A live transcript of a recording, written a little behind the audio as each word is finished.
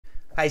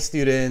Hi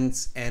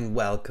students, and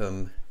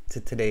welcome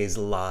to today's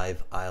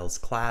live IELTS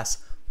class.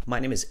 My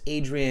name is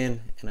Adrian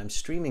and I'm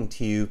streaming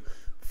to you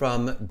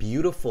from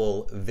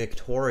beautiful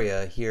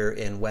Victoria here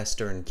in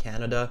Western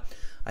Canada.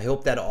 I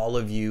hope that all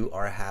of you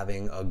are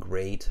having a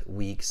great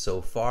week so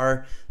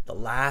far. The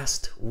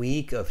last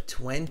week of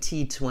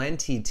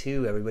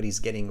 2022, everybody's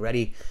getting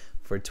ready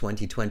for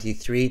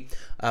 2023.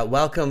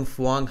 Welcome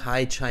Fuang,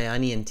 hi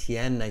Chayani and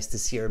Tien. Nice to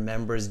see our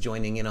members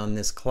joining in on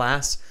this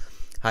class.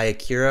 Hi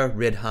Akira,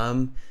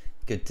 Ridham.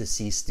 Good to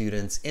see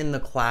students in the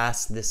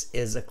class. This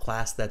is a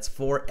class that's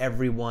for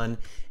everyone,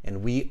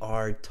 and we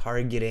are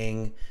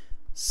targeting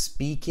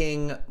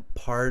speaking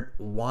part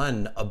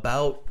 1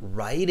 about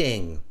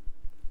writing.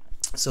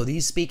 So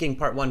these speaking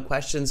part 1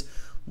 questions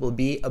will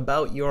be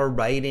about your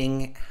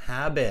writing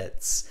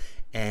habits,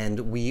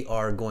 and we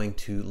are going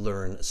to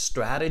learn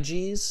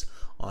strategies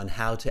on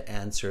how to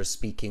answer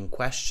speaking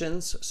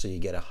questions so you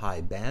get a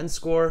high band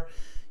score.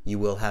 You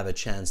will have a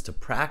chance to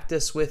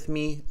practice with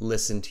me,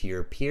 listen to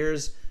your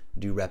peers,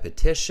 do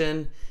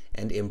repetition,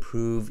 and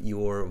improve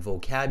your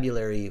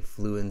vocabulary,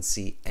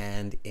 fluency,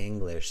 and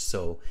English.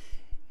 So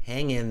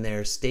hang in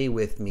there, stay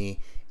with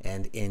me,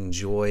 and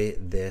enjoy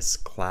this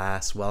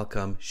class.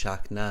 Welcome,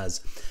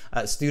 Shaknaz.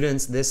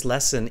 Students, this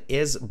lesson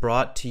is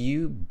brought to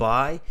you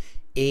by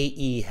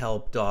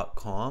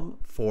aehelp.com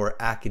for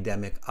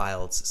academic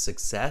IELTS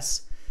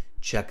success.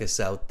 Check us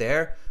out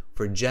there.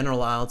 For general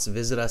IELTS,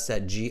 visit us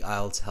at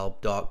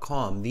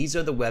gieltshelp.com. These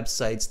are the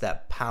websites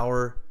that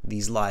power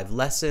these live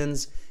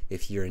lessons.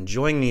 If you're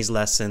enjoying these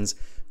lessons,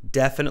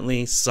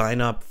 definitely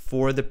sign up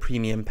for the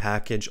premium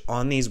package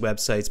on these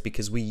websites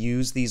because we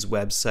use these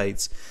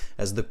websites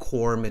as the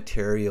core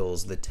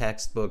materials, the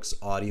textbooks,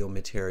 audio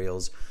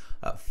materials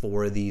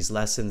for these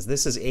lessons.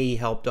 This is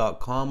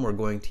aehelp.com. We're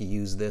going to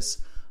use this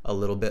a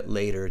little bit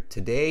later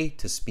today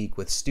to speak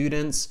with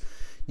students.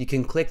 You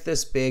can click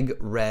this big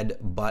red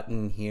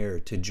button here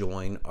to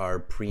join our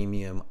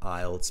premium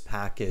IELTS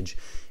package.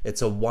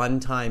 It's a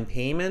one-time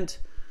payment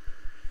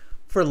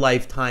for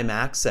lifetime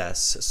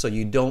access. So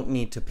you don't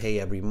need to pay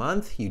every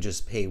month. You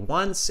just pay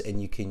once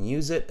and you can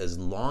use it as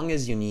long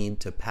as you need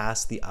to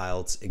pass the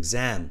IELTS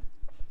exam.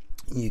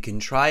 You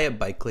can try it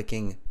by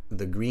clicking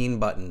the green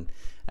button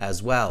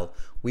as well.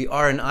 We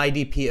are an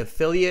IDP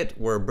affiliate.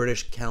 We're a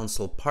British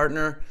Council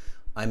partner.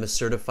 I'm a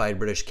certified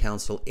British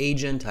Council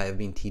agent. I have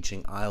been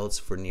teaching IELTS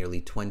for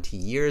nearly 20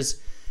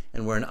 years,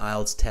 and we're an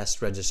IELTS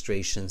test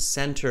registration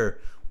center.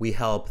 We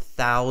help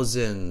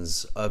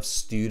thousands of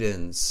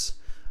students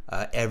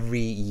every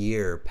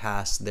year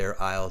pass their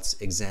IELTS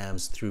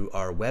exams through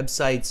our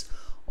websites.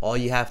 All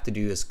you have to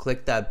do is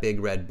click that big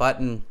red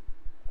button,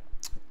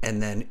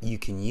 and then you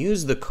can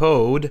use the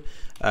code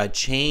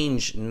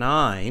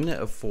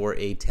CHANGE9 for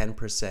a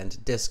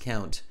 10%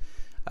 discount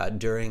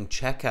during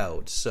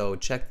checkout. So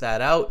check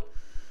that out.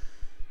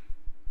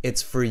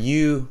 It's for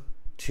you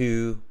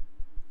to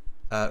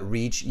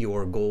reach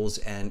your goals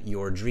and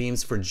your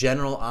dreams. For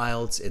general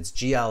IELTS, it's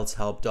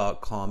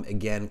gieltshelp.com.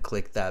 Again,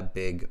 click that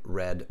big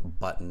red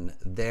button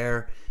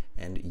there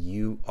and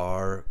you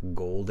are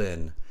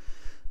golden.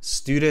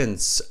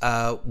 Students,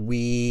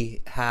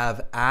 we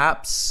have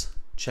apps.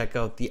 Check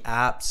out the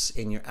apps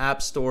in your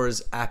app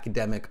stores,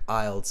 Academic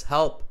IELTS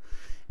Help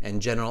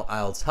and General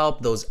IELTS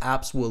Help. Those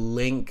apps will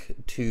link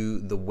to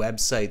the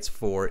websites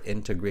for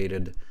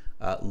integrated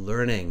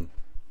learning.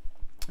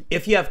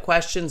 If you have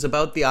questions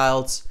about the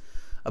IELTS,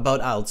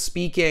 about IELTS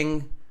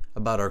speaking,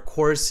 about our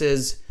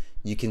courses,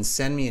 you can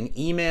send me an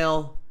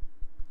email,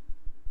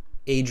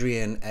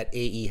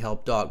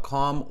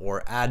 adrian@aehelp.com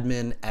or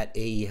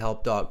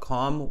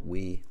admin@aehelp.com.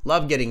 We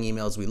love getting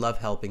emails. We love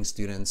helping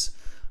students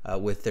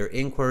with their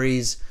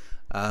inquiries.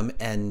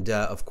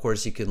 Of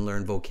course, you can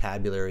learn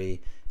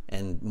vocabulary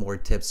and more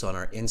tips on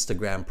our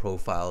Instagram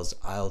profiles,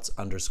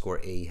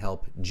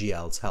 IELTS_aehelp,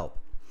 gieltshelp.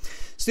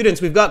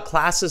 Students, we've got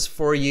classes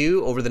for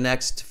you over the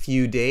next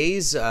few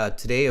days.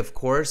 Today, of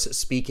course,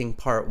 speaking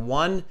part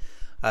 1.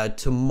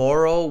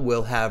 Tomorrow,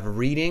 we'll have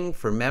reading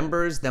for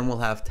members. Then we'll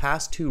have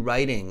task 2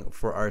 writing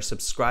for our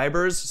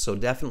subscribers. So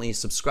definitely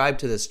subscribe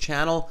to this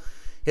channel.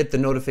 Hit the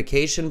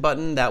notification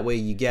button. That way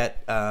you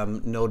get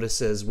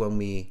notices when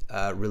we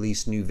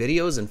release new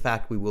videos. In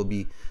fact, we will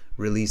be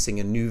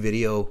releasing a new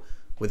video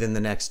within the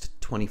next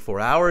 24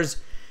 hours.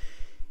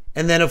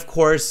 And then, of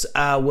course,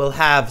 we'll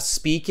have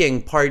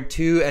speaking part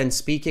 2 and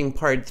speaking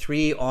part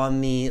 3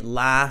 on the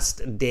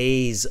last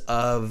days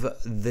of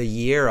the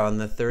year on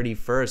the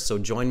 31st. So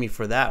join me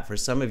for that. For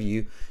some of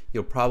you,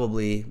 you'll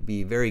probably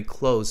be very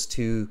close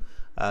to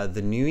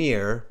the new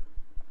year,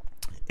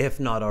 if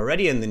not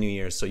already in the new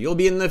year. So you'll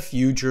be in the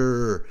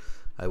future.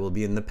 I will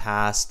be in the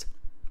past,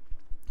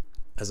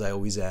 as I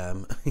always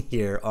am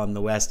here on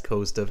the west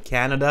coast of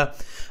Canada.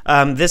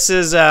 This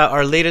is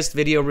our latest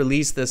video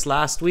released this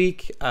last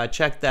week.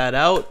 Check that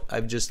out.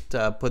 I've just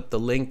put the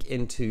link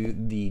into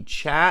the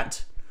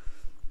chat.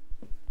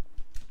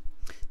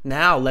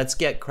 Now let's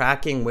get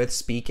cracking with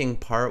speaking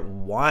part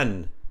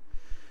 1.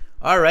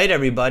 All right,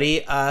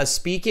 everybody.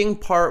 Speaking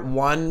part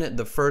 1,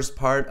 the first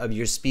part of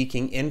your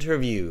speaking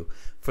interview.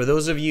 For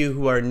those of you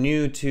who are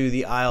new to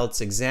the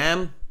IELTS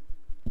exam,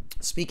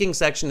 speaking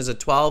section is a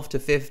 12 to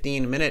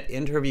 15 minute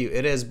interview.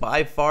 It is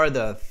by far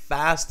the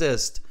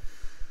fastest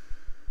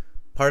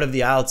part of the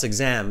IELTS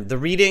exam. The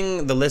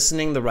reading, the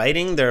listening, the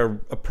writing, they're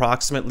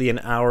approximately an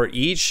hour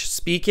each.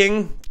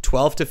 Speaking,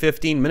 12 to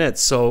 15 minutes,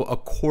 so a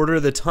quarter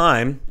of the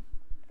time,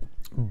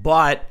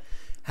 but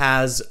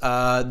has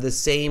the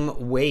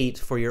same weight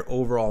for your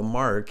overall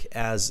mark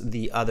as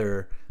the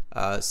other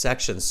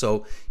sections.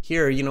 So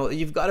here, you know,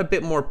 you've got a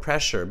bit more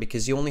pressure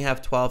because you only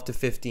have 12 to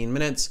 15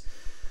 minutes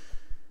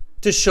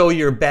to show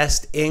your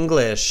best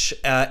English,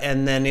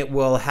 and then it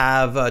will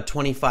have a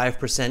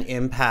 25%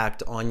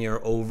 impact on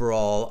your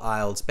overall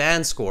IELTS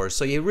band score.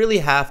 So you really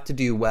have to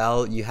do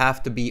well. You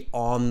have to be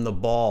on the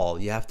ball.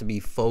 You have to be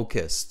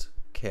focused,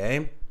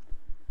 okay?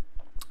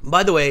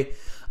 By the way,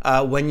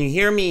 when you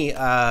hear me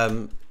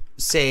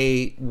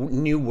say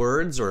new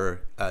words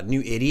or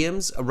new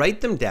idioms,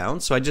 write them down.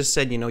 So I just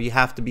said, you know, you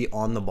have to be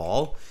on the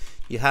ball.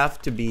 You have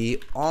to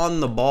be on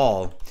the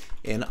ball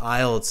in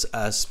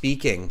IELTS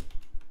speaking.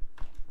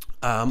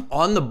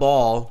 On the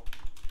ball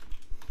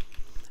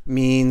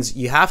means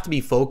you have to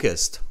be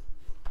focused.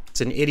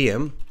 It's an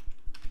idiom.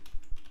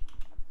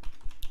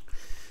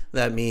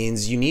 That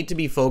means you need to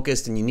be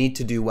focused and you need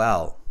to do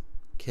well,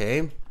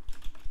 okay?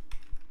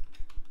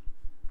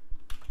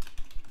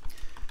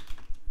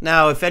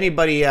 Now, if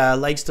anybody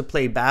likes to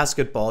play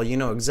basketball, you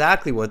know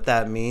exactly what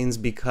that means,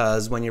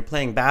 because when you're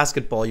playing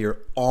basketball, you're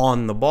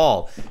on the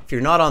ball. If you're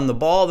not on the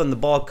ball, then the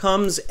ball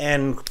comes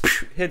and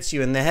hits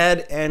you in the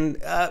head, and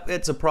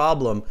it's a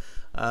problem.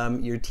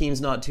 Your team's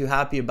not too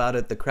happy about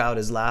it. The crowd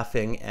is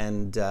laughing,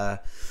 and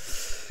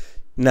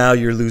now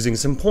you're losing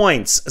some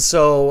points.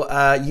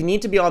 So you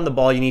need to be on the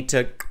ball. You need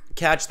to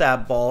catch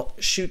that ball,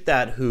 shoot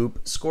that hoop,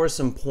 score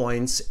some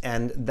points,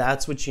 and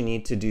that's what you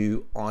need to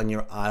do on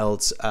your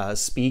IELTS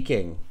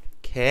speaking,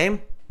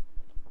 okay?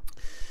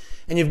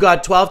 And you've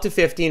got 12 to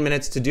 15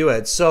 minutes to do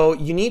it. So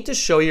you need to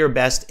show your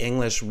best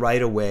English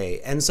right away.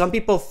 And some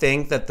people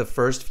think that the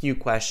first few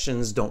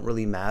questions don't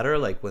really matter,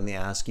 like when they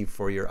ask you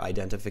for your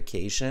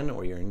identification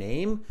or your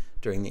name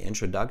during the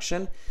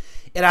introduction.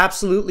 It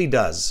absolutely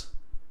does,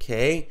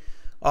 okay?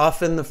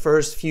 Often the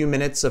first few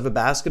minutes of a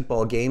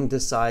basketball game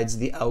decides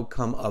the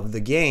outcome of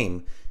the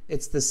game.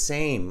 It's the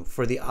same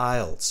for the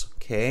IELTS,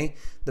 okay?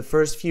 The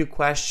first few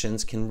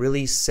questions can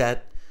really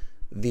set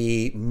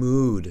the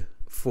mood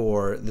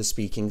for the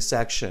speaking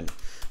section.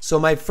 So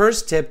my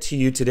first tip to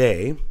you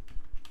today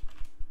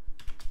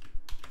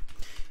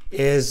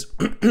is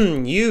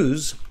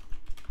use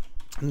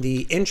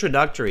the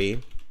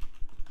introductory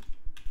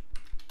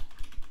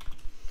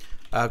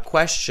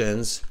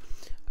questions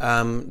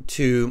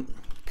to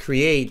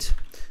create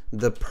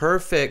the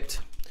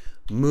perfect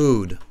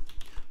mood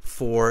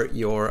for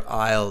your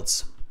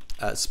IELTS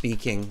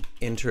speaking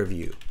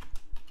interview.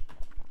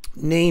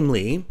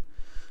 Namely,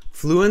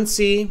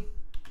 fluency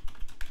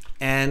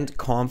and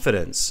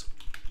confidence.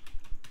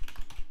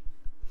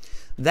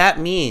 That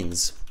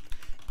means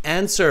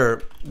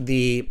answer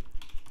the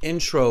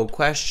intro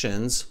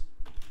questions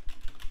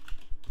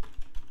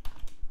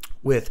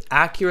with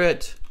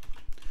accurate,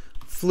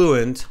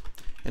 fluent,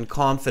 and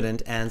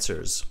confident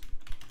answers.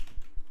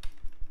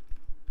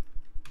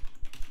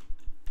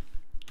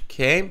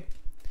 Okay,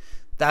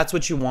 that's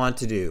what you want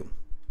to do.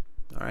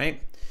 All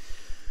right,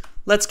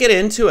 let's get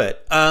into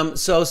it.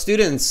 So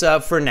students,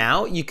 for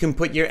now, you can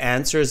put your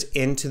answers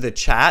into the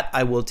chat.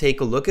 I will take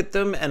a look at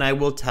them and I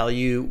will tell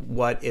you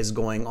what is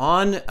going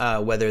on,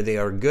 whether they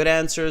are good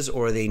answers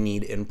or they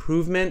need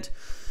improvement.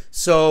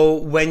 So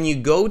when you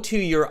go to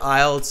your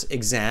IELTS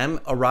exam,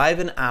 arrive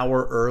an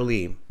hour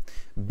early.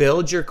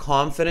 Build your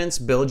confidence,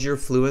 build your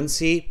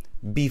fluency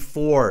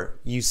before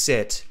you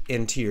sit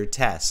into your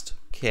test,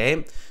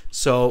 okay?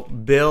 So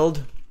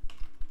build,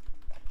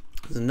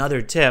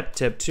 another tip,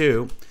 tip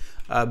 2,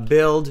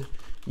 build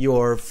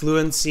your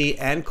fluency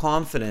and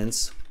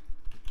confidence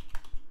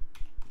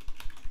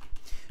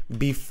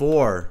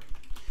before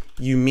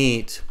you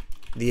meet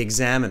the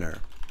examiner.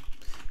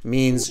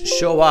 Means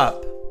show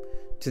up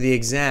to the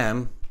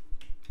exam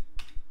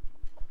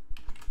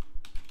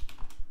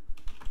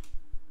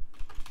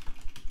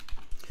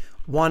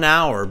one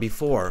hour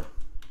before.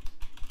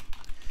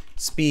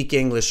 Speak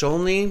English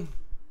only.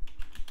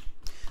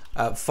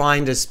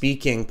 Find a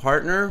speaking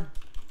partner.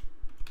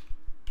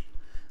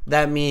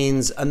 That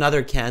means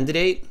another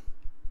candidate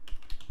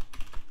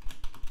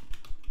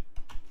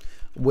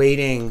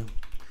waiting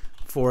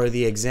for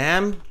the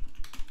exam,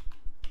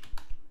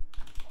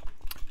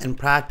 and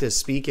practice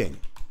speaking.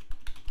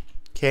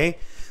 Okay?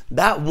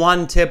 That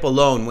one tip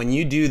alone, when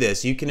you do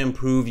this, you can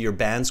improve your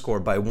band score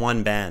by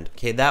 1 band.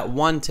 Okay? That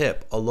one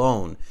tip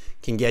alone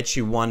can get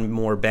you 1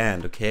 more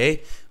band.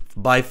 Okay?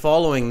 By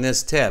following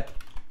this tip,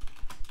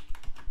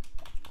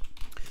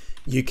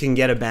 you can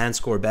get a band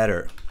score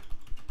better.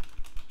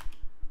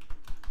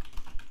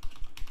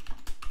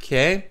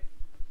 Okay?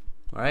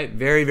 All right,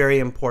 very, very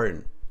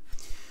important.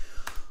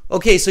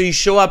 Okay, so you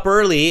show up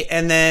early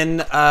and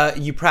then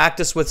you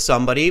practice with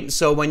somebody.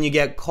 So when you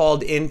get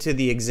called into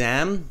the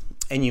exam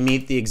and you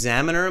meet the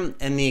examiner,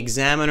 and the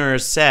examiner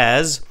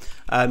says,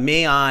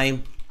 may I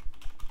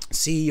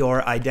see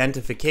your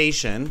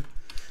identification,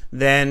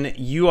 then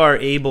you are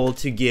able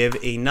to give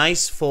a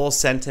nice full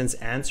sentence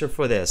answer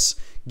for this.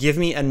 Give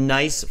me a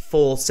nice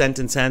full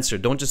sentence answer.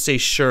 Don't just say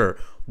sure.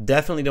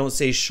 Definitely don't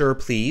say sure,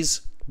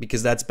 please,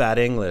 because that's bad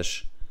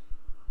English.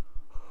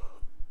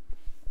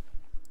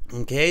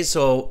 Okay,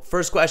 so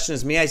first question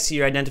is, may I see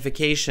your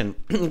identification?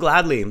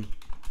 Gladly.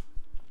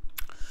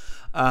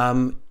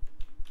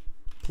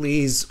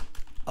 Please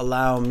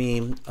allow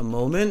me a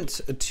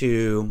moment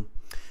to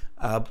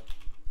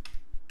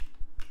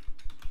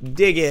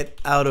dig it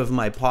out of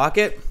my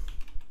pocket.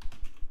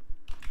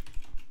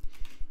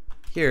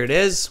 Here it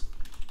is.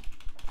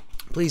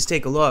 Please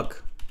take a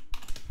look.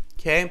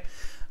 Okay.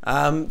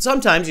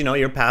 Sometimes, you know,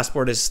 your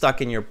passport is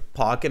stuck in your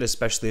pocket,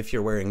 especially if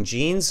you're wearing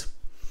jeans.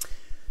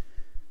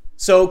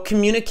 So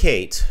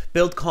communicate,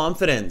 build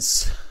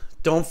confidence.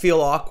 Don't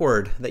feel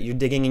awkward that you're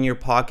digging in your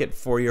pocket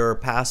for your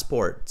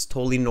passport. It's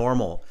totally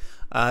normal.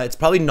 It's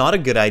probably not a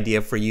good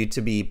idea for you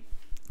to be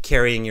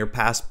carrying your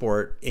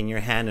passport in your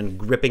hand and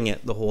gripping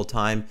it the whole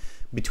time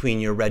between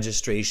your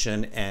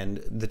registration and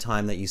the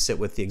time that you sit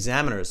with the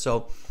examiner.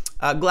 So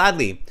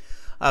gladly,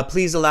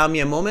 please allow me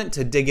a moment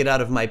to dig it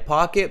out of my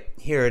pocket.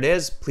 Here it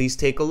is. Please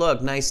take a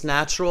look. Nice,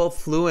 natural,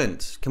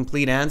 fluent,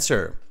 complete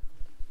answer.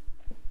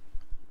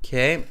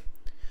 Okay.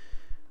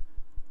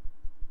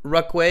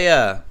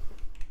 Rakwea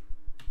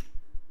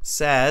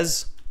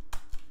says,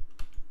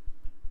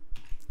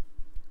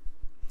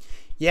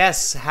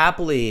 yes,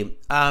 happily.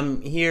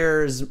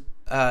 Here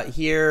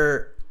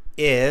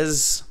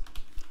is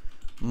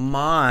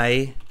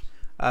my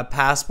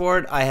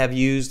passport I have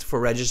used for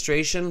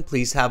registration.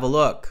 Please have a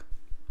look.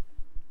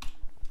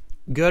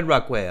 Good,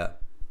 Rakwea.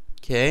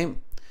 Okay.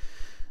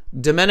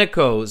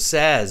 Domenico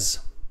says,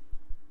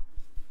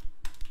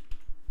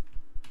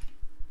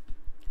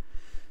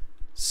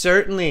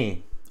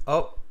 certainly.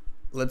 Oh,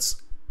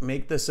 let's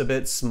make this a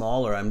bit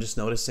smaller. I'm just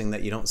noticing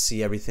that you don't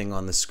see everything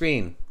on the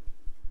screen.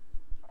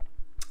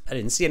 I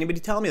didn't see anybody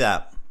tell me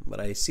that,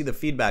 but I see the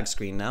feedback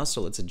screen now,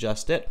 so let's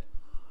adjust it.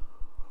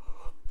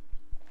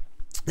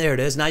 There it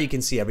is. Now you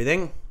can see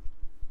everything.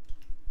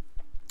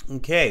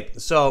 Okay,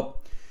 so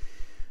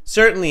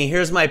certainly,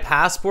 here's my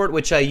passport,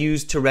 which I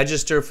used to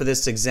register for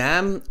this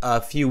exam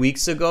a few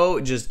weeks ago.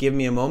 Just give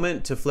me a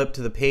moment to flip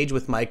to the page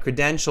with my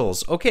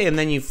credentials. Okay, and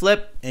then you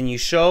flip and you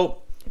show,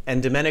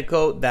 and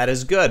Domenico, that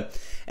is good.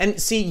 And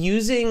see,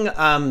 using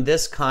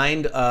this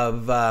kind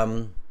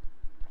of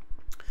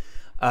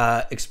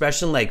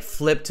expression like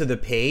flip to the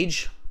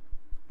page,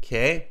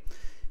 okay,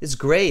 is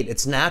great.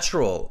 It's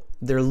natural.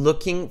 They're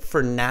looking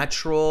for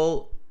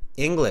natural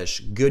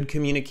English, good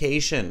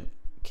communication,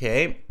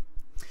 okay?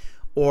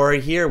 Or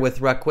here with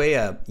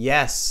Rakwea,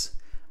 yes,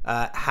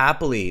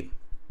 happily.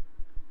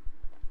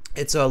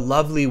 It's a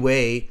lovely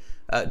way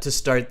to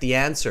start the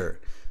answer.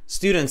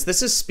 Students,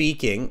 this is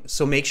speaking,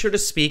 so make sure to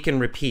speak and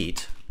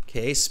repeat.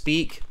 Okay,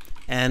 speak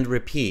and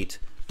repeat.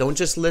 Don't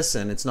just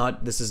listen.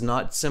 This is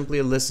not simply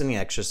a listening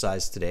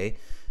exercise today.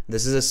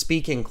 This is a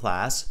speaking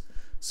class,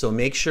 so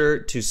make sure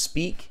to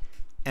speak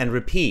and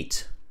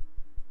repeat.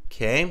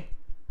 Okay?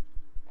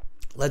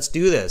 Let's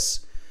do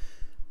this.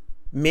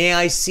 May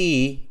I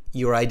see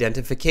your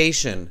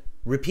identification?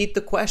 Repeat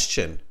the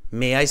question.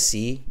 May I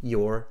see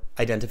your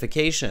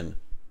identification?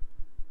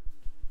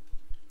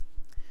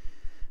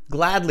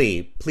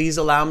 Gladly, please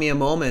allow me a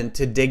moment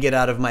to dig it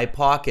out of my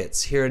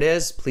pockets. Here it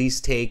is. Please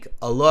take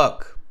a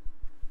look.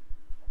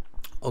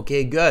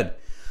 Okay, good.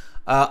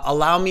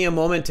 Allow me a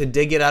moment to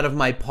dig it out of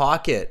my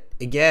pocket.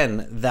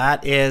 Again,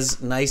 that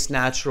is nice,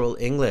 natural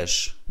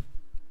English.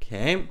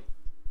 Okay.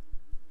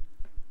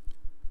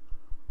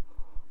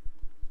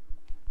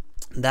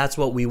 That's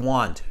what we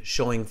want,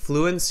 showing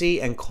fluency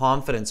and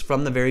confidence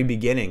from the very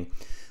beginning.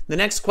 The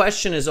next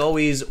question is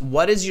always,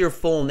 what is your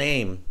full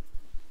name?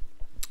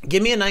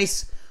 Give me a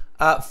nice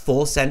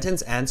full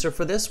sentence answer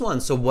for this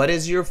one. So what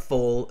is your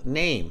full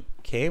name?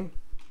 Okay.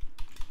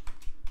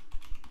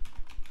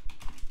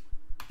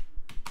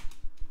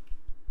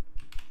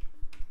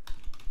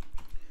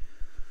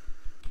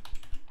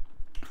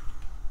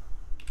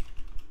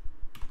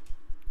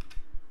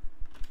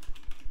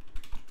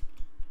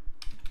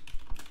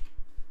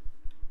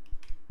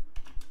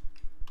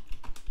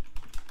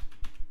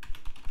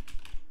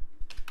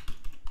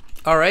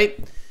 All right.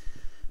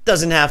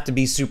 Doesn't have to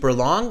be super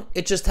long.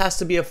 It just has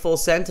to be a full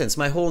sentence.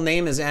 My whole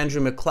name is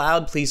Andrew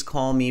McLeod. Please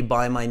call me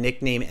by my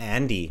nickname,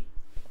 Andy.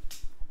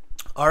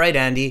 All right,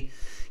 Andy.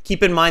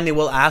 Keep in mind they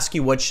will ask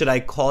you, what should I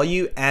call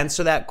you?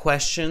 Answer that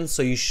question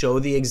so you show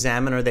the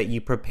examiner that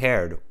you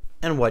prepared.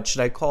 And what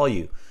should I call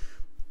you?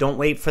 Don't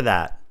wait for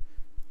that.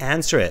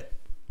 Answer it.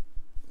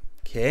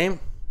 Okay.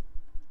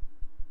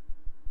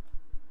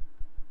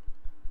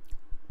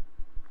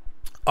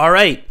 All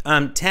right,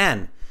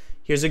 10.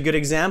 Here's a good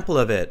example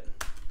of it.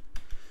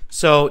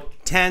 So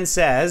 10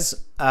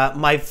 says,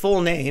 my full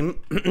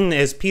name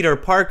is Peter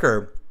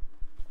Parker.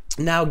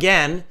 Now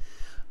again,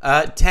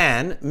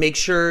 10, make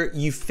sure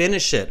you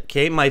finish it,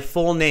 okay? My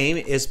full name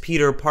is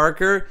Peter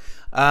Parker.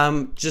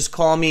 Just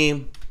call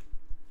me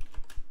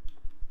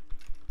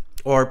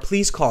or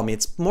please call me.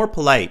 It's more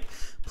polite.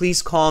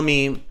 Please call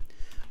me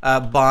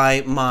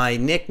by my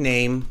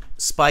nickname,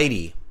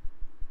 Spidey.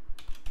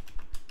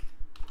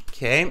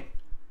 Okay.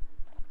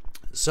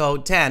 So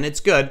 10, it's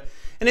good.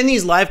 And in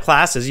these live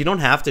classes, you don't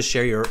have to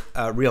share your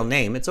real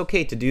name. It's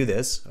okay to do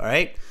this, all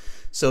right?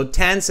 So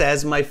 10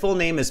 says, my full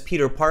name is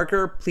Peter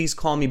Parker. Please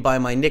call me by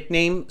my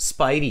nickname,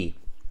 Spidey.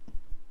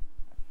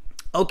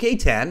 Okay,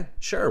 10,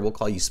 sure, we'll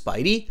call you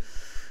Spidey.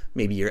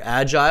 Maybe you're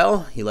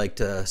agile. You like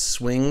to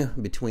swing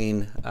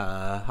between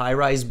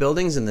high-rise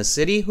buildings in the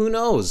city. Who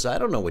knows? I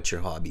don't know what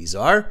your hobbies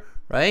are,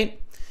 right?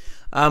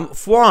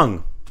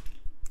 Phuong.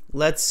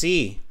 Let's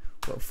see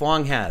what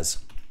Phuong has.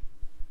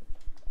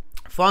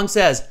 Phuong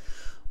says,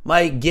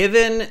 my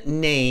given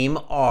names,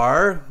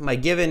 Phuong.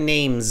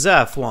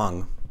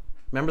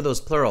 Remember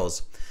those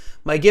plurals.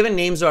 My given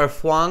names are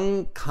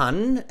Phuong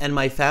Can, and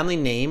my family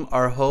name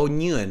are Ho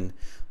Nguyen.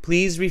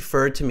 Please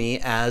refer to me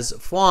as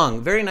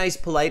Phuong. Very nice,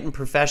 polite, and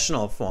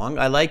professional, Phuong.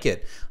 I like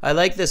it. I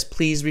like this,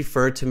 please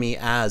refer to me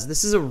as.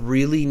 This is a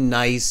really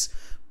nice,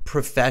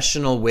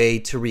 professional way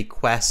to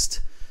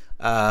request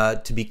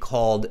to be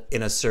called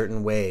in a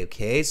certain way,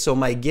 okay? So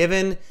my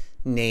given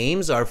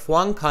names are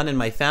Phuong Can, and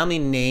my family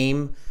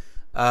name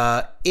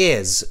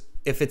is,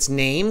 if it's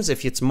names,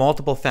 if it's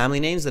multiple family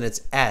names, then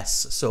it's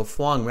S. So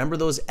Phuong, remember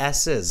those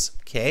S's,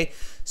 okay?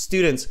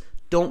 Students,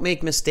 don't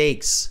make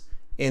mistakes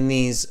in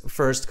these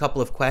first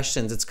couple of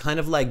questions. It's kind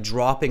of like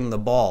dropping the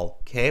ball,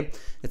 okay?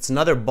 It's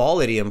another ball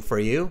idiom for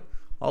you.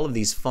 All of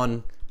these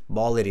fun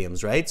ball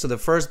idioms, right? So the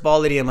first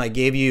ball idiom I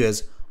gave you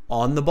is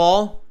on the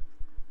ball.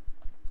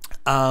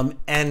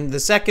 And the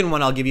second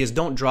one I'll give you is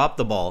don't drop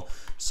the ball.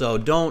 So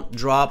don't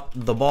drop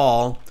the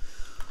ball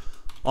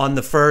on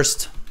the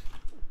first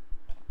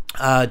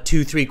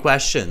 2-3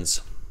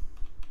 questions,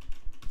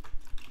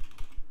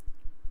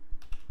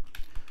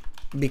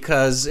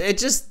 because it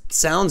just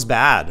sounds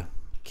bad.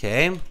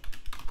 Okay.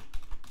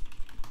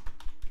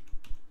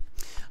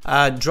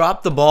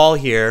 Drop the ball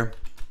here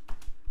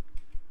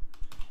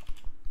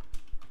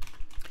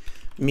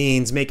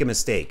means make a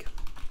mistake.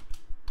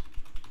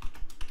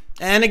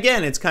 And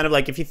again, it's kind of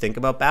like if you think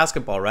about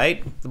basketball,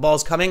 right? The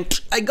ball's coming,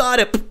 I got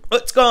it,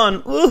 it's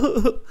gone,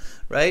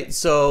 right?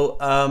 So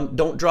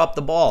don't drop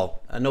the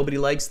ball. Nobody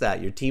likes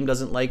that. Your team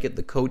doesn't like it.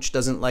 The coach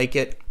doesn't like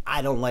it.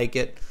 I don't like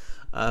it.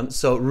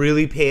 So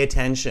really pay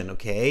attention,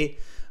 okay?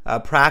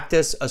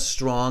 Practice a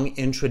strong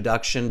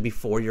introduction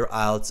before your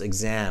IELTS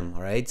exam,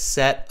 all right?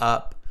 Set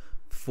up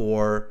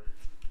for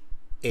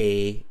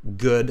a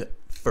good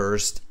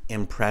first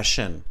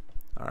impression,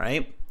 all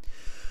right?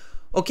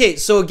 Okay,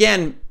 so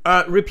again,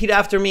 repeat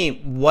after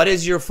me. What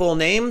is your full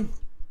name?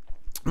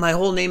 My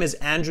whole name is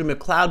Andrew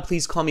McLeod.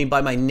 Please call me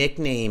by my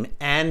nickname,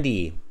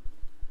 Andy.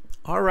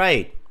 All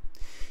right,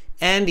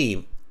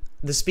 Andy.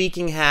 The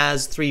speaking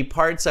has 3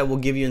 parts. I will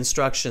give you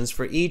instructions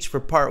for each. For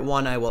part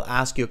 1, I will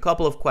ask you a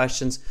couple of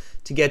questions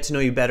to get to know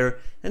you better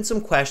and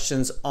some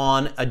questions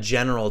on a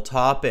general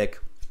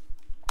topic.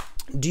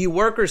 Do you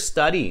work or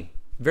study?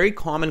 Very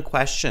common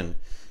question.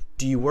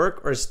 Do you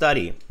work or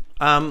study?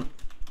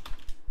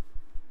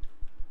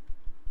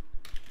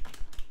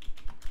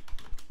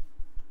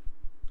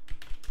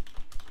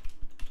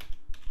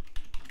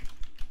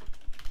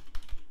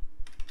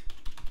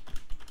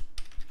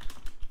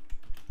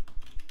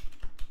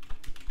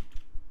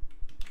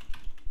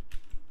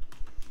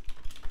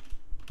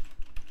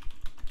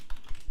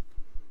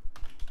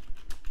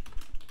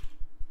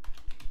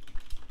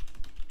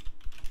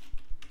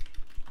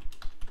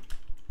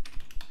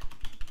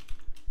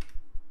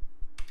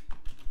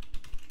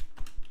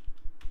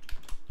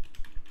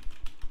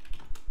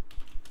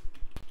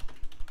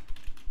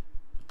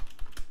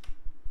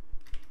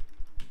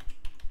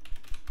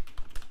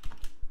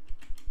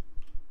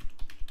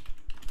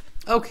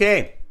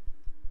 Okay.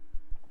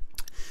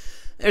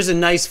 There's a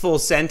nice full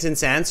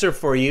sentence answer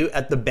for you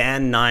at the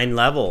Band 9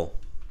 level.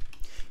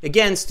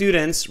 Again,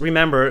 students,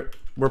 remember,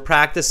 we're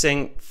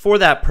practicing for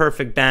that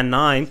perfect Band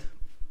 9,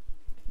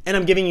 and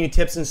I'm giving you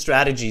tips and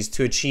strategies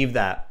to achieve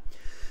that.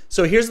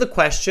 So here's the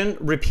question.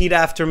 Repeat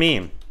after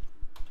me.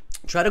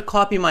 Try to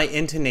copy my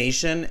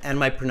intonation and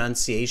my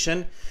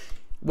pronunciation.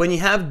 When you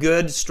have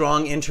good,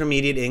 strong,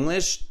 intermediate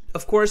English,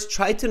 of course,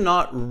 try to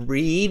not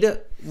read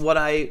what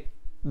I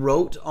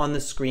wrote on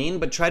the screen,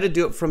 but try to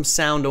do it from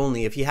sound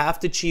only. If you have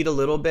to cheat a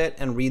little bit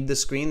and read the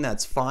screen,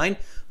 that's fine,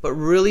 but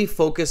really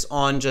focus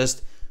on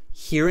just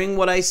hearing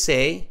what I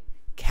say,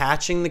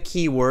 catching the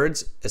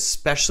keywords,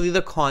 especially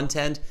the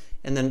content,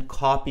 and then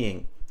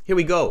copying. Here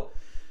we go.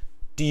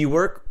 Do you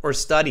work or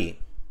study?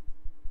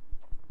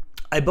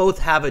 I both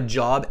have a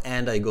job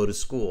and I go to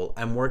school.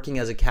 I'm working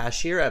as a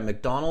cashier at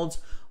McDonald's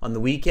on the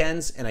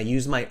weekends, and I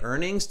use my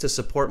earnings to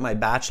support my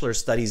bachelor's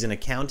studies in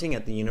accounting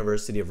at the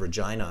University of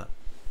Regina.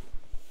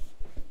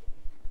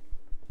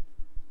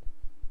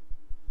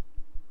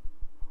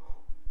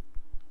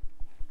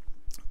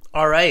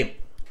 All right,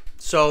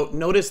 so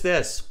notice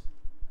this.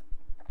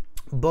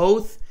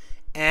 Both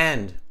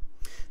and.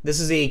 This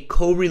is a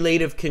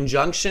correlative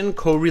conjunction.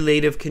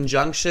 Correlative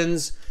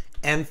conjunctions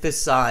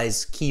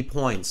emphasize key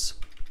points.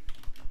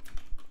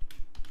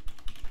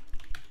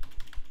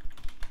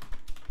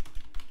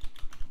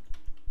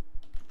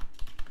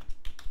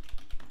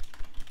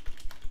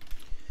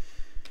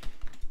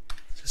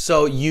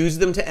 So use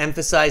them to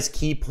emphasize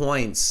key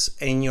points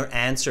in your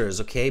answers,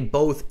 okay?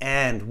 Both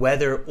and,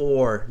 whether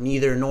or,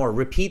 neither nor.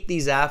 Repeat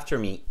these after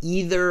me.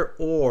 Either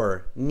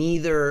or,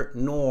 neither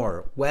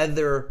nor,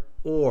 whether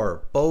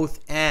or,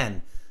 both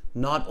and,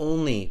 not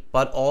only,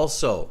 but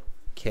also,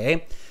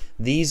 okay?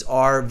 These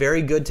are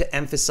very good to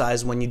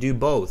emphasize when you do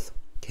both,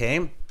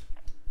 okay?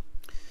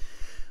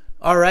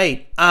 All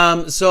right,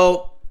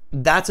 so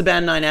that's a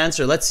Band 9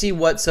 answer. Let's see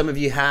what some of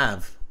you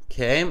have,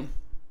 okay?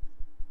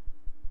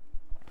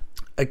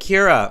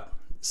 Akira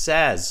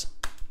says,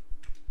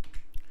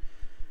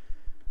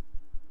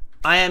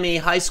 I am a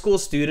high school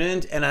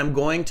student and I'm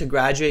going to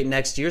graduate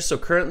next year. So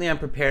currently I'm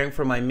preparing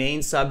for my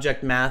main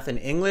subject, math and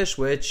English,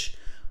 which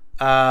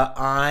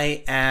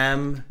I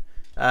am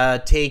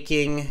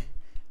taking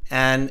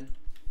an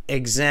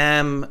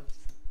exam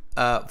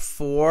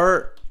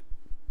for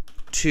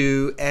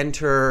to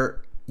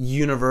enter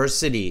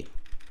university.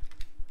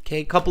 Okay,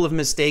 a couple of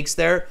mistakes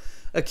there.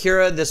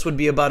 Akira, this would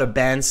be about a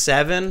Band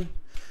 7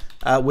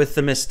 with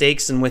the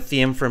mistakes and with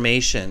the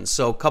information.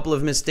 So a couple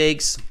of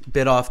mistakes,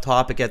 bit off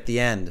topic at the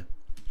end.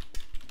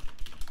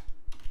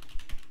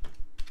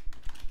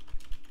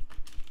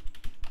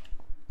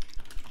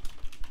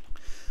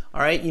 All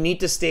right, you need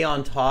to stay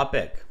on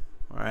topic.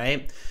 All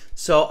right,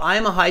 so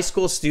I'm a high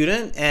school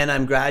student and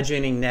I'm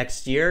graduating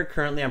next year.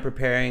 Currently, I'm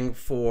preparing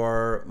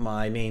for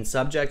my main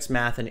subjects,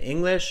 math and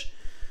English,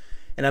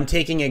 and I'm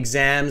taking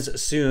exams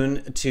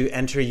soon to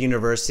enter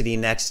university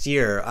next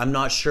year. I'm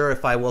not sure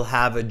if I will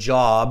have a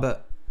job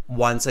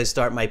once I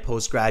start my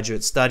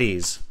postgraduate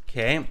studies,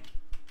 okay?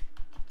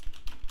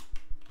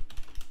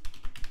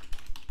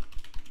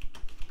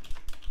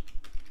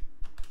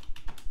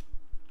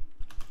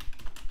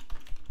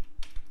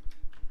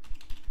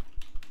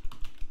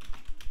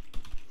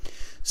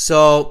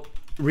 So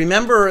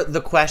remember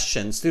the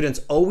question. Students,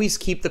 always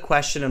keep the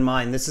question in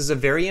mind. This is a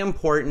very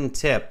important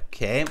tip,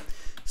 okay?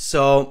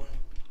 So,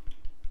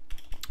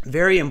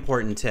 very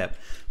important tip.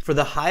 For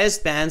the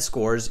highest band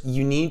scores,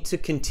 you need to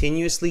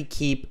continuously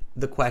keep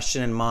the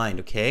question in mind,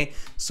 okay?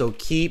 So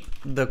keep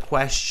the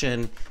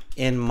question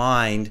in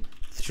mind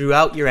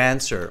throughout your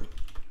answer.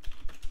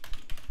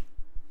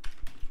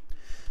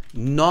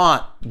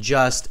 Not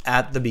just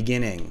at the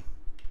beginning.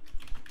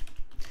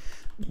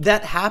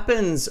 That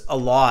happens a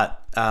lot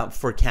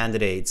for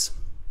candidates.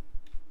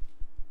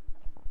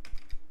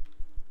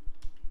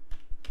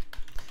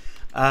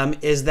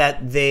 Is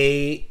that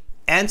they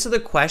answer the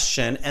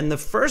question and the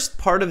first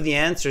part of the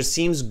answer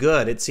seems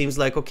good. It seems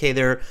like, okay,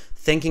 they're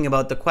thinking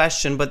about the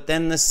question, but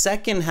then the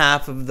second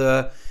half of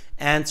the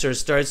answer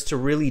starts to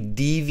really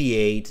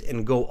deviate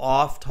and go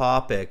off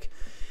topic.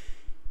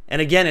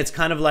 And again, it's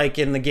kind of like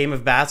in the game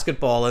of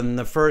basketball. In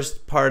the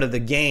first part of the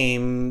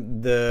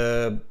game,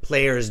 the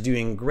player is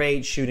doing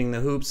great, shooting the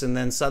hoops, and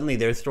then suddenly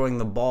they're throwing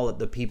the ball at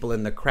the people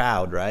in the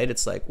crowd, right?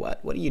 It's like,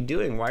 what are you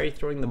doing? Why are you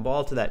throwing the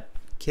ball to that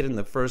kid in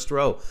the first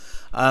row?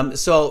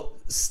 So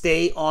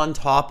stay on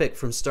topic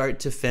from start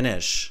to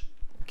finish,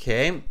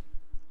 okay?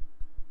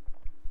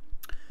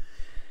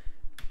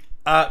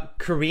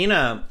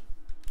 Karina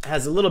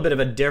has a little bit of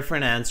a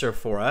different answer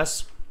for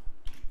us.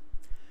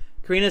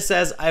 Karina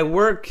says, I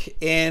work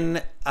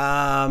in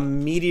a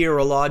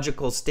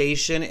meteorological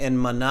station in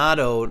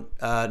Manado,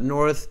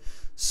 North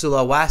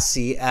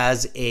Sulawesi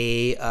as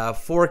a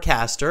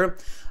forecaster.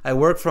 I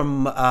work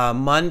from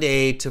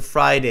Monday to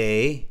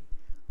Friday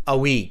a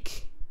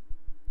week.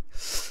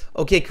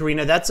 Okay,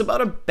 Karina, that's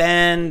about a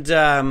band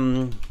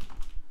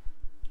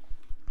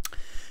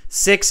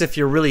 6 if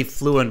you're really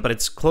fluent, but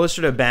it's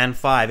closer to band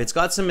 5. It's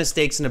got some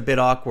mistakes and a bit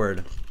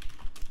awkward.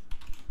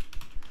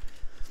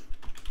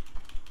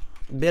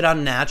 A bit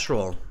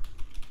unnatural.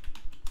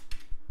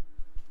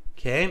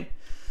 Okay.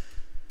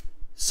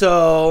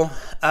 So,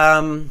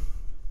 I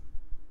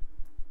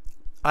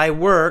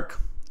work,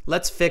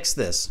 let's fix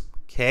this,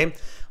 okay?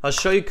 I'll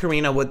show you,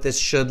 Karina, what this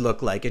should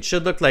look like. It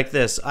should look like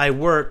this. I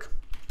work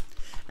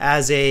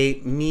as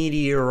a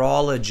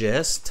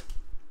meteorologist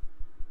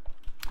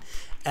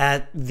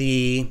at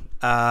the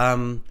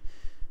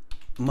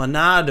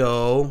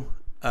Manado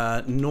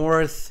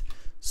North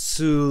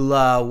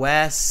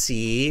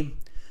Sulawesi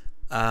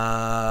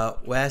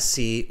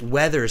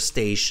weather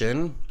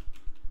station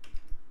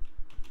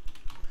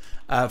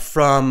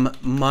from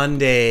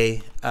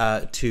Monday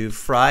to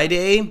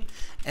Friday,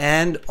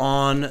 and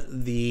on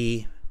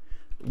the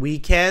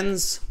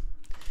weekends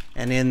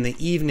and in the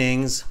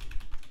evenings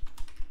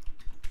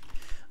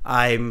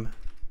I'm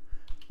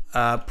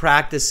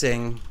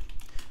practicing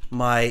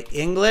my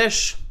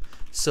English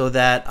so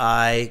that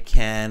I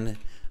can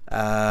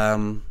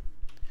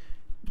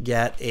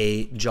get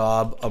a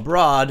job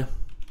abroad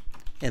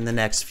in the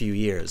next few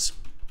years.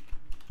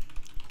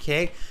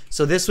 Okay,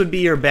 so this would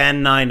be your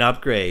band 9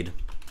 upgrade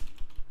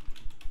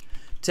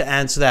to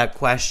answer that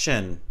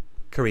question,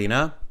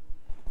 Karina.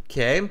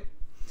 Okay,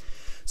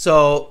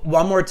 so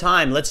one more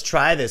time, let's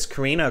try this.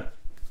 Karina,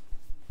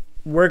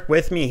 work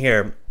with me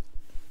here.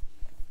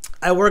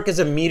 I work as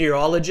a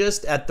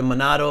meteorologist at the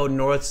Manado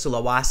North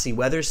Sulawesi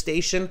weather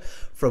station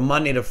from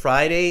Monday to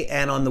Friday,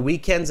 and on the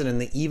weekends and in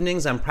the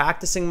evenings I'm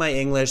practicing my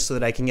English so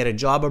that I can get a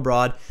job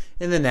abroad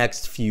in the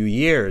next few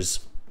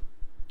years.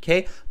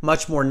 Okay,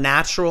 much more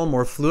natural,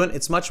 more fluent.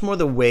 It's much more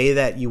the way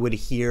that you would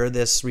hear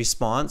this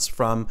response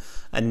from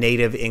a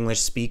native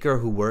English speaker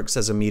who works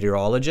as a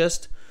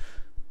meteorologist.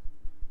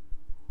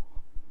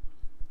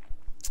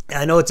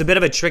 I know it's a bit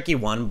of a tricky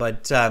one,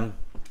 but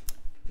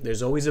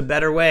there's always a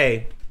better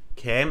way.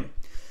 Okay.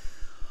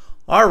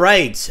 All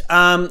right.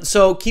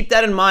 So keep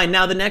that in mind.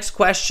 Now, the next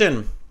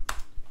question.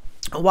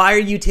 Why are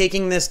you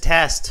taking this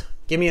test?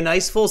 Give me a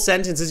nice full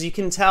sentence. As you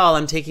can tell,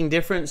 I'm taking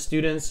different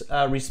students'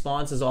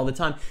 responses all the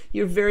time.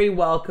 You're very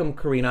welcome,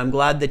 Karina. I'm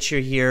glad that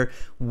you're here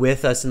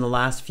with us in the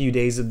last few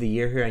days of the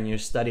year here and you're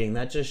studying.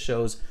 That just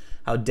shows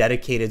how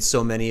dedicated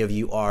so many of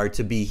you are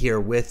to be here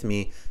with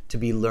me, to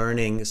be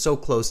learning so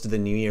close to the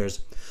New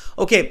Year's.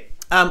 Okay,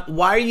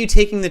 why are you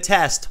taking the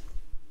test?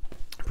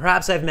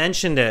 Perhaps I've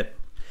mentioned it.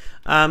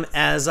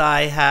 As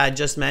I had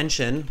just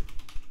mentioned,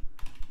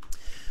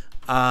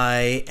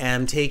 I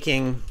am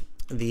taking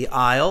the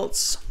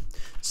IELTS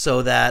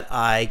so that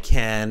I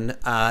can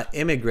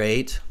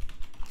immigrate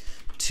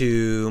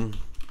to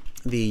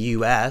the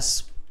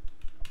US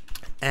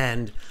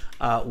and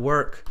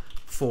work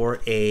for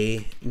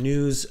a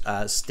news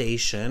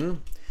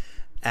station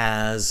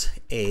as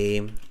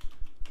a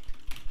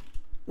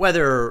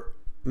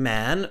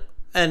weatherman,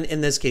 and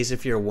in this case,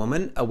 if you're a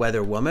woman, a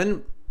weather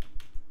woman.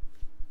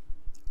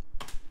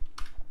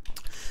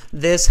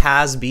 This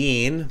has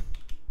been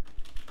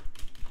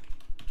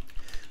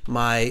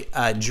my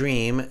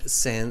dream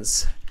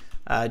since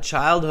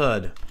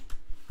childhood.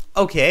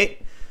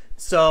 Okay,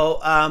 so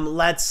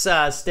let's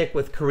stick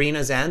with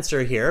Karina's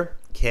answer here.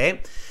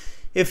 Okay,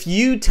 if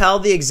you tell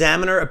the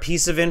examiner a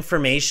piece of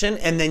information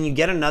and then you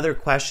get another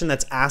question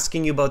that's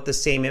asking you about the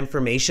same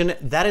information,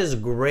 that is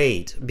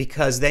great,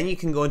 because then you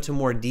can go into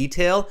more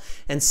detail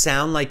and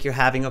sound like you're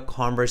having a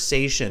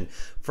conversation.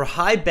 For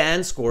high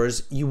band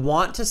scores, you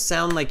want to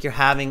sound like you're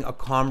having a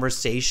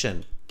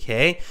conversation.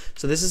 Okay,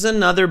 so this is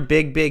another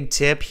big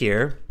tip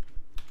here.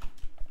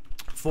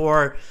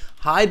 For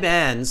high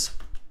bands,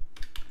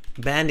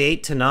 band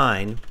 8 to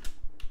 9,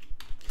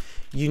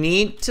 you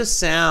need to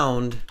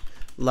sound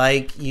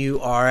like you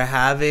are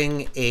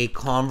having a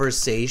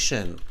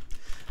conversation.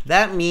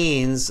 That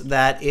means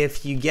that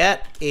if you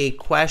get a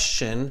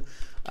question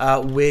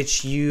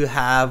which you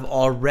have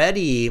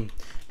already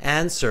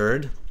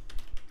answered,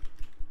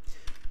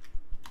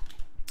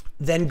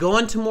 then go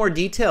into more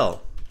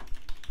detail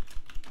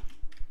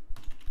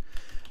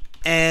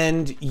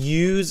and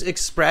use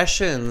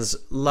expressions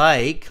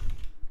like,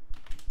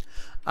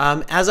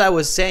 as I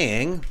was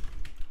saying,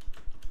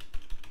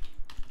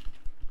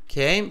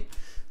 okay?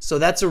 So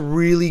that's a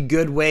really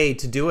good way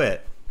to do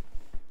it,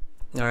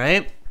 all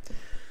right?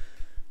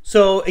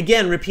 So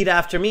again, repeat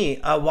after me.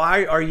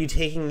 Why are you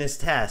taking this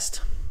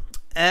test?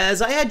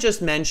 As I had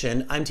just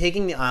mentioned, I'm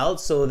taking the IELTS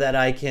so that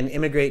I can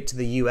immigrate to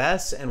the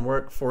US and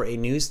work for a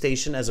news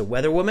station as a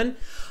weatherwoman.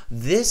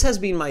 This has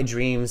been my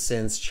dream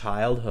since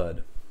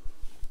childhood.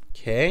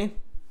 Okay.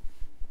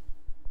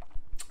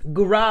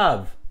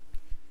 Gaurav.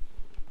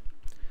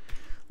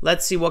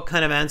 Let's see what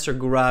kind of answer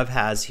Gaurav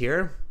has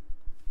here.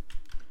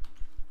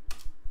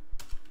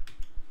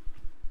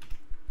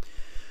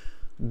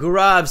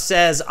 Gaurav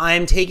says, I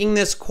am taking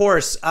this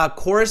course.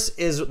 Course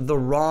is the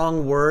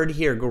wrong word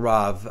here,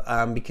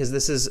 Gaurav, because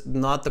this is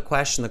not the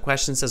question. The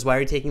question says, why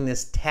are you taking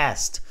this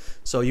test?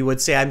 So you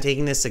would say, I'm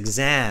taking this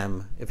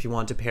exam, if you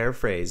want to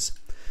paraphrase,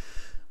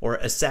 or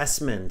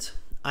assessment.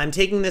 I'm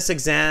taking this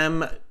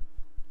exam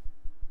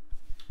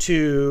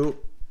to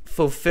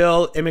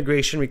fulfill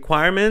immigration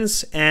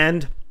requirements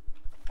and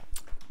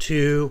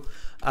to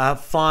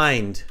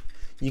find.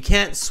 You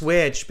can't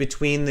switch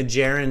between the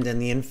gerund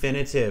and the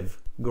infinitive,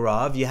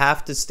 Gaurav. You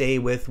have to stay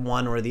with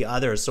one or the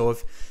other. So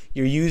if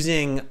you're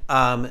using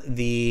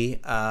the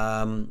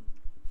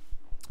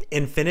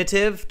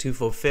infinitive to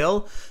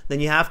fulfill, then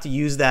you have to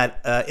use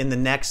that in the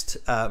next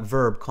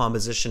verb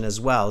composition as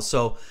well.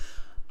 So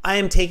I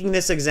am taking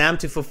this exam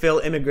to fulfill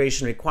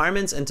immigration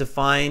requirements and to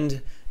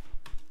find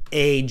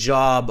a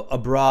job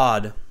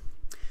abroad.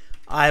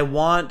 I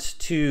want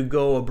to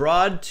go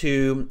abroad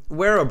to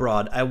where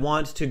abroad? I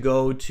want to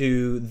go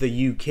to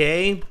the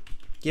UK.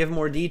 Give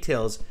more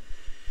details.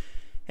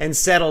 And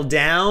settle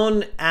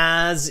down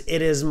as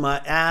it is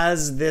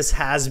as this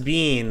has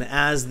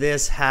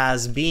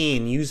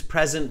been. Use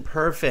present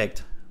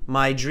perfect.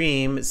 My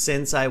dream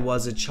since I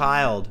was a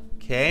child.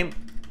 Okay.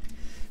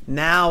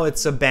 Now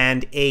it's a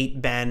band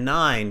 8, band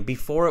 9.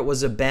 Before it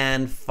was a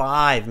band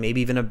 5,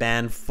 maybe even a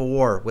band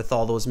 4 with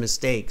all those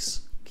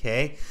mistakes.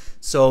 Okay.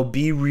 So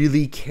be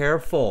really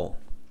careful.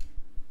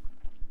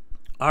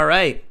 All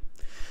right.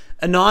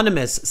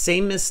 Anonymous,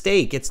 same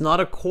mistake. It's not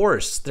a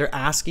course. They're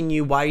asking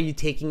you, why are you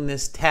taking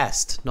this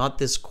test, not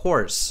this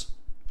course.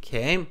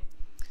 Okay.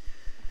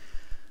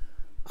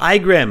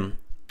 Igrim,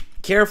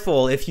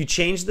 careful. If you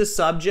change the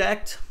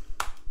subject,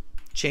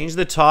 change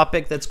the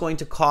topic, that's going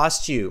to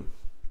cost you.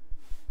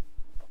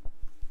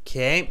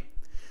 Okay.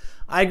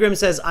 Igrim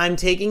says, I'm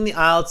taking the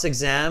IELTS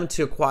exam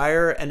to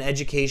acquire an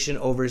education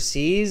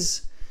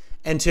overseas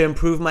and to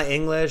improve my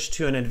English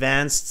to an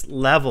advanced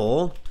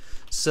level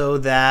so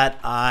that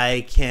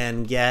I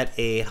can get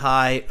a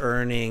high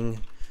earning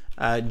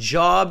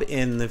job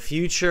in the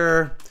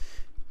future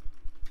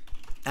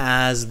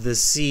as the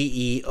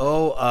CEO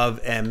of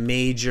a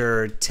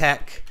major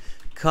tech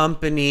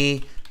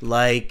company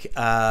like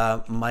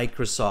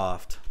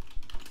Microsoft.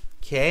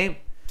 Okay,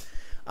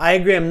 I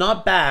agree. I'm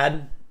not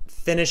bad.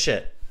 Finish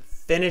it.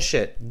 Finish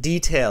it.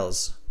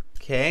 Details.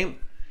 Okay.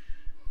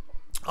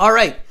 All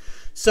right.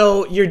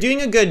 So you're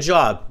doing a good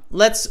job.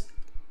 Let's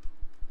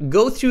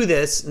go through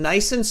this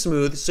nice and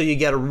smooth so you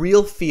get a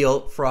real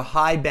feel for a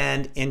high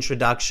band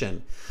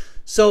introduction.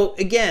 So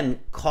again,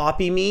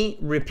 copy me,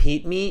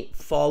 repeat me,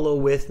 follow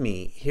with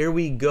me. Here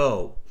we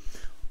go.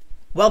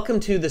 Welcome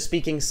to the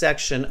speaking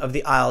section of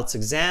the IELTS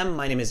exam.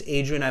 My name is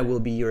Adrian. I will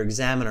be your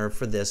examiner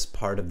for this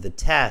part of the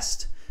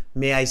test.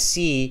 May I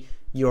see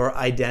your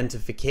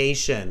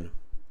identification?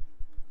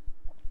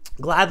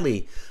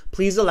 Gladly.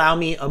 Please allow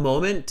me a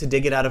moment to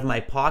dig it out of my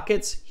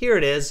pockets. Here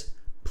it is.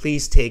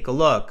 Please take a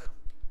look.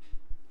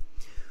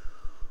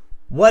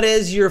 What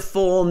is your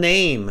full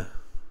name?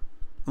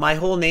 My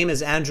whole name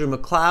is Andrew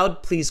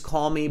McLeod. Please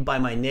call me by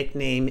my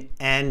nickname,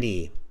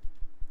 Andy.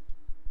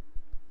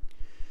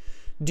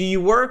 Do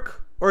you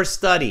work or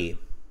study?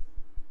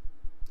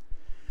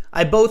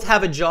 I both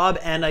have a job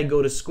and I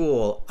go to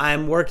school.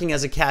 I'm working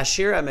as a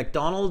cashier at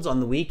McDonald's on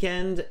the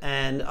weekend,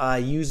 and I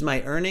use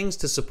my earnings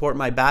to support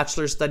my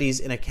bachelor's studies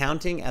in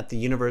accounting at the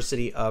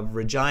University of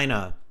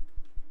Regina.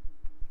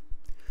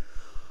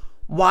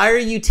 Why are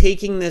you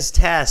taking this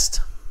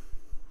test?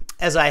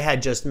 As I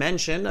had just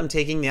mentioned, I'm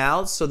taking the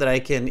IELTS so that I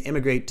can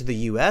immigrate to the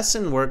US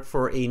and work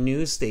for a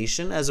news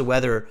station as a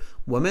weather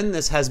woman.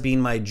 This has been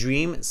my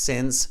dream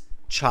since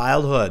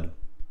childhood.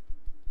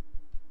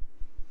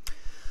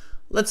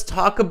 Let's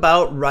talk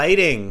about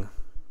writing.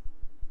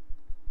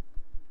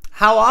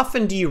 How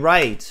often do you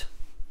write?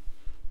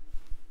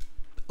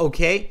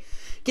 Okay,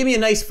 give me a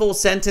nice full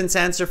sentence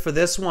answer for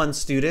this one,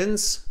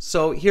 students.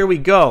 So here we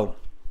go.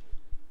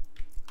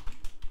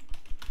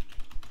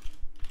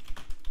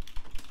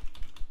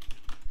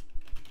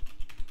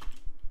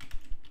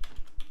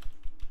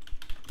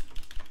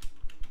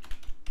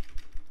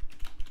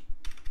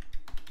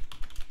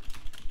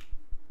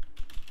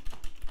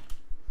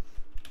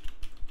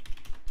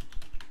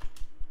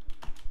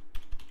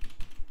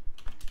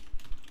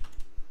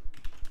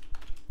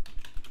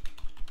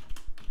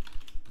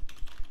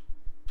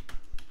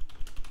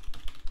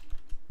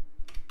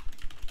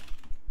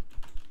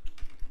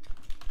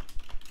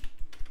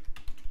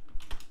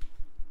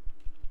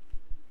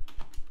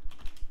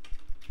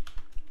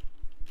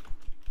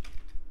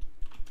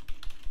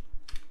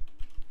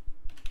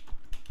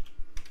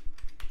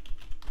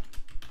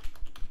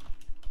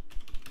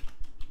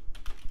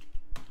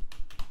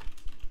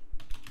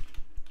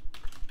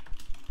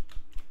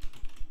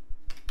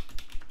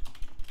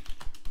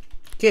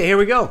 Okay, here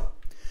we go.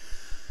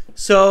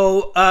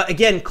 So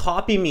again,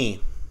 copy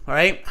me, all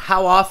right?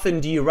 How often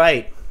do you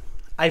write?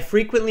 I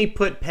frequently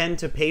put pen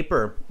to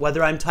paper.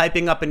 Whether I'm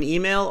typing up an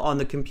email on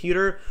the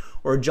computer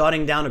or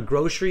jotting down a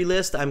grocery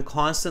list, I'm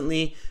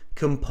constantly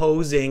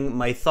composing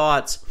my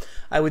thoughts.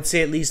 I would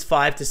say at least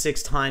 5 to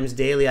 6 times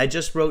daily. I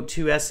just wrote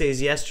 2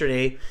 essays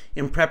yesterday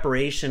in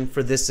preparation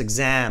for this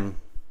exam.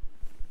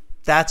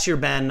 That's your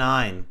band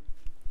 9,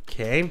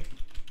 okay?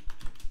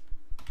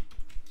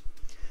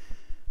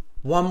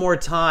 One more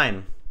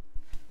time.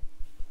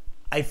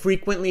 I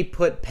frequently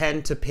put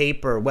pen to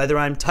paper. Whether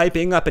I'm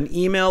typing up an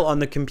email on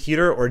the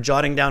computer or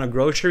jotting down a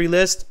grocery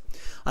list,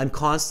 I'm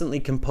constantly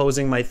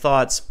composing my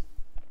thoughts.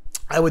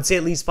 I would say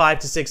at least 5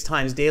 to 6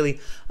 times daily.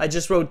 I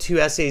just wrote 2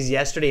 essays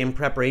yesterday in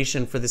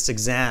preparation for this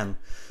exam.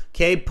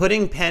 Okay,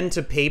 putting pen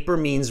to paper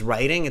means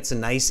writing. It's a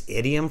nice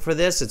idiom for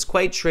this. It's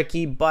quite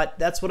tricky, but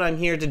that's what I'm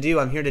here to do.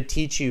 I'm here to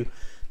teach you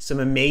some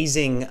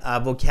amazing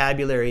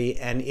vocabulary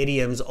and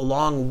idioms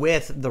along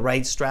with the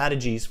right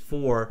strategies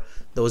for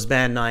those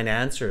band 9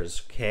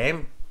 answers,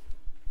 okay?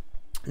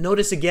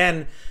 Notice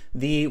again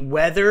the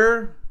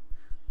whether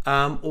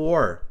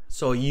or,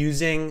 so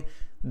using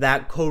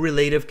that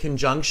correlative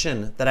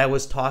conjunction that I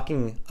was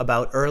talking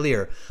about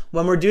earlier.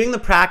 When we're doing the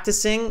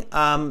practicing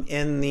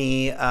in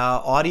the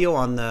audio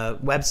on the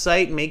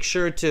website, make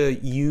sure to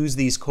use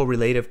these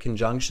correlative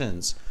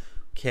conjunctions,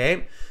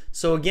 okay?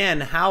 So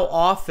again, how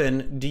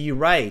often do you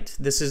write?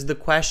 This is the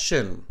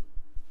question.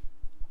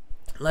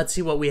 Let's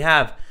see what we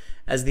have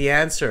as the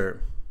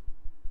answer.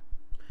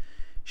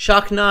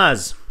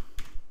 Shaknaz.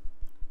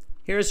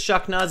 Here's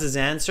Shaknaz's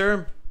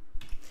answer.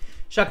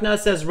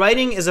 Shaknaz says,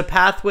 writing is a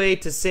pathway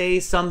to say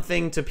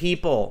something to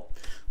people,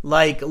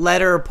 like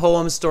letter,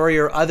 poem, story,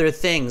 or other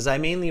things. I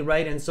mainly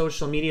write in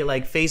social media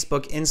like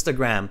Facebook,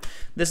 Instagram.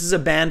 This is a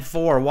band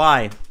 4.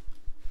 Why?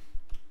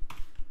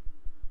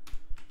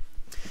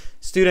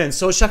 Students,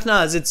 so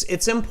Shaknaz,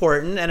 it's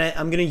important, and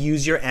I'm going to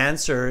use your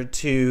answer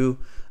to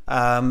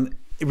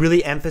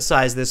really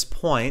emphasize this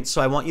point.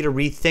 So I want you to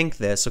rethink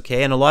this,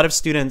 okay? And a lot of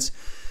students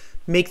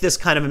make this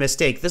kind of a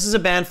mistake. This is a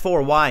band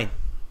 4. Why?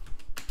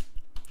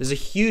 There's a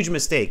huge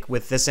mistake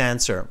with this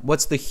answer.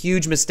 What's the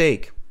huge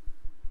mistake?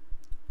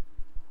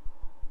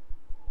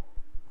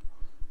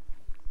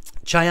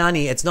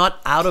 Chayani, it's not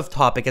out of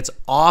topic, it's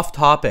off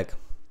topic.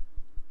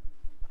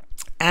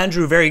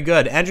 Andrew, very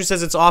good. Andrew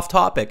says it's off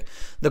topic.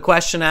 The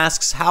question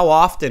asks, how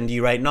often do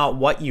you write, not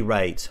what you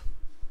write.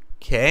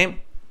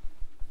 Okay.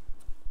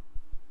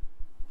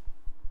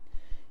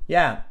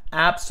 Yeah,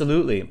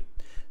 absolutely.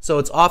 So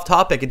it's off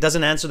topic. It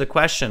doesn't answer the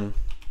question.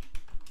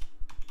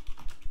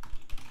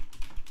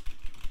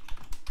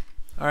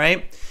 All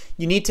right.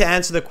 You need to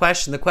answer the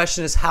question. The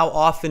question is, how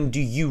often do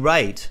you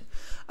write?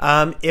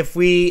 If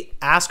we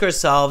ask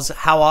ourselves,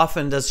 how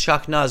often does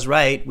Shaknaz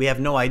write? We have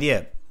no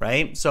idea,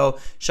 right? So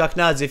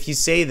Shaknaz, if you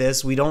say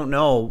this, we don't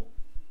know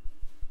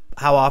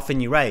how often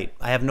you write.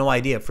 I have no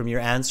idea from your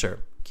answer,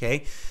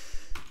 okay?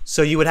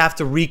 So you would have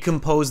to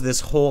recompose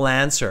this whole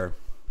answer,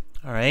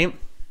 all right?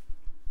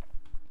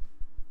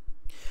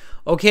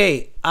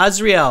 Okay,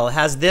 Azriel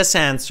has this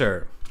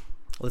answer.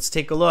 Let's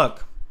take a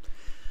look.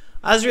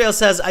 Azriel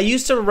says, I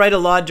used to write a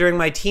lot during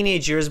my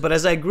teenage years, but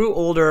as I grew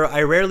older,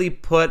 I rarely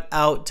put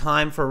out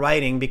time for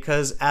writing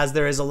because as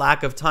there is a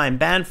lack of time.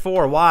 Band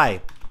 4,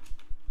 why?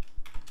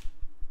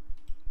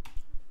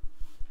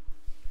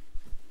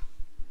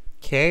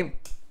 Okay.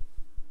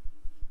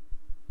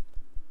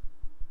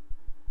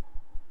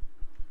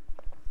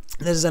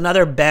 This is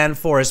another band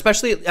 4,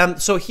 especially,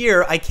 so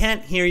here, I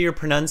can't hear your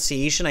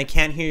pronunciation, I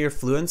can't hear your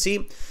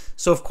fluency.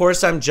 So of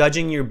course I'm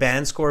judging your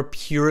band score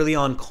purely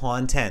on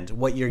content,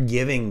 what you're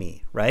giving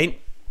me, right?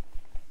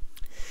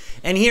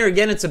 And here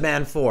again, it's a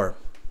band 4.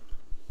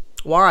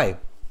 Why?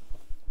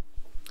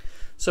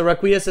 So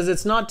Raquia says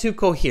it's not too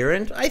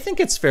coherent. I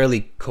think it's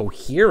fairly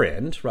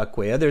coherent,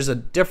 Raquia. There's a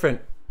different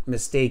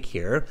mistake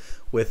here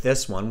with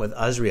this one, with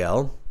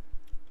Azriel.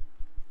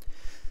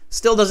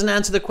 Still doesn't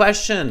answer the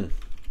question.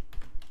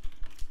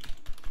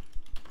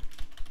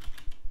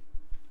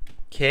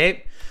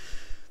 Okay.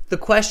 The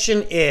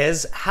question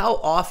is, how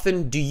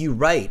often do you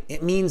write?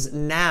 It means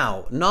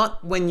now,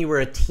 not when you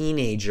were a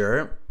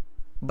teenager,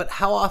 but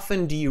how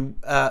often do you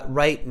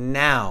write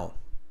now?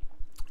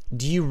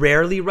 Do you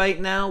rarely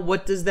write now?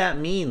 What does that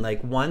mean?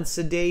 Like once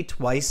a day,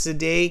 twice a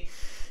day?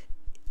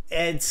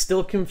 It's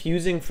still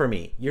confusing for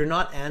me. You're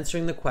not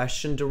answering the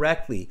question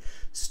directly.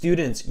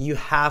 Students, you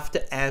have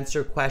to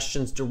answer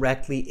questions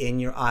directly in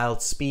your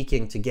IELTS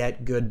speaking to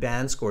get good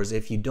band scores.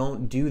 If you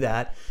don't do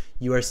that,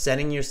 you are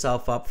setting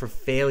yourself up for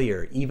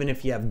failure, even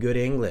if you have good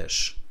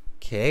English,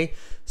 okay?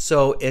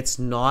 So it's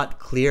not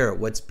clear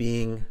what's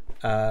being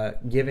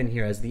given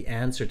here as the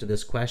answer to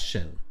this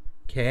question,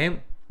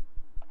 okay?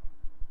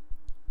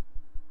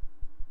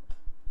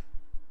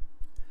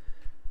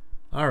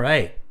 All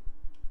right.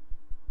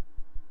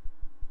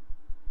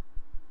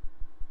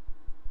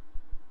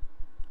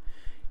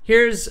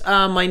 Here's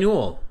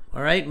Mainul,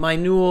 all right?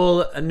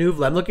 Mainul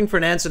Nuvla. I'm looking for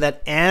an answer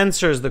that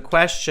answers the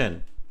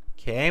question,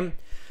 okay?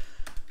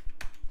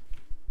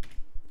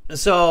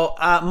 So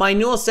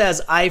Mainul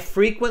says, I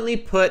frequently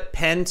put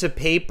pen to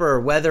paper,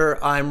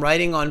 whether I'm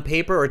writing on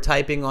paper or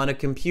typing on a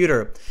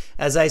computer.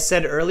 As I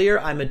said earlier,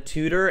 I'm a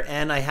tutor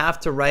and I have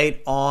to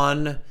write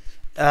on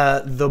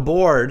the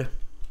board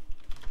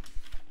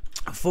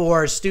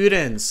for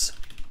students.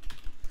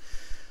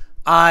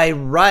 I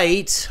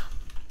write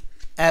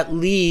at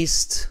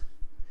least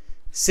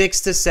 6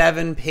 to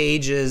 7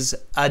 pages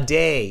a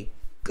day.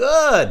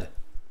 Good.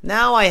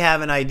 Now I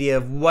have an idea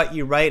of what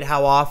you write,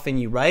 how often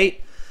you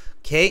write.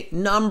 Okay,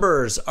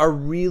 numbers are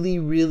really,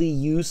 really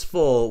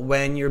useful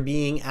when you're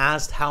being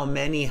asked how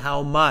many,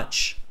 how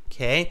much.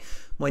 Okay,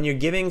 when you're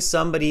giving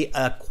somebody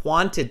a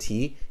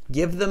quantity,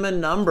 give them a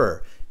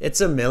number.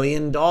 It's $1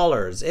 million.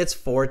 It's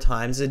 4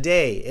 times a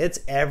day. It's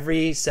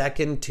every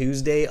second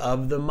Tuesday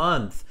of the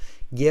month.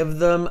 Give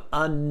them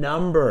a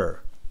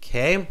number.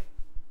 Okay.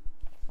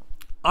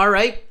 All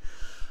right.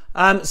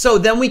 So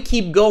then we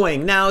keep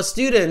going. Now,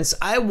 students,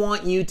 I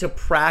want you to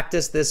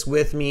practice this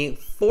with me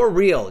for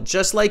real,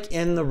 just like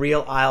in the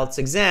real IELTS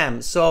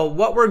exam. So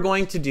what we're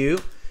going to do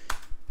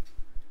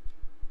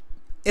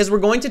is we're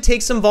going to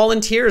take some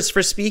volunteers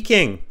for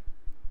speaking.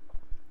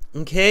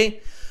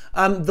 Okay?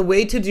 The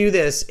way to do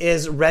this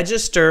is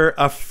register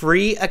a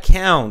free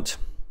account.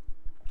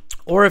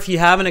 Or if you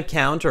have an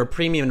account or a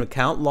premium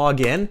account, log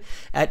in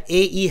at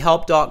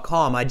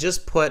aehelp.com. I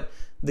just put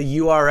the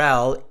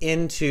URL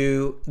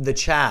into the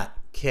chat,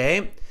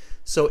 okay?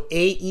 So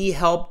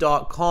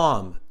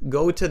aehelp.com,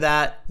 go to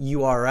that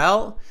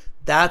URL.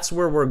 That's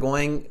where we're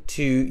going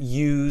to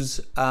use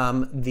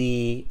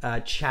the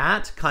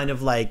chat, kind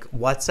of like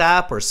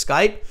WhatsApp or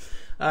Skype.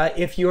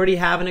 If you already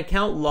have an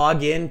account,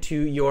 log into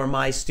your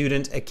My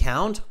Student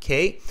account,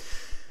 okay?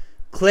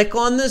 Click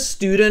on the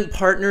Student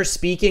Partner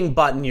Speaking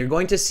button. You're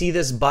going to see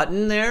this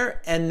button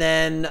there, and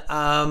then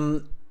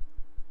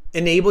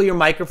enable your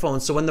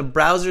microphone. So when the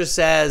browser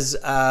says,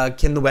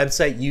 can the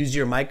website use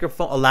your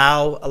microphone,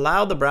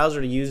 allow the browser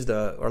to use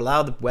or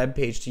allow the web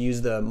page to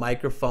use the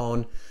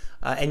microphone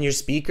and your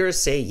speakers,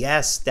 say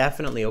yes,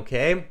 definitely,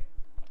 okay?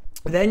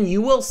 Then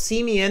you will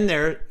see me in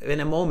there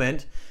in a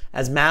moment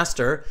as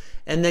master,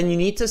 and then you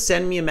need to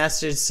send me a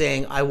message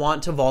saying, I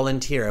want to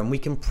volunteer, and we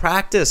can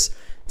practice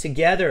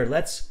together.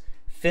 Let's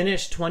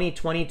finish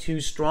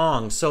 2022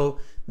 strong. So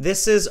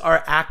this is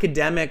our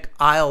academic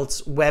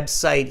IELTS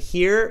website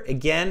here,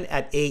 again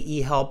at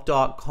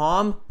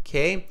aehelp.com,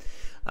 okay?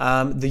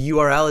 The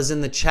URL is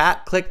in the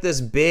chat. Click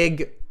this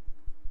big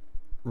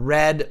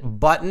red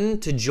button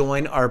to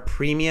join our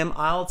premium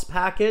IELTS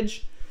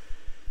package.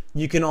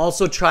 You can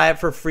also try it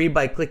for free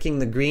by clicking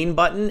the green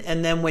button,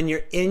 and then when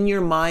you're in your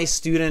My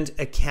Student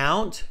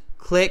account,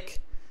 click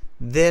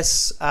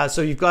this.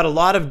 So you've got a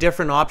lot of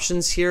different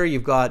options here.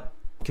 You've got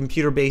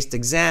computer-based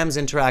exams,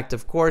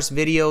 interactive course,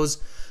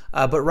 videos,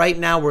 but right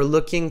now we're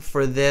looking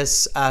for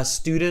this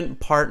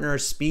student partner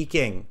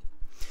speaking.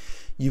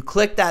 You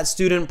click that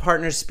student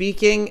partner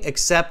speaking,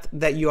 accept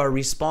that you are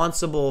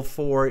responsible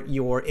for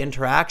your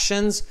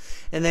interactions,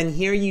 and then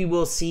here you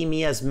will see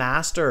me as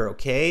master,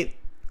 okay?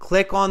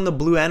 Click on the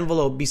blue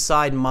envelope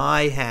beside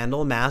my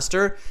handle,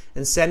 master,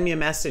 and send me a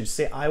message.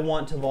 Say, I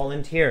want to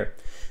volunteer.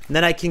 And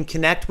then I can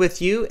connect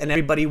with you, and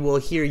everybody will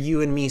hear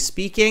you and me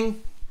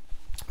speaking,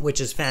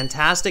 which is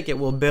fantastic. It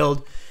will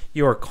build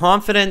your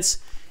confidence,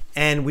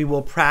 and we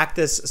will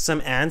practice some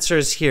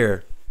answers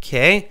here,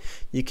 okay?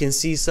 You can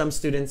see some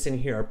students in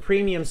here are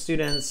premium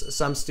students,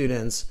 some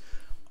students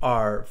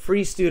are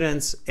free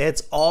students.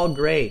 It's all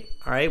great,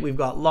 all right? We've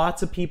got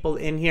lots of people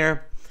in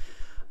here.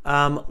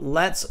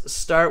 Let's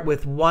start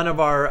with one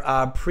of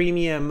our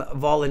premium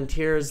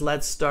volunteers.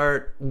 Let's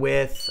start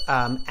with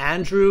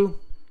Andrew.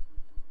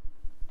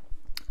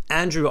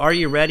 Andrew, are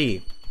you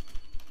ready?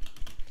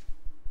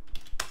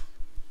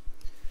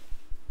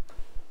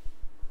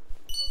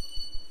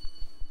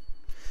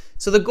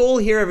 So the goal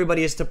here,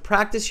 everybody, is to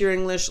practice your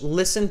English,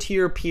 listen to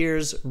your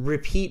peers,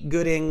 repeat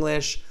good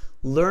English,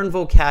 learn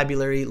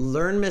vocabulary,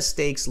 learn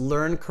mistakes,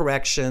 learn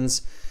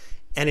corrections,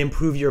 and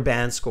improve your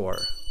band score.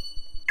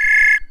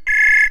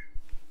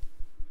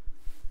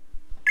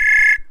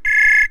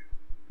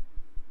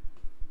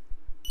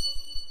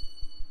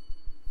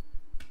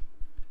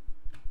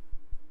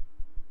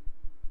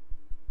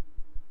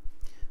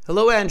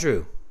 Hello,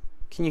 Andrew.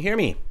 Can you hear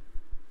me?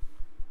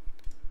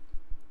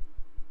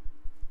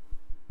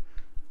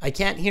 I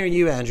can't hear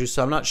you, Andrew,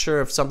 so I'm not sure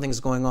if something's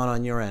going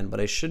on your end, but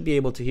I should be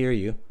able to hear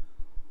you.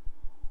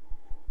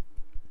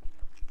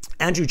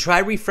 Andrew, try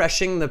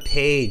refreshing the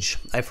page.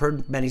 I've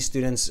heard many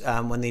students,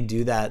 when they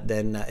do that,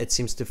 then it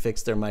seems to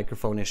fix their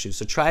microphone issue.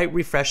 So try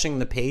refreshing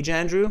the page,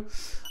 Andrew.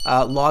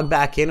 Log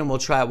back in and we'll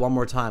try it one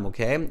more time,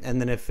 okay?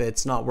 And then if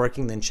it's not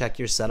working, then check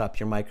your setup,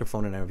 your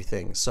microphone and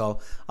everything. So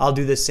I'll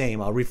do the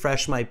same. I'll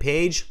refresh my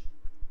page.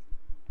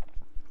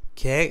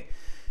 Okay.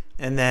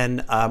 And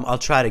then I'll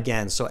try it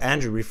again. So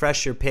Andrew,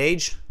 refresh your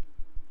page,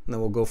 and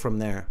then we'll go from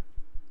there.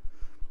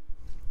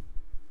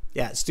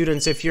 Yeah,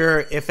 students, if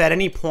at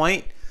any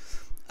point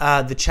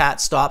the chat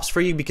stops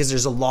for you because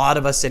there's a lot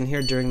of us in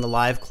here during the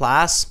live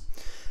class,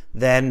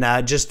 then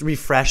just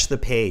refresh the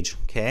page,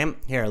 okay?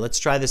 Here, let's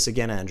try this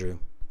again, Andrew.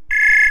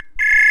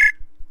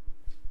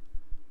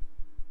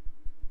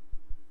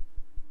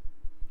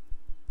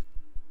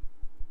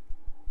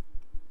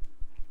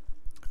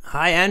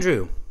 Hi,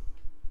 Andrew.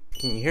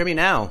 Can you hear me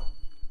now?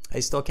 I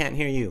still can't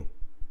hear you.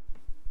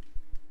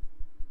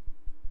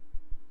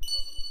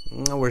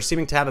 We're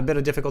seeming to have a bit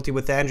of difficulty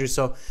with Andrew.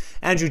 So,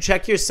 Andrew,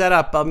 check your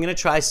setup. I'm going to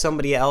try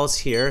somebody else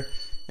here,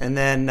 and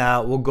then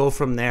we'll go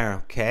from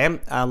there, okay?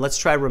 Let's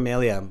try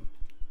Romelia.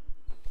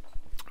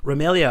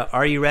 Romelia,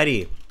 are you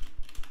ready?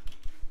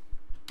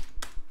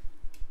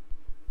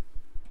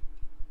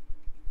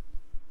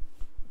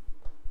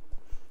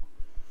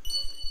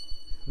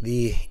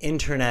 The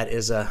internet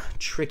is a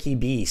tricky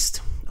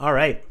beast. All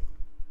right.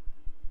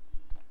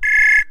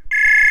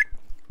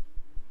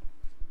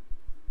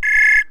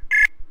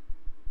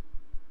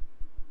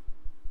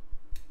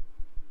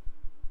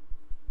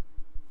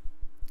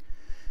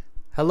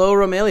 Hello,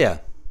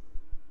 Romelia.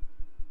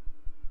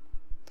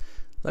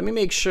 Let me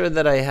make sure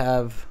that I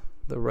have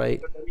the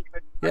right...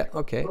 Yeah,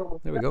 okay.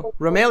 There we go.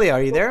 Romelia,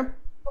 are you there?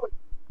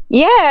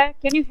 Yeah,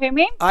 can you hear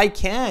me? I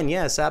can,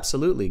 yes,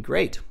 absolutely.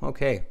 Great.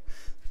 Okay.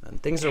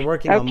 And things are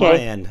working on my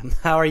end.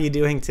 How are you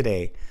doing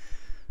today?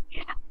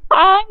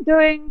 I'm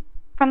doing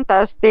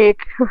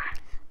fantastic.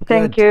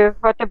 Thank you.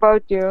 What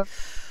about you?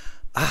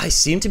 I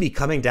seem to be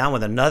coming down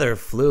with another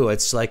flu.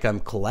 It's like I'm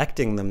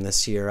collecting them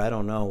this year. I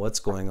don't know what's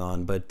going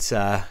on, but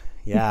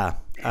yeah.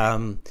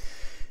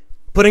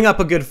 Putting up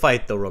a good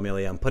fight though,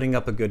 Romelia. I'm putting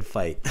up a good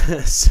fight.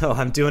 So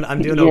I'm doing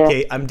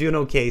okay. I'm doing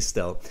okay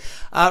still.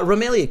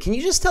 Romelia, can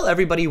you just tell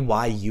everybody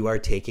why you are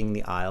taking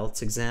the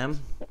IELTS exam?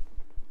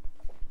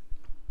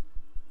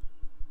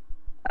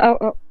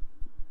 Oh.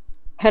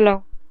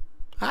 Hello.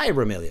 Hi,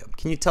 Romelia.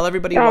 Can you tell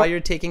everybody why you're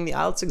taking the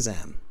IELTS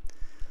exam?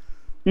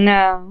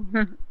 No.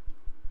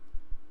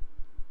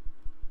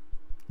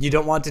 You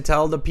don't want to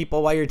tell the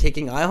people why you're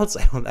taking IELTS?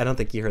 I don't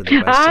think you heard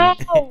the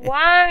question. Oh,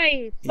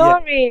 why?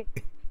 Sorry.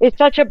 Yeah. It's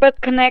such a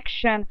bad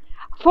connection.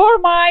 For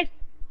my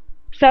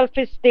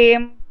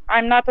self-esteem,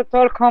 I'm not at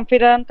all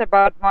confident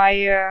about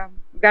my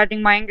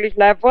regarding my English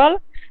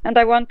level, and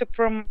I want to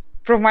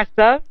prove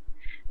myself.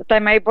 that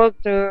I'm able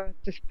to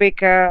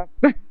speak a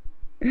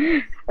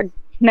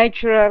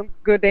natural,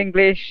 good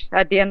English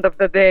at the end of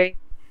the day,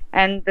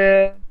 and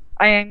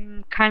I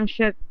am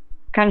conscious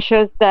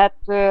that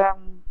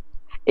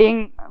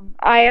in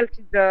IELTS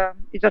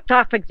is a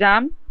tough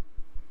exam,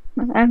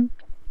 and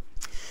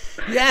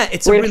Yeah,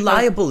 it's a we'll see.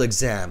 reliable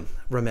exam,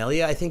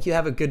 Romelia. I think you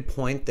have a good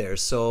point there.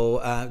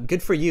 So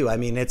good for you. I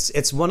mean,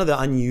 it's one of the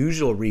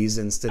unusual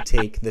reasons to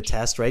take the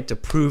test, right? To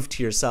prove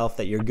to yourself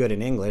that you're good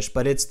in English.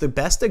 But it's the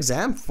best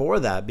exam for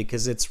that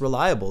because it's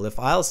reliable. If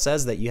IELTS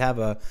says that you have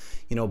a,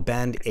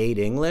 band 8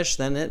 English,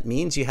 then it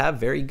means you have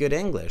very good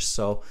English.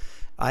 So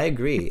I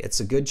agree. It's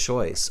a good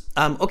choice.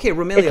 Okay, It's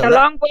Romelia. a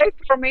long way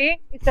for me.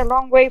 It's a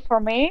long way for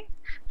me,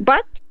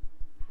 but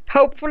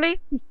hopefully,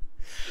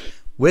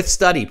 With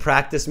study,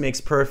 practice makes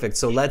perfect.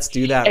 So let's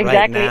do that right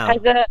exactly. now.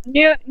 As a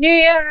New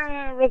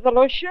Year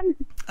resolution,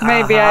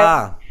 maybe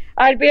Aha.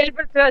 I'll be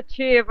able to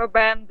achieve a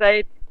band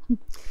aid.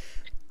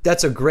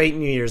 That's a great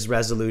New Year's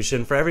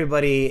resolution for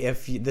everybody.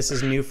 If this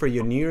is new for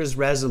you, New Year's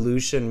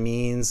resolution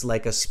means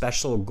like a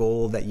special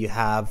goal that you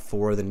have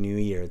for the new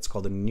year. It's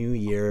called a New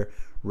Year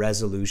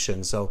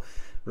resolution. So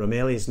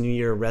Romelia's New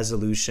Year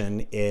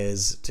resolution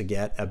is to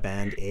get a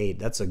band aid.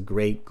 That's a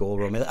great goal,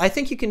 Romelia. I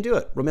think you can do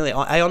it, Romelia.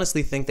 I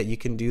honestly think that you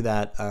can do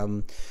that,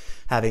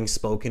 having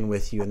spoken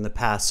with you in the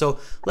past. So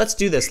let's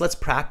do this. Let's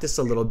practice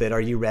a little bit.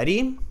 Are you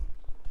ready?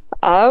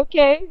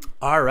 Okay,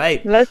 All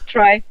right. let's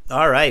try.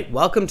 All right.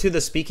 Welcome to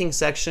the speaking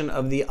section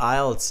of the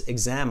IELTS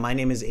exam. My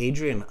name is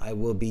Adrian. I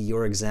will be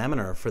your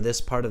examiner for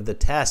this part of the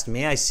test.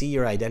 May I see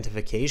your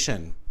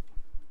identification?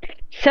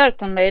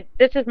 Certainly.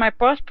 This is my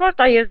passport.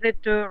 I used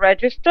it to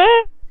register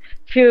a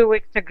few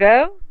weeks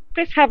ago.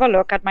 Please have a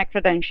look at my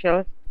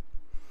credentials.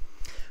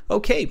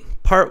 Okay,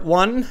 part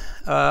one,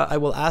 I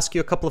will ask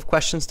you a couple of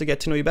questions to get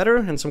to know you better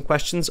and some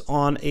questions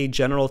on a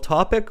general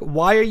topic.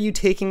 Why are you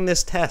taking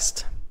this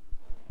test?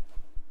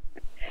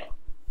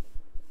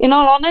 In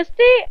all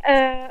honesty,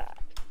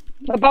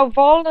 above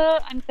all,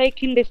 I'm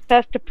taking this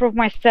test to prove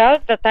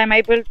myself that I'm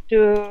able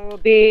to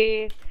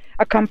be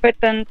a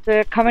competent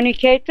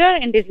communicator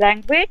in this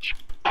language.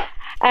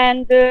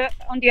 And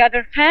on the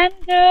other hand,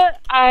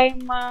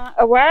 I'm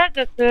aware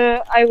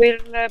that I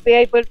will be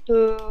able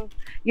to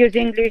use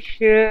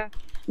English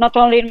not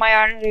only in my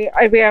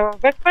area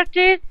of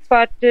expertise,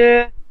 but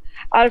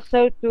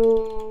also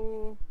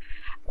to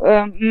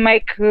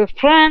make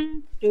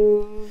friends,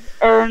 to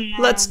earn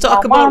Let's more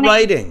talk about money.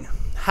 writing.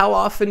 How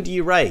often do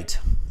you write?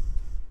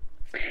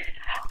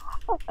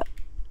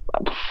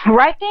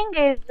 Writing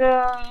is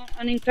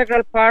an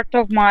integral part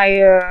of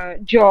my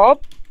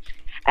job,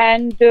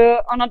 and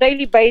on a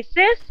daily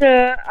basis,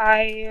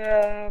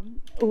 I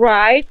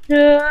write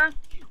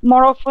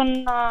more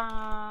often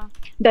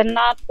than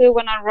not.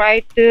 When I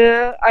write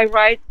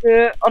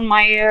on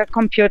my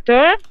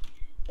computer.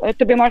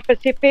 To be more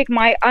specific,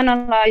 my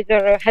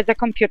analyzer has a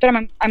computer.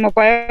 I'm a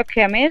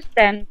biochemist,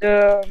 and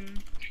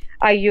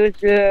I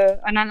use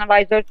an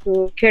analyzer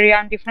to carry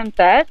on different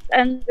tests.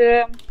 And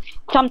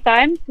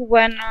sometimes,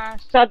 when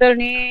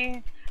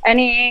suddenly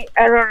any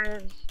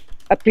errors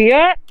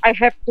appear, I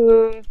have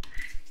to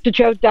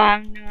jot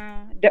down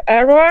the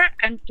error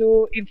and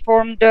to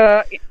inform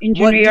the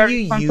engineer What do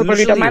you responsible for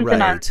the usually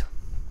maintenance.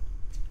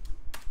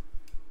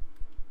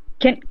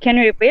 write? Can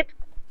you repeat?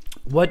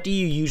 What do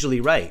you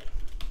usually write?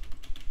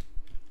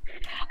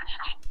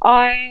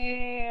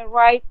 I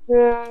write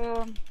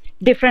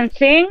different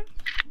things,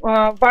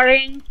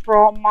 varying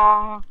from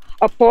a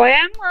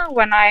poem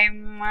when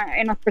I'm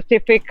in a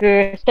specific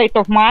state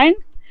of mind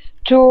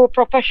to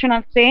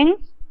professional things,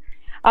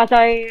 as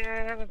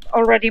I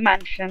already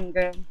mentioned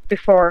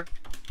before.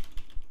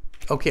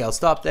 Okay, I'll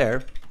stop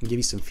there and give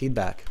you some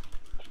feedback.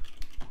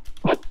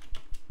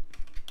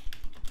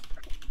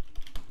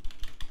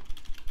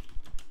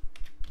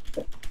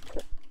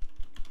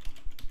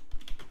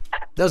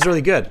 That was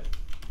really good.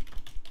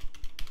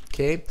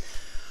 Okay.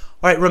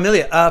 All right,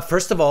 Romelia,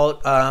 first of all,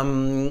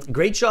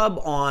 great job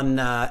on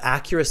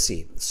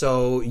accuracy.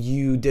 So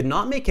you did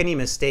not make any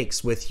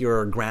mistakes with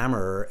your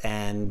grammar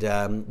and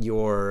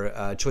your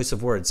choice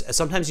of words.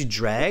 Sometimes you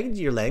dragged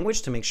your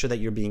language to make sure that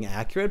you're being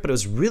accurate, but it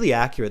was really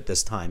accurate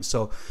this time.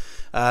 So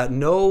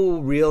no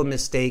real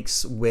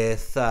mistakes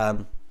with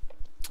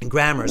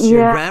grammar. So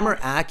your grammar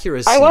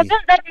accuracy. I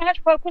wasn't that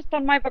much focused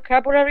on my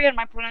vocabulary and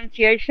my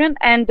pronunciation,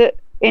 and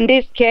in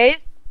this case,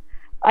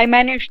 I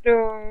managed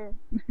to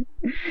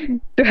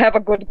have a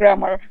good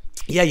grammar.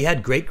 Yeah, you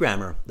had great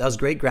grammar. That was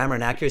great grammar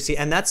and accuracy,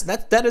 and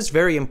that is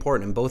very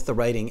important in both the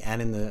writing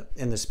and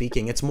in the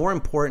speaking. It's more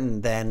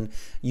important than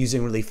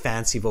using really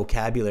fancy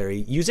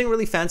vocabulary. Using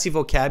really fancy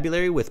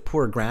vocabulary with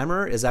poor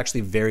grammar is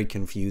actually very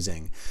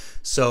confusing.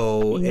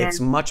 So it's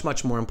much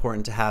more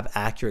important to have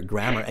accurate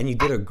grammar, and you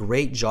did a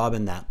great job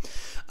in that.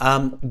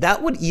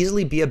 That would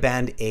easily be a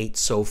band 8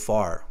 so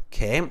far.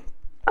 Okay.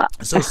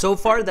 So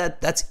far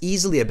that's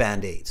easily a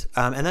band 8,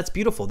 and that's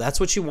beautiful. That's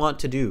what you want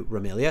to do,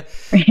 Romelia.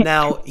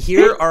 Now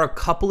here are a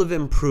couple of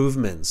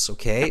improvements.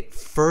 Okay,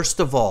 first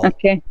of all,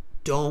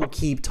 don't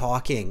keep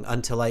talking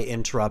until I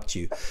interrupt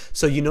you.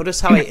 So you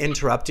notice how I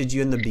interrupted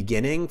you in the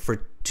beginning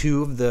for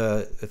 2 of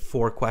the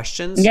 4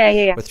 questions?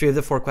 Yeah. Or 3 of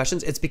the 4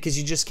 questions? It's because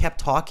you just kept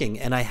talking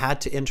and I had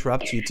to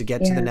interrupt you to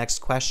get to the next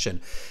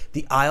question.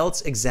 The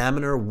IELTS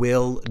examiner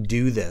will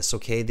do this,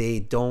 okay? They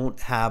don't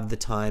have the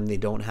time, they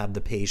don't have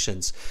the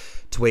patience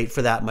to wait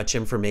for that much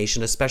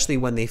information, especially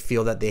when they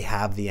feel that they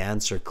have the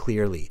answer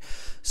clearly.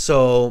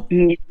 So,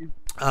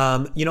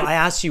 you know, I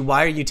asked you,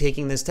 why are you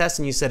taking this test?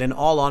 And you said, in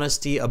all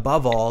honesty,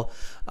 above all,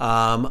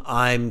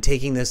 I'm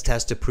taking this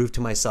test to prove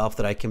to myself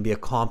that I can be a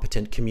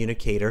competent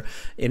communicator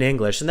in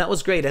English. And that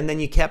was great. And then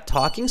you kept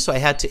talking, so I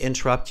had to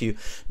interrupt you.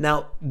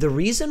 Now, the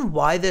reason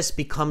why this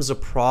becomes a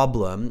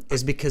problem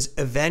is because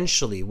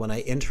eventually when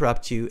I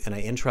interrupt you and I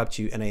interrupt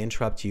you and I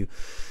interrupt you,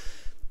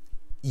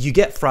 you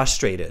get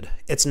frustrated.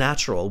 It's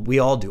natural. We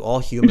all do. All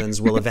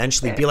humans will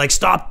eventually be like,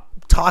 stop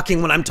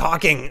talking when I'm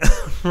talking,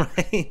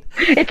 right?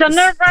 It's a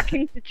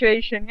nerve-wracking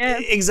situation, yeah.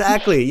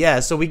 Exactly,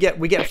 yeah. So we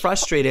get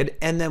frustrated,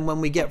 and then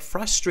when we get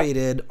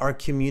frustrated, our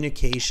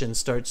communication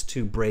starts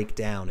to break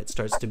down. It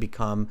starts to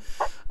become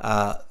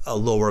a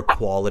lower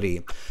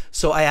quality.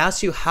 So I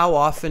asked you, how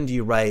often do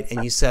you write?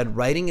 And you said,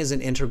 writing is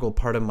an integral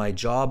part of my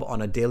job.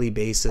 On a daily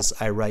basis,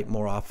 I write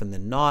more often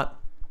than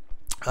not.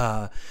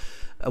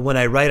 When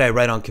I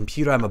write on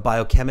computer. I'm a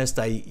biochemist.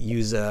 I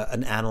use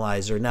an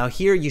analyzer. Now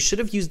here, you should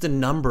have used the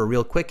number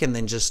real quick and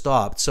then just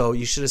stopped. So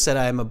you should have said,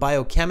 I'm a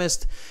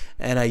biochemist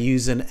and I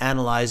use an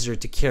analyzer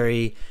to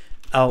carry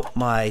out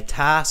my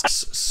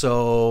tasks.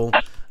 So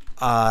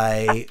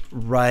I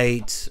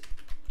write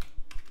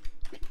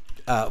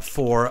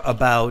for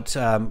about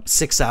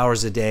 6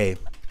 hours a day.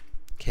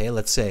 Okay,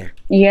 let's say.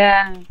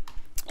 Yeah.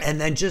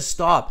 And then just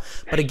stop.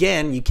 But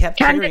again, you kept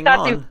carrying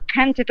on.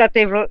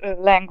 Quantitative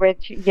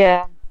language,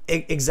 yeah.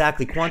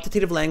 Exactly.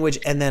 Quantitative language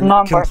and then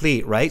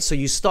complete, right? So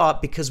you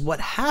stop, because what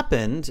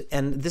happened,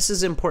 and this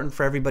is important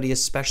for everybody,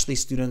 especially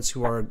students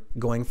who are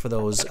going for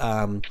those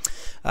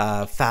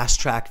fast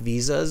track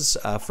visas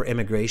for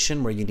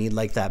immigration, where you need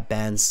like that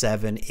band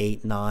 7,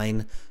 8,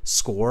 9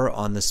 score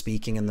on the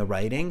speaking and the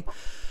writing.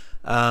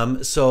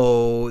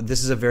 So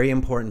this is a very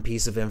important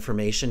piece of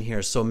information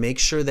here. So make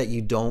sure that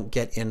you don't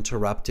get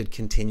interrupted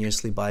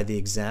continuously by the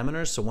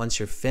examiner. So once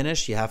you're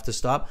finished, you have to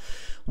stop.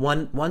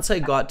 Once I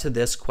got to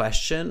this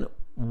question,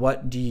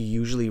 what do you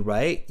usually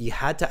write? You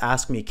had to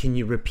ask me, can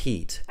you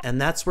repeat? And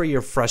that's where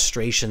your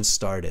frustration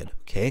started,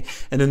 okay?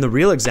 And in the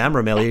real exam,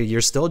 Romelia,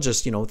 you're still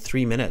just,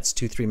 3 minutes,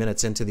 2-3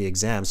 minutes into the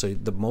exam. So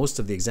the most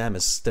of the exam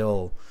is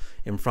still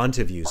in front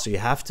of you. So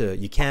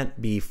you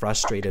can't be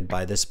frustrated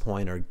by this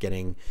point or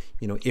getting,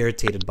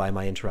 irritated by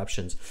my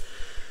interruptions.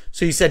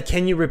 So you said,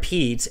 can you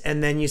repeat?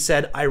 And then you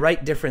said, I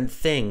write different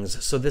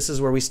things. So this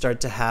is where we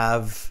start to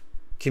have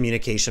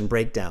communication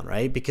breakdown,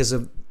 right? Because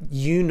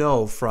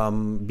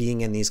from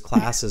being in these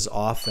classes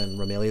often,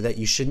 Romelia, that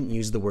you shouldn't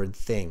use the word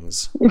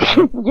things.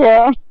 Right?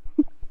 Yeah.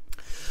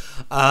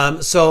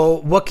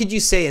 So what could you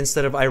say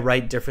instead of I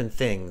write different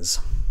things?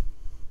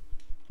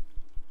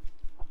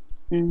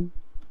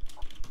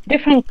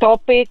 Different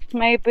topics,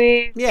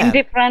 maybe. Yeah. In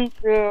different...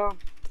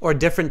 or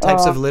different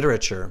types of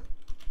literature.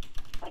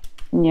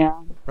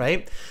 Yeah.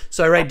 Right?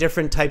 So I write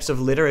different types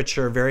of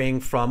literature, varying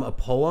from a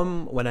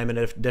poem when I'm in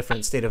a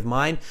different state of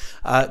mind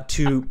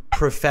to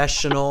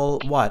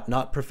professional,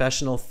 not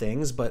professional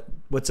things, but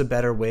what's a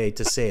better way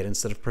to say it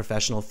instead of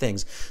professional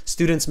things?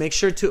 Students, make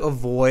sure to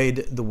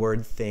avoid the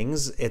word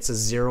things. It's a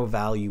 0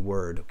 value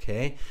word,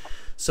 okay?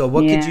 So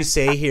what could you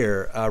say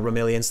here,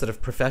 Romelia, instead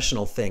of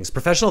professional things?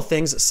 Professional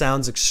things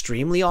sounds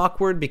extremely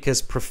awkward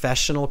because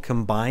professional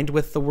combined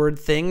with the word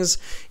things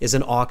is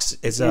an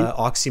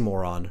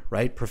oxymoron,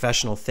 right?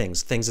 Professional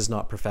things. Things is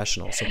not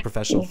professional. So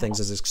professional things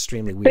is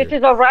extremely weird. This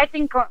is a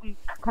writing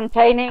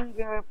containing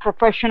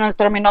professional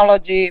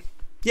terminology.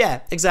 Yeah,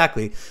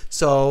 exactly.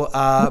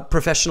 So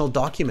professional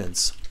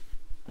documents,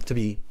 to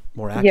be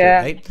more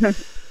accurate, right?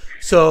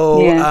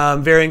 So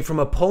varying from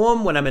a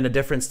poem when I'm in a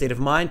different state of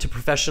mind to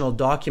professional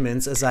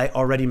documents, as I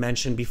already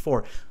mentioned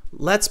before.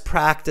 Let's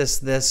practice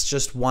this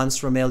just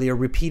once, Romelia.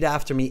 Repeat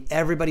after me.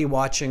 Everybody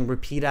watching,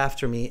 repeat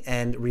after me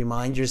and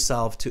remind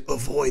yourself to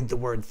avoid the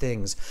word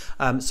things.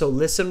 So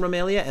listen,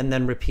 Romelia, and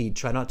then repeat.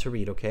 Try not to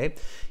read, okay?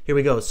 Here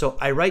we go. So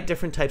I write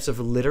different types of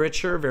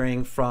literature,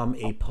 varying from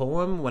a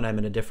poem when I'm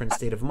in a different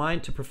state of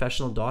mind to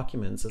professional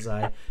documents, as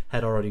I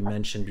had already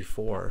mentioned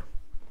before.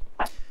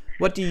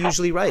 What do you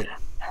usually write?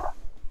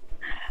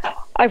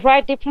 I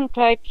write different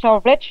types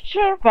of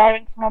literature,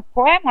 varying from a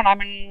poem when I'm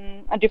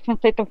in a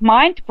different state of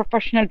mind to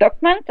professional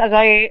documents, as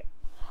I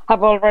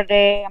have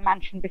already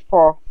mentioned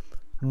before.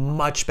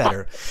 Much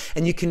better.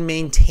 And you can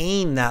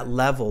maintain that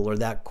level or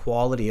that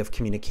quality of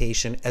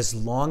communication as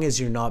long as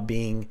you're not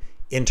being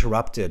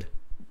interrupted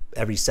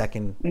every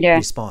second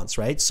response,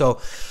 right? So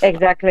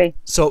exactly.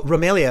 So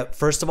Romelia,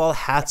 first of all,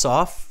 hats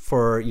off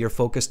for your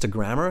focus to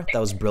grammar. That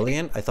was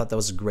brilliant. I thought that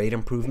was a great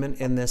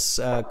improvement in this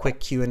quick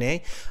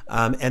Q&A.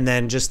 And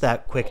then just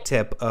that quick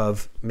tip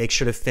of make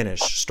sure to finish.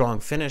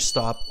 Strong finish,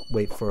 stop,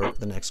 wait for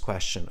the next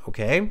question,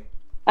 okay?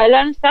 I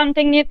learned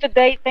something new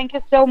today. Thank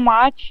you so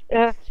much.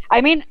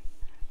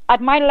 at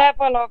my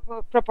level of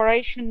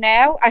preparation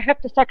now, I have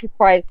to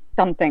sacrifice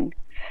something,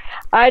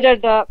 either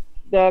the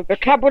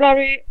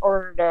vocabulary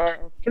or the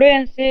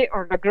fluency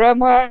or the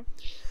grammar.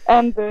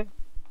 And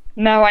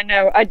now I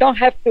know I don't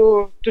have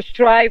to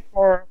strive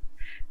for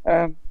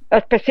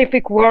a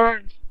specific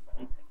word,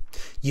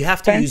 You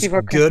have to fancy use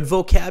vocabulary. good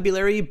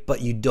vocabulary,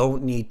 but you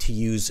don't need to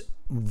use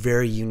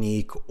very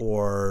unique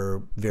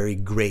or very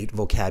great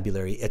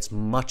vocabulary. It's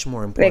much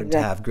more important to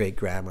Exactly. have great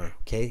grammar.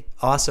 Okay.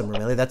 Awesome,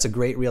 Romelia. That's a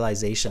great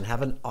realization.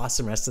 Have an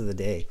awesome rest of the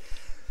day.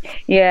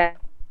 Yeah.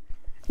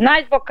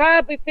 Nice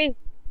vocab. If it's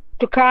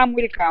to come,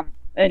 will come.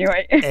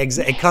 Anyway.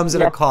 It comes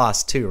at a Yeah.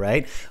 cost too,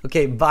 right?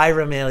 Okay. Bye,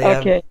 Romelia.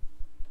 Okay.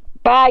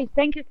 Bye.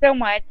 Thank you so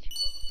much.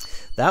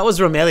 That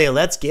was Romelia.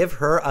 Let's give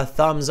her a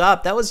thumbs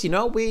up. That was,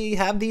 we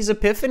have these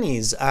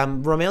epiphanies.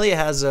 Romelia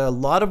has a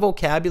lot of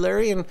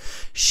vocabulary, and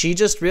she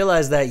just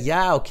realized that,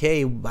 yeah,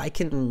 okay, I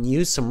can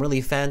use some really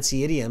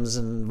fancy idioms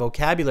and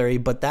vocabulary,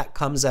 but that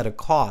comes at a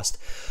cost.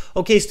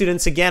 Okay,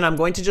 students, again, I'm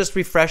going to just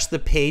refresh the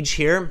page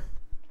here.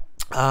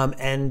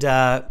 And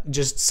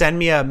just send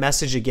me a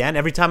message again.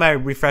 Every time I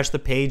refresh the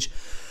page,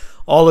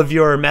 all of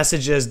your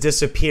messages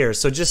disappear.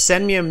 So just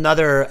send me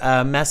another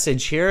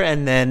message here,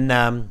 and then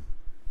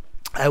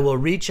I will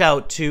reach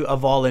out to a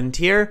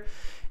volunteer,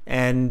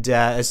 and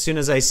as soon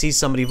as I see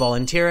somebody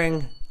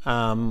volunteering,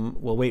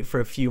 we'll wait for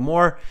a few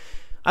more.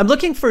 I'm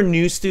looking for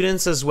new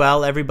students as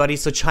well, everybody.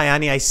 So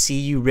Chayani, I see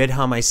you.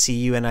 Ridham, I see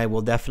you, and I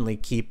will definitely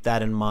keep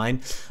that in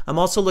mind. I'm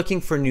also looking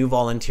for new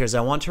volunteers.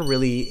 I want to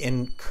really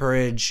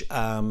encourage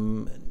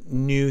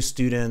new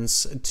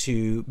students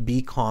to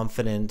be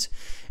confident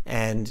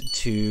and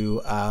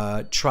to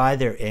try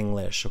their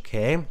English,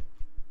 okay?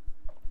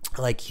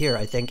 Like here,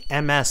 I think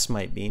MS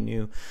might be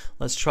new.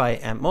 Let's try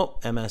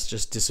MS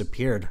just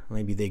disappeared.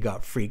 Maybe they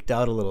got freaked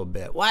out a little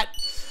bit. What?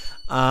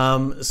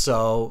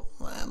 So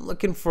I'm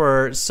looking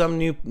for some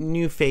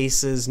new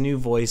faces, new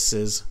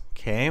voices.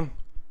 Okay.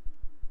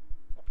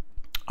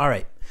 All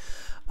right.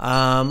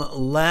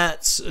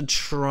 Let's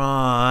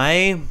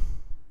try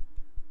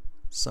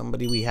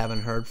somebody we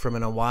haven't heard from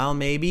in a while,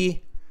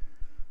 maybe.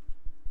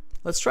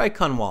 Let's try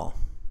Kunwal,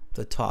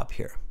 the top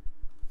here.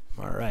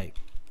 All right.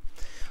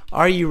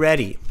 Are you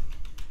ready?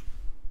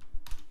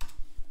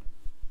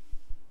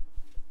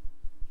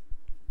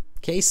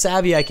 Okay,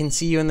 Savvy, I can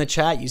see you in the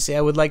chat. You say,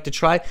 I would like to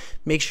try.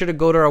 Make sure to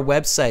go to our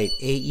website,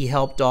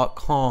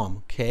 aehelp.com.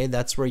 Okay,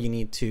 that's where you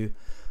need to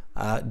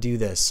do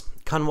this.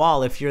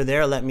 Kanwal, if you're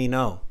there, let me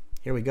know.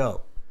 Here we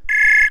go.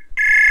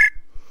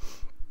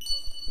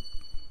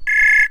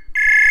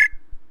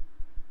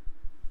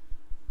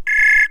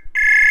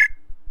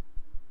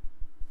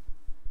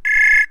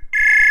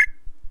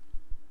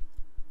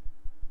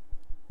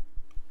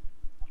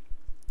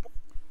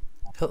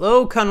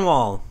 Hello,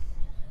 Kanwal.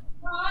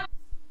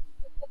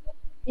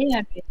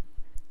 Yeah,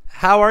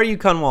 How are you,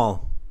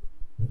 Kanwal?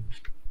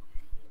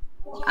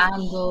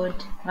 I'm good.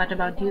 What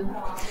about you?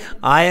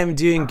 I am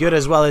doing good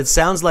as well. It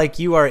sounds like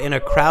you are in a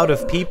crowd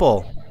of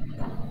people.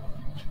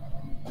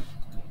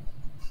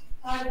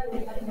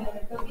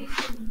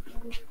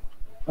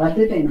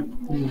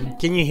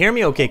 Can you hear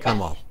me okay,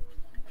 Kanwal?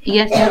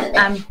 Yes, yes,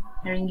 I'm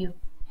hearing you.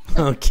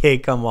 Okay,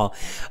 Kanwal.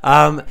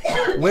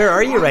 Where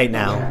are you right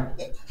now?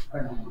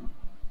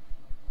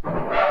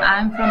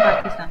 I'm from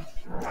Pakistan.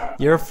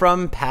 You're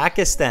from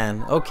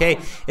Pakistan. Okay.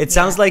 It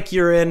sounds like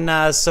you're in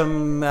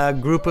some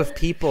group of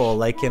people,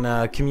 like in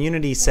a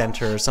community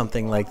center or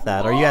something like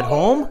that. Are you at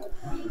home?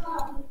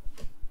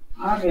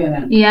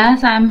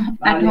 Yes, I'm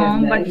at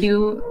home, but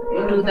due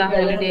to the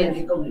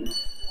holidays,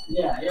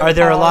 Are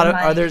there a lot of,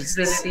 my are there,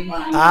 relatives.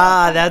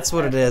 that's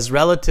what it is.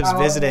 Relatives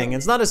visiting.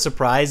 It's not a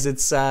surprise.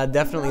 It's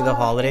definitely the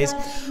holidays.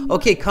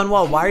 Okay,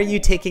 Kanwal, why are you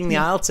taking the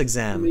IELTS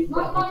exam?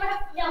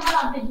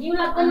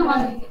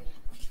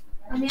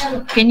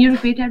 Can you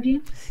repeat,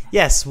 Adrian?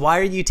 Yes, why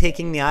are you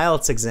taking the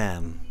IELTS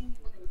exam?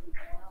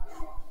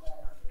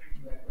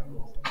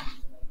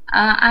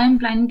 I'm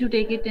planning to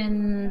take it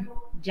in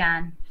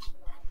Jan.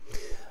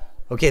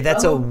 Okay,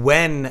 that's a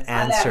when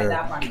answer.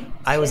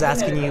 I was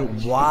asking you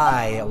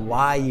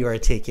why you are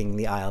taking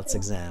the IELTS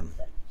exam.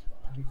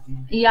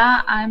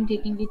 Yeah, I'm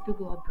taking it to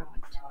go abroad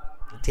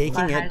for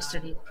Taking higher it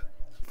studies.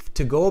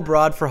 to go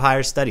abroad for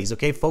higher studies.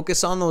 Okay,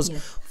 focus on those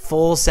Yes.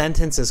 full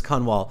sentences,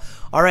 Kunwal.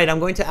 All right, I'm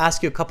going to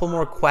ask you a couple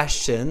more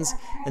questions,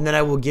 and then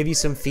I will give you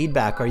some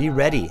feedback. Are you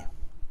ready?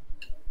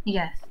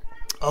 Yes.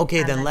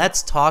 Okay, then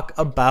let's talk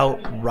about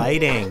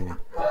writing.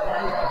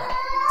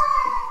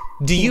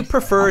 Do you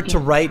prefer to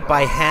write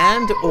by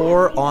hand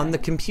or on the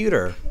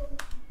computer?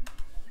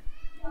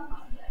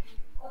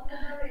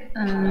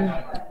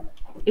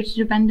 It's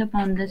depend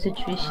upon the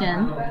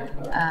situation,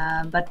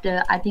 but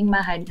I think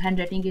my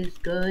handwriting is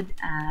good,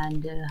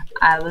 and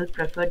I will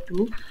prefer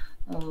to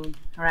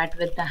write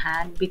with the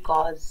hand,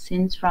 because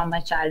since from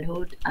my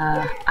childhood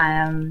I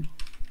am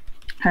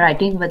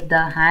writing with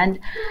the hand,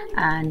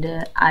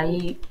 and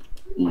I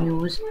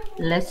use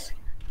less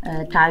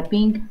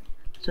typing,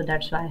 so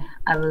that's why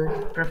I will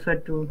prefer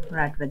to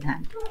write with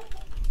hand.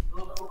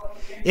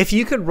 If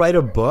you could write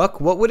a book,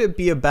 what would it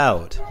be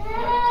about?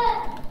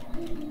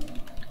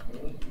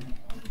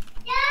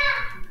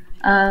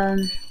 Um,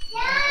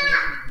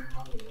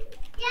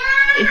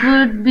 it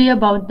would be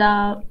about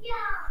the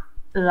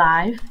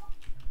life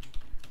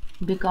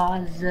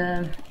because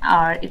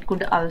or it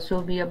could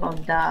also be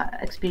about the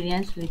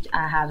experience which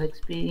I have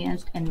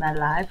experienced in my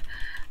life,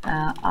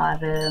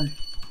 or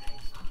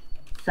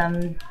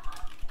some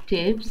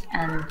tips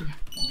and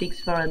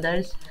tricks for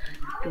others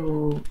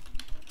to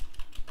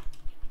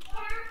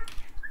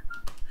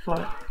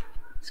for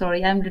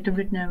sorry, I'm a little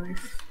bit nervous.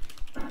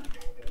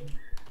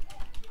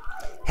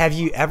 Have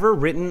you ever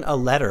written a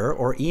letter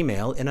or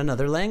email in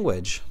another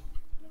language?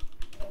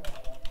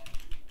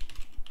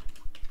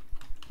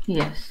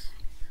 Yes.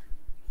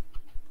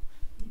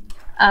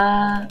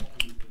 uh,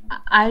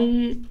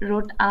 I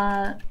wrote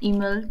a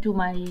email to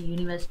my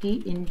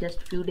university in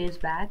just few days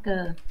back,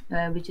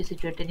 which is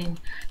situated in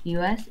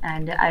US,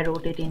 and I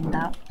wrote it in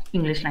the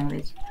English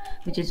language,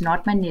 which is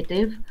not my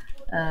native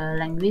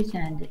language,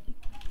 and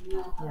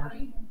yeah.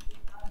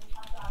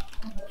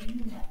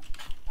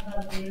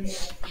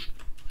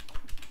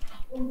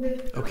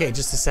 Okay,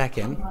 just a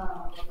second.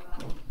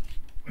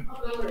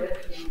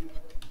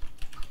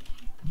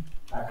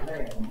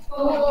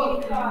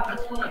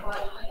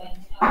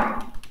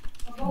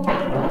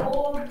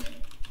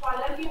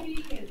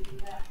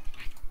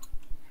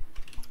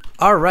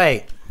 All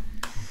right.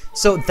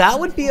 So that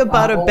would be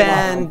about a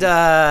band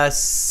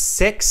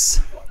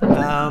 6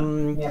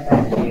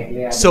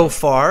 so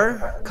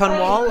far,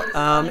 Kanwal.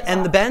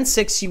 And the band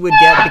 6 you would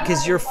get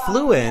because you're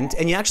fluent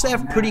and you actually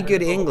have pretty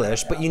good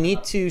English, but you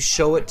need to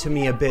show it to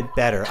me a bit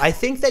better. I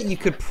think that you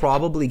could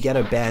probably get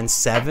a band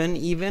 7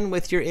 even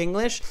with your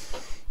English.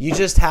 You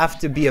just have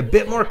to be a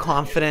bit more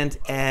confident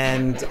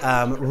and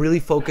really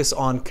focus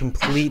on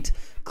complete,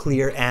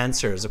 clear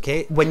answers,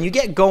 okay? When you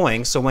get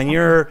going, so when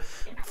you're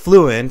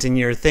fluent and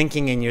you're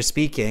thinking and you're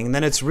speaking,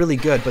 then it's really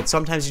good, but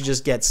sometimes you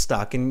just get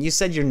stuck. And you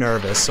said you're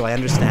nervous, so I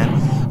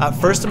understand.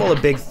 First of all, a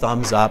big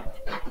thumbs up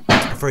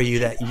for you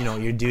that, you know,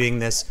 you're doing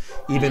this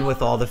even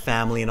with all the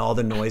family and all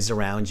the noise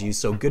around you,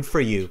 so good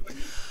for you.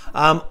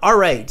 All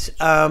right,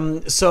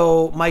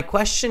 so my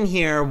question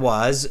here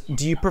was,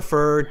 do you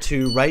prefer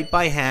to write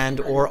by hand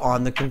or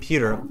on the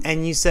computer?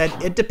 And you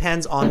said it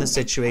depends on the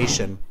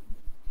situation.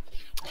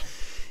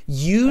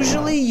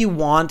 Usually you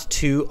want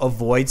to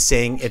avoid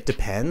saying it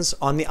depends.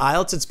 On the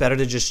IELTS, it's better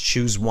to just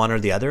choose one or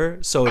the other.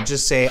 So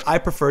just say, I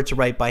prefer to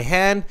write by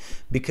hand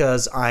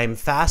because I'm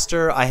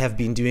faster. I have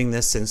been doing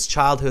this since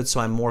childhood, so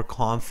I'm more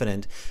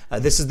confident.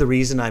 This is the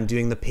reason I'm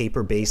doing the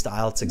paper-based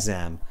IELTS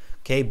exam.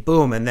 Okay,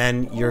 boom, and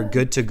then you're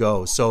good to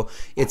go. So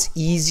it's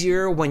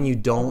easier when you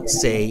don't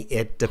say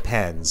it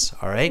depends,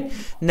 all right?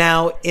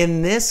 Now,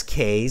 in this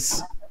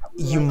case,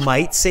 you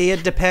might say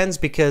it depends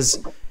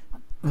because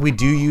we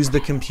do use the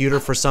computer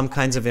for some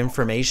kinds of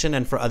information,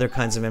 and for other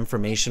kinds of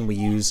information we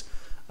use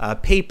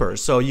paper.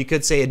 So you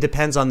could say it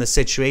depends on the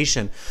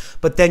situation,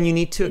 but then you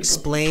need to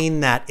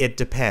explain that it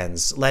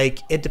depends.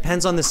 Like, it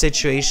depends on the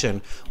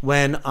situation.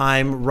 When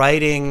I'm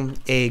writing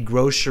a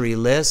grocery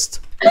list,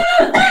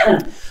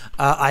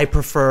 I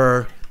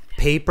prefer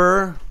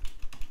paper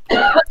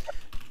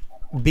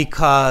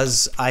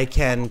because I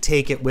can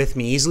take it with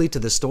me easily to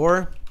the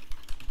store.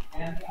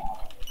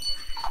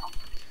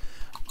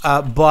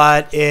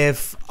 But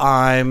if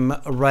I'm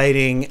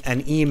writing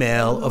an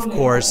email, of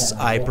course,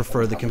 I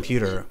prefer the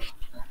computer.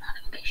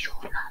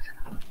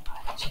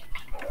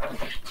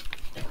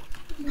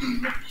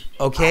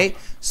 Okay,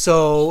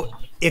 so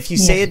if you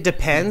say it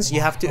depends,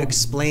 you have to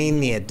explain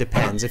the it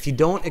depends. If you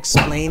don't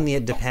explain the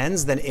it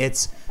depends, then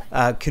it's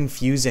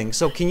confusing.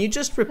 So can you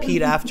just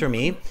repeat after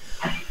me?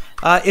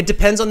 It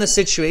depends on the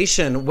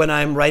situation. When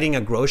I'm writing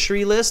a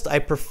grocery list, I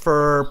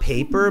prefer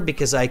paper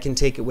because I can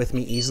take it with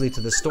me easily to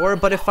the store.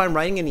 But if I'm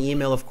writing an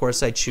email, of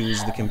course, I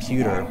choose the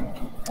computer.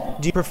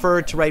 Do you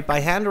prefer to write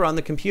by hand or on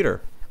the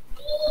computer?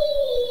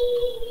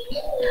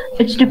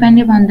 It's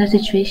depending on the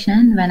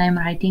situation. When I'm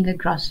writing a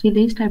grocery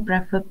list, I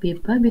prefer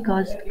paper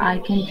because I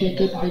can take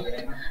it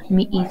with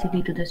me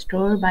easily to the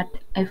store. But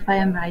if I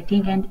am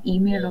writing an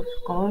email, of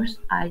course,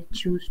 I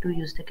choose to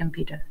use the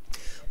computer.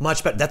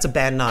 Much better. That's a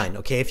band 9,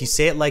 okay? If you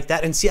say it like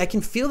that, and see, I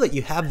can feel that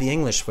you have the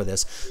English for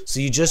this,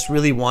 so you just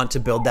really want to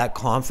build that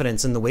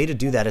confidence, and the way to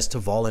do that is to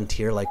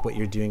volunteer like what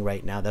you're doing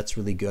right now. That's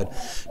really good.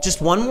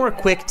 Just one more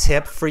quick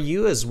tip for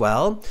you as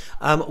well.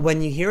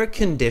 When you hear a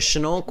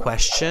conditional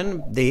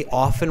question, they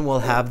often will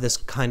have this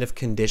kind of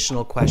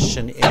conditional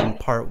question in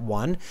part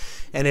 1,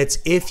 and it's,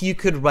 if you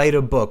could write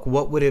a book,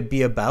 what would it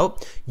be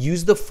about?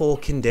 Use the full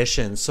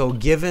condition. So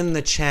given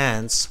the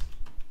chance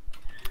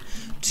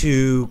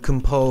to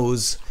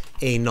compose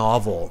a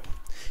novel,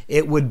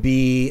 it would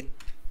be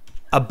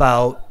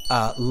about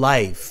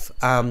life,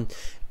 and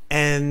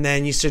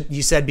then you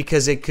said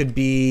because it could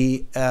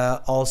be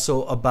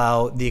also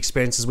about the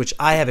experiences which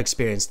I have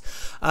experienced.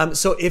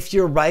 So if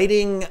you're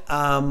writing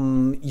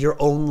your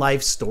own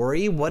life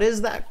story, what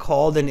is that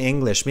called in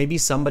English? Maybe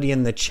somebody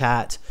in the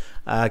chat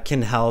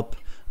can help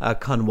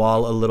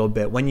Kanwal a little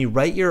bit. When you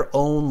write your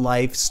own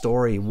life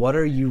story, what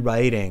are you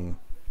writing?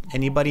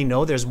 Anybody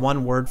know? There's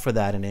one word for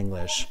that in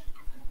English.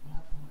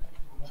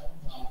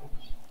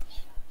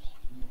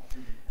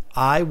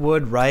 I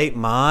would write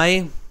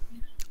my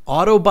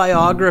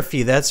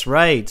autobiography. That's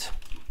right.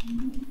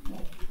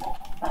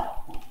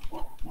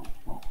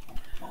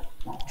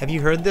 Have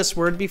you heard this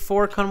word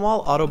before,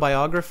 Kanwal?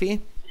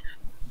 Autobiography?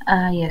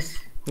 Yes.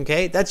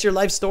 Okay, that's your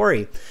life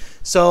story.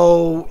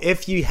 So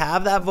if you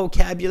have that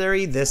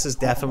vocabulary, this is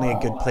definitely a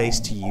good place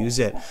to use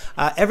it.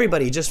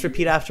 Everybody, just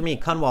repeat after me.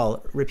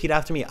 Kanwal, repeat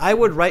after me. I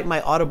would write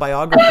my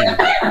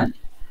autobiography.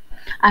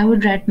 I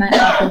would write my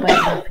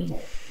autobiography.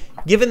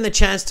 Given the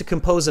chance to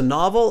compose a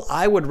novel,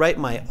 I would write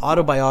my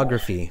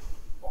autobiography.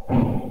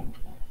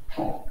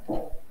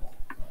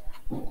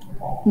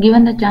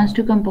 Given the chance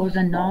to compose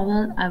a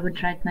novel, I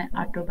would write my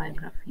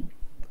autobiography.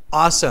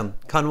 Awesome.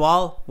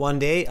 Kanwal, one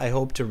day I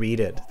hope to read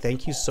it.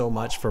 Thank you so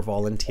much for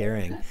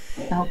volunteering.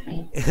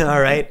 Okay. All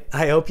right.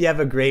 I hope you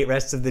have a great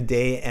rest of the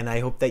day, and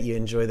I hope that you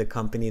enjoy the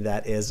company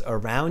that is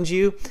around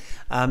you.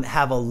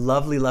 Have a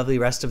lovely, lovely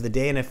rest of the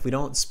day. And if we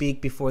don't speak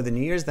before the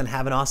New Year's, then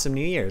have an awesome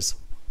New Year's.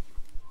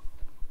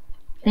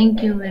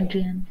 Thank you,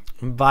 Adrian.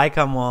 Bye,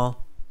 Kanwal.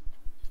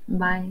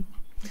 Bye.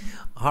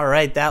 All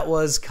right. That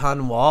was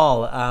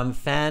Kanwal.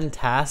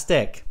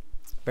 Fantastic.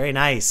 Very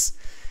nice.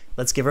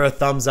 Let's give her a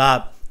thumbs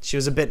up. She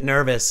was a bit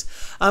nervous.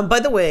 By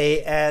the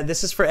way,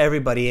 this is for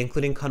everybody,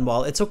 including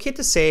Kanwal. It's okay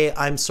to say,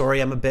 I'm sorry,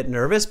 I'm a bit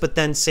nervous, but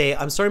then say,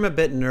 I'm sorry, I'm a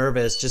bit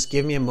nervous. Just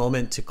give me a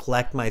moment to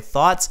collect my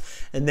thoughts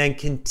and then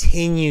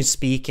continue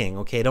speaking,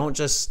 okay? Don't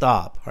just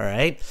stop, all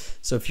right?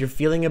 So if you're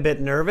feeling a bit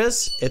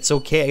nervous, it's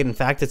okay. In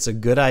fact, it's a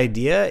good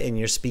idea in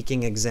your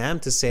speaking exam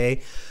to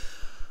say,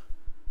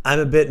 I'm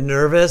a bit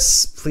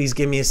nervous. Please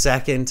give me a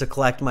second to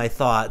collect my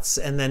thoughts.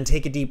 And then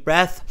take a deep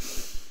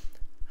breath.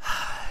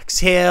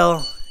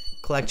 Exhale.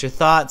 Collect your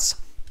thoughts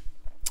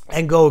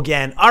and go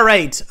again. All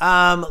right,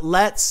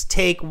 let's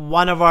take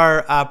one of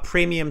our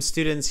premium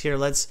students here.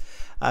 Let's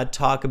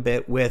talk a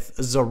bit with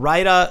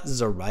Zoraida.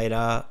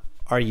 Zoraida,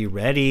 are you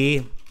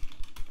ready?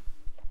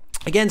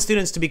 Again,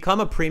 students, to become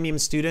a premium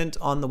student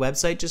on the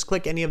website, just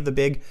click any of the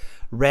big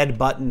red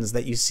buttons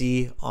that you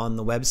see on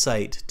the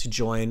website to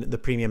join the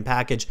premium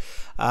package.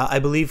 I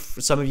believe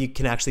some of you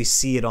can actually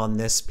see it on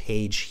this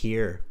page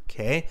here,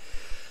 okay?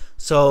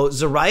 So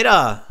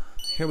Zoraida,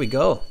 here we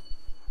go.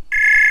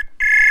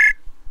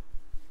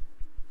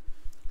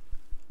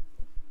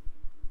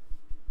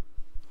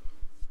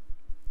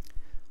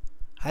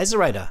 Hi,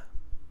 Zoraida.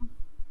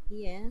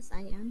 Yes,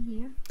 I am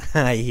here.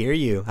 I hear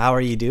you. How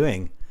are you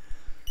doing?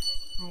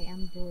 I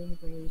am doing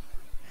great.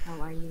 How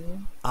are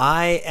you?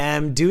 I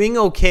am doing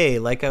okay.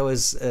 Like I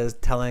was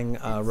telling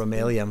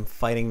Romelia, I'm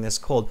fighting this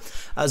cold.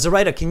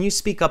 Zoraida, can you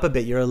speak up a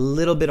bit? You're a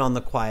little bit on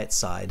the quiet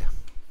side.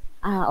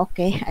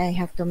 Okay. I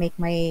have to make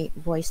my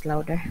voice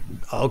louder.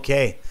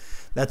 Okay.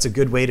 That's a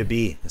good way to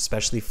be,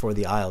 especially for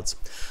the IELTS.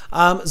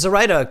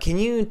 Zoraida, can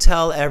you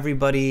tell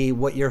everybody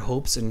what your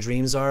hopes and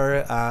dreams are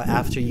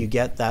after you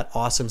get that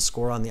awesome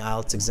score on the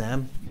IELTS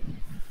exam?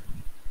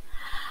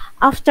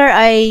 After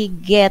I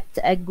get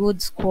a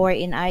good score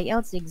in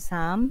IELTS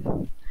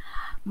exam,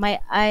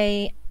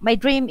 my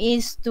dream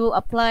is to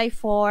apply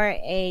for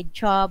a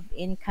job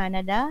in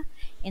Canada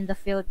in the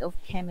field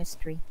of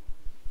chemistry.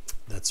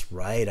 That's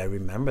right. I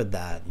remembered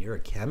that. You're a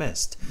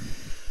chemist.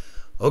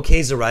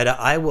 Okay, Zoraida,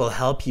 I will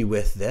help you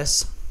with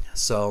this.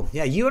 So,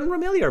 yeah, you and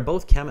Romelia are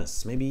both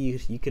chemists. Maybe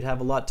you could have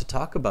a lot to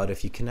talk about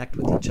if you connect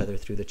with each other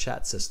through the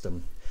chat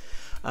system.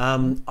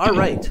 All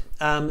right.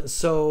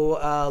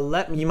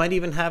 You might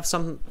even have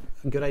some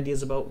good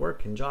ideas about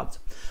work and jobs.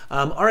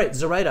 All right,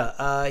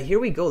 Zoraida, here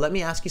we go. Let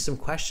me ask you some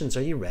questions.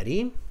 Are you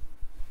ready?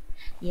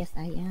 Yes,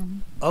 I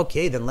am.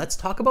 Okay, then let's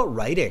talk about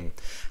writing.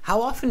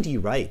 How often do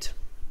you write?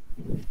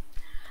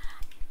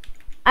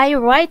 I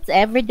write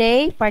every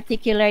day,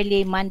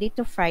 particularly Monday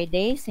to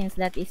Friday, since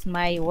that is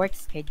my work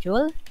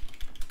schedule.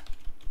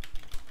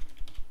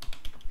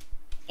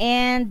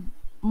 And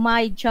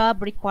my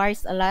job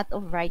requires a lot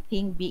of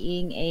writing,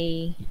 being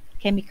a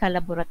chemical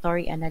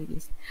laboratory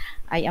analyst.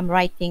 I am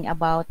writing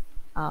about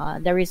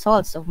the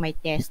results of my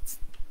tests.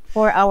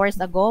 4 hours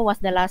ago was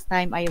the last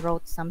time I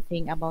wrote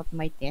something about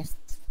my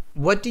tests.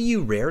 What do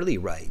you rarely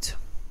write?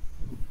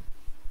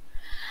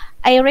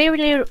 I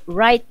rarely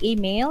write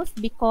emails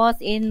because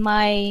in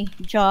my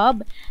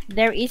job,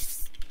 there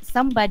is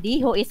somebody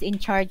who is in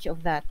charge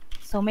of that.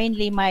 So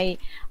mainly my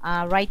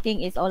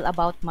writing is all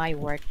about my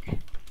work.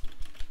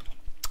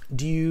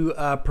 Do you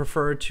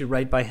prefer to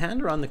write by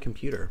hand or on the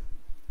computer?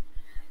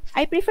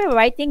 I prefer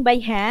writing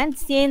by hand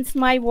since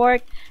my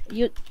work,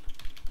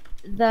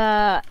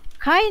 the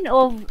kind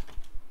of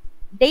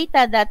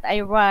data that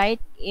I write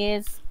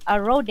is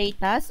raw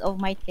data of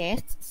my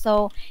tests.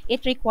 So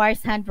it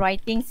requires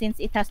handwriting since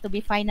it has to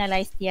be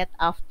finalized yet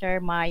after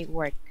my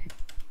work.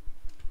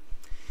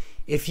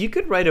 If you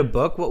could write a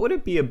book, what would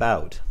it be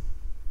about?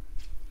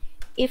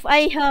 If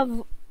I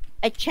have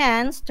a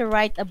chance to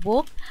write a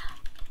book,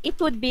 it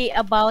would be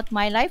about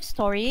my life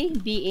story,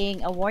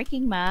 being a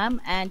working mom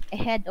and a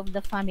head of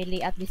the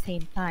family at the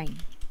same time.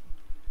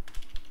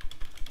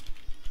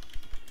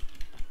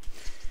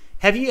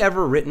 Have you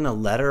ever written a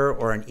letter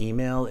or an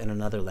email in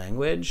another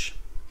language?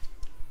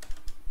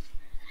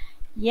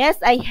 Yes,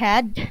 I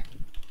had.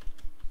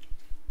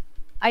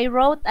 I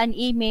wrote an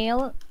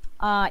email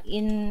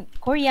in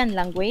Korean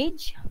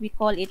language. We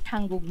call it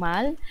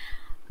한국말.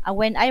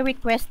 When I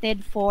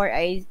requested for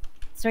a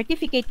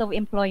certificate of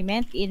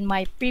employment from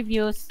my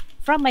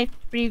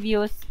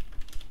previous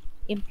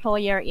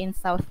employer in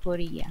South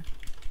Korea.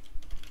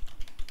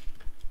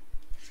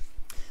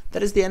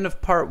 That is the end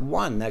of part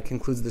 1. That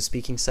concludes the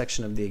speaking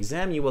section of the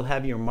exam. You will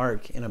have your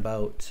mark in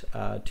about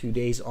 2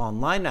 days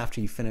online after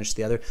you finish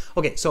the other.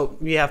 Okay, so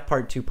we have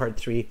part 2, part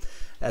 3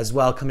 as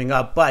well coming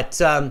up.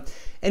 But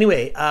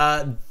anyway,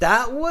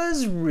 that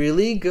was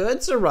really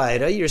good,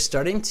 Zoraida. You're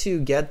starting to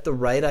get the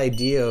right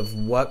idea of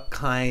what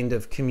kind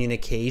of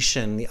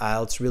communication the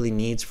IELTS really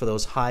needs for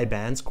those high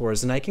band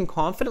scores. And I can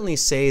confidently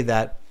say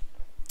that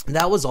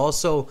that was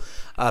also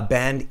a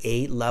band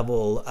 8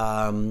 level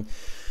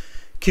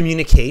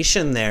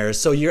communication there.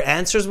 So your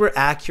answers were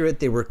accurate,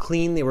 they were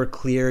clean, they were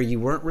clear,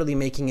 you weren't really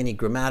making any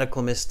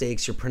grammatical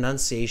mistakes, your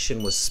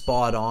pronunciation was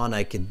spot on,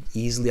 I could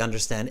easily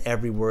understand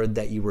every word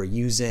that you were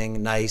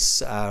using,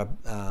 nice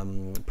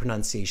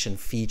pronunciation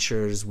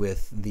features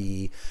with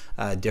the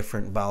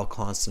different vowel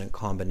consonant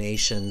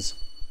combinations.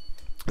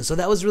 So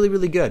that was really,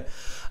 really good.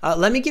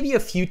 Let me give you a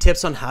few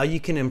tips on how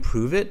you can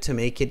improve it to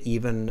make it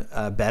even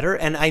better.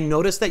 And I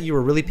noticed that you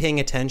were really paying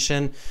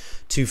attention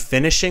to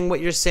finishing what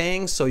you're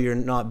saying, so you're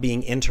not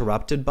being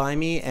interrupted by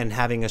me and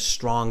having a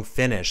strong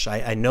finish.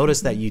 I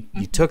noticed that you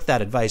took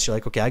that advice. You're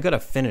like, okay, I got to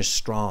finish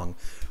strong,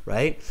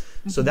 right?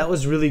 So that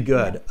was really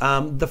good.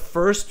 The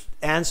first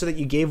answer that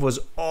you gave was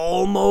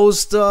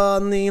almost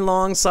on the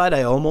long side.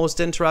 I almost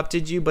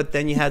interrupted you, but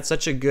then you had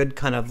such a good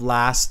kind of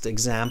last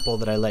example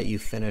that I let you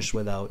finish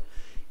without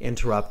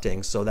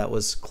interrupting. So that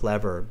was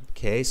clever.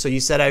 Okay, so you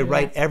said I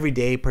write every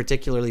day,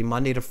 particularly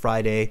Monday to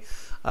Friday,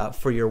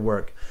 for your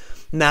work.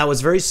 Now, it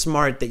was very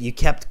smart that you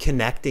kept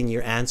connecting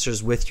your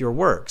answers with your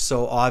work.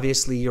 So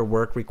obviously your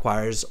work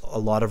requires a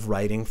lot of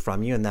writing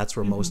from you, and that's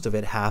where most of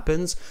it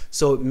happens.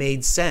 So it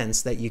made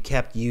sense that you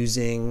kept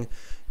using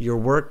your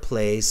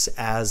workplace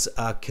as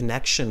a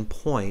connection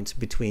point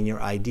between your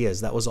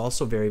ideas. That was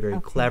also very, very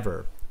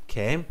clever.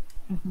 Okay.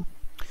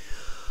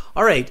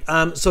 All right.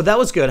 So that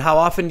was good. How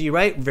often do you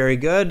write? Very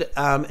good.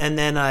 And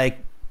then I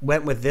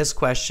went with this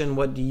question.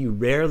 What do you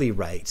rarely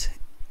write?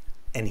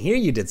 And here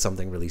you did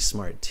something really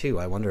smart too.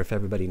 I wonder if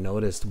everybody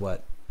noticed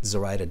what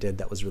Zoraida did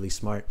that was really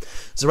smart.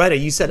 Zoraida,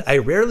 you said, I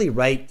rarely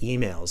write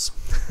emails.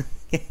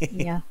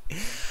 Yeah.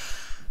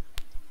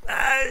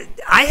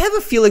 I have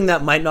a feeling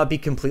that might not be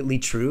completely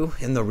true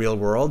in the real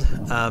world,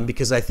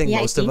 because I think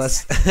most of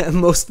us,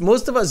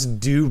 most of us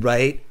do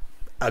write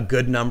a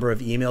good number of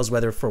emails,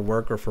 whether for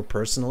work or for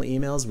personal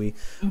emails.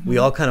 We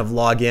all kind of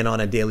log in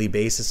on a daily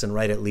basis and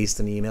write at least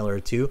an email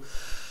or two.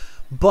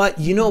 But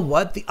you know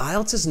what? The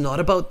IELTS is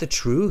not about the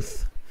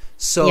truth.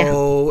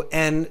 So,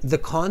 and the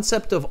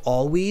concept of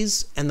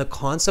always and the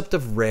concept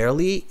of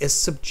rarely is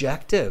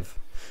subjective.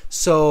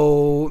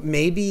 So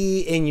maybe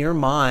in your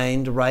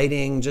mind,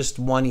 writing just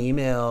one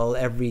email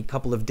every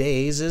couple of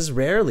days is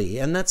rarely,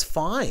 and that's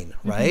fine,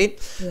 right?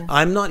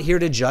 I'm not here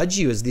to judge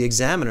you as the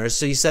examiner.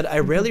 So you said, I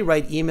rarely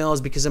write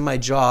emails because in my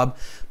job,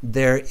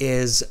 there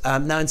is,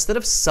 now instead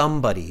of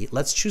somebody,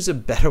 let's choose a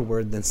better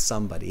word than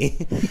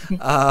somebody.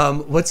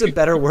 What's a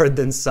better word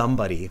than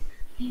somebody?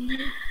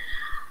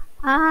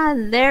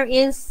 There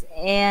is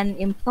an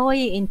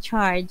employee in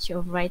charge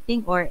of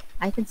writing, or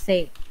I could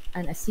say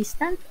an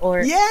assistant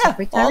or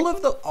secretary. all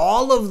of those.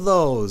 All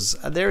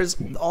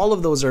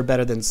of those are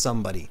better than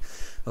somebody.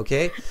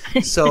 Okay,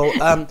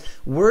 so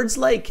words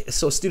like,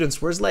 so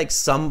students, words like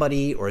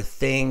somebody or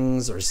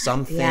things or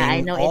something,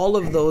 I know all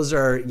of those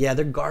are,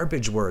 they're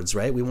garbage words,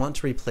 right? We want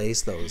to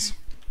replace those.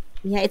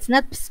 Yeah, it's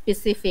not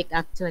specific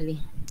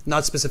actually.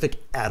 Not specific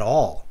at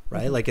all,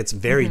 right? Like it's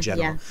very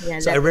general.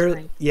 So I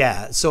rarely,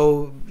 right.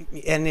 So,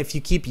 and if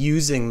you keep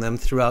using them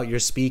throughout your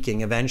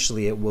speaking,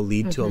 eventually it will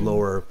lead to a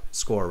lower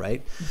score,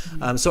 right?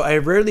 So I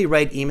rarely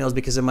write emails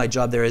because in my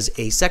job there is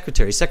a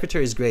secretary.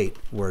 Secretary is a great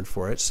word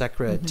for it.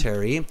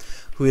 Secretary,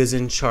 who is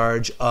in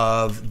charge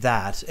of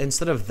that.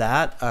 Instead of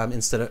that,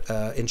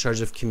 in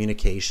charge of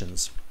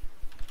communications.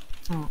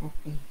 Oh,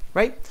 okay.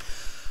 Right?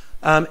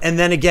 And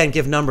then again,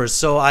 give numbers.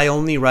 So I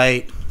only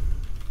write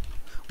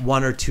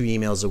 1 or 2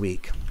 emails a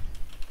week.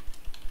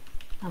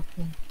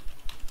 Okay.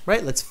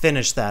 Right? Let's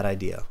finish that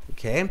idea.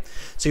 Okay?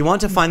 So you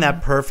want to find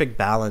that perfect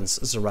balance,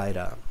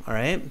 Zoraida. All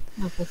right?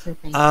 Okay, so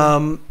thank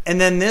you.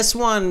 And then this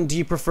one, do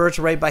you prefer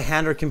to write by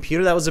hand or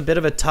computer? That was a bit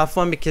of a tough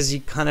one because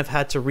you kind of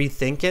had to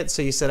rethink it.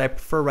 So you said, I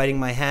prefer writing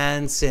by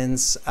hand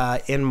since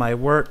in my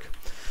work,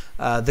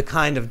 the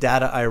kind of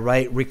data I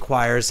write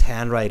requires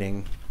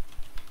handwriting.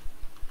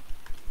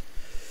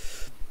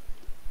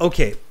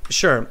 Okay,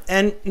 sure.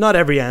 And not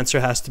every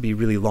answer has to be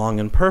really long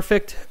and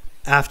perfect.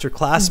 After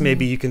class,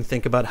 maybe you can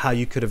think about how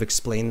you could have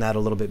explained that a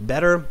little bit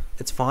better.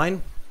 It's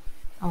fine.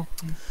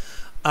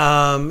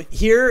 Okay.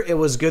 Here, it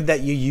was good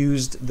that you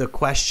used the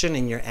question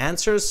in your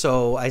answers.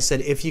 So I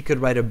said, if you could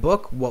write a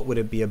book, what would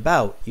it be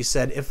about? You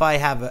said, if I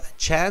have a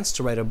chance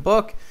to write a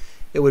book,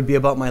 it would be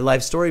about my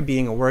life story,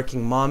 being a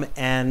working mom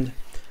and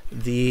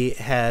the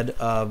head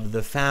of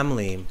the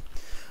family.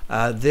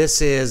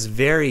 This is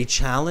very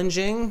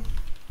challenging,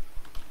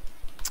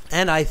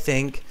 and I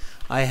think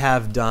I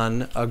have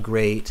done a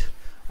great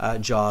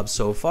job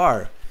so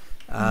far.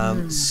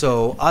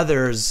 So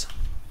others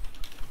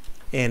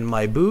in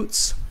my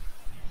boots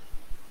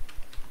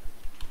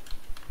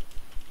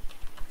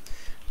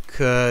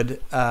could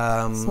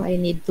So I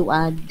need to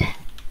add.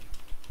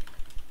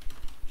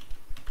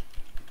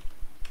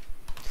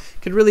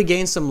 could really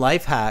gain some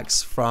life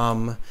hacks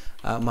from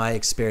my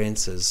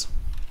experiences.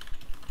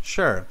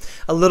 Sure,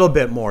 a little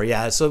bit more,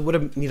 yeah. So it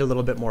would need a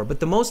little bit more, but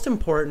the most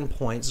important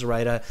point,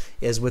 Zoraida,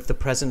 is with the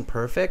present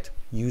perfect.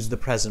 Use the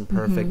present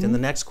perfect. And the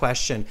next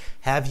question: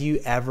 have you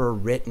ever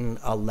written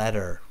a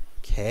letter?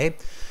 Okay.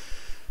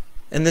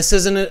 And this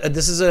is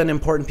an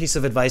important piece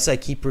of advice I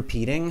keep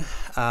repeating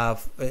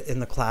in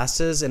the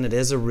classes, and it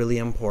is a really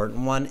important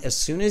one. As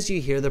soon as you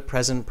hear the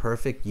present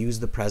perfect, use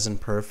the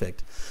present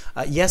perfect.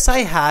 Yes,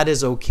 I had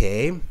is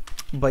okay,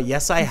 but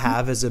yes, I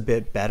have is a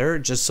bit better,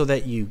 just so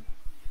that you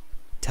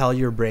tell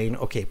your brain,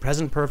 okay,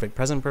 present perfect,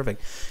 present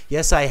perfect.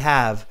 Yes, I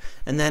have.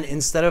 And then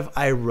instead of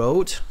I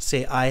wrote,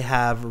 say I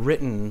have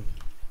written.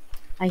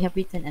 I have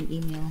written an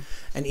email.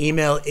 An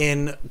email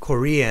in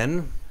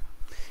Korean.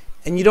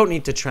 And you don't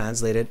need to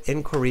translate it.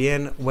 In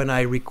Korean, when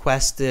I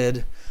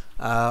requested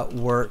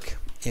work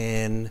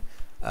in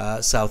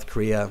South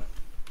Korea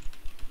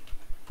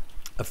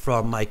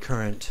from my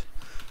current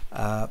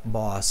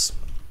boss,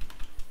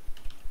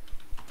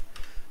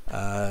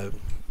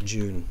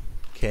 June.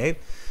 Okay,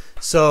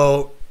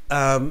 so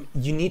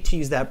you need to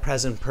use that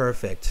present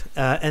perfect.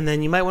 And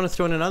then you might want to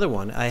throw in another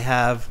one. I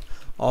have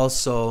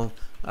also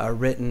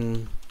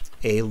written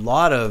a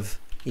lot of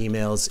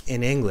emails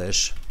in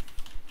English,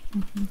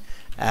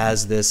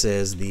 as this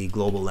is the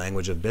global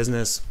language of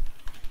business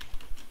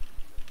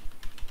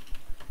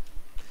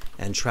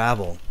and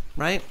travel,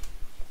 right?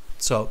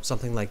 So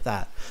something like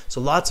that. So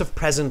lots of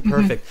present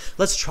perfect.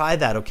 Let's try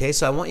that, okay?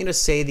 So I want you to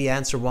say the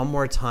answer one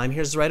more time.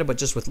 Here's the write-up, but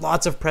just with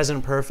lots of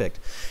present perfect.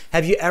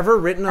 Have you ever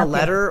written a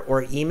letter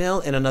or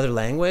email in another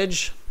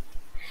language?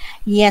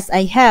 Yes,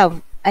 I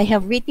have. I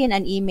have written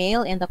an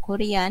email in the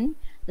Korean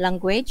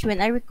language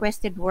when I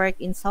requested work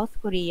in South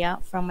Korea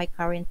from my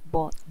current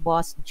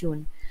boss,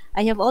 June.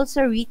 I have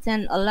also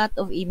written a lot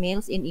of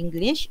emails in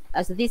English,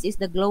 as this is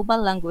the global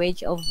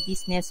language of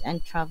business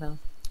and travel.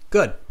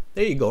 Good.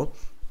 There you go.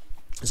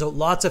 So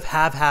lots of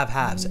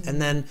haves.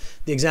 And then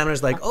the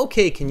examiner's like,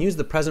 okay, can use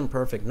the present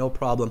perfect, no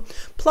problem.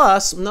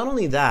 Plus, not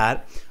only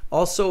that,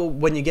 also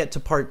when you get to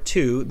part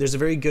 2, there's a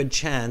very good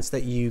chance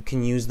that you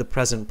can use the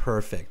present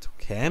perfect,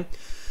 okay?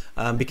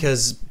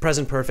 Because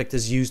present perfect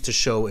is used to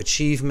show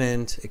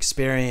achievement,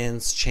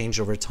 experience, change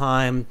over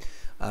time,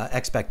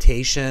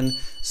 expectation.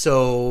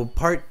 So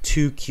part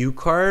 2 cue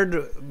card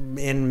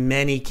in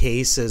many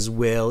cases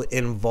will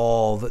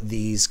involve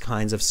these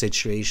kinds of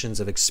situations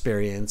of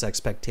experience,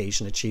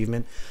 expectation,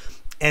 achievement.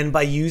 And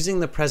by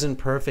using the present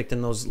perfect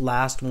in those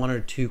last 1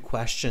 or 2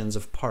 questions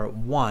of part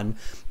 1,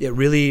 it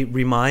really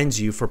reminds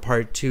you for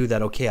part 2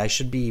 that, okay, I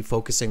should be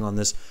focusing on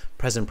this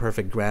present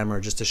perfect grammar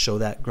just to show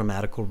that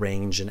grammatical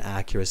range and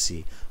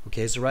accuracy.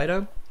 Okay,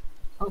 Zoraida?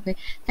 Okay,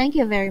 thank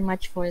you very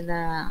much for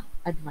the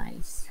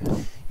advice.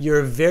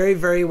 You're very,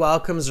 very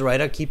welcome,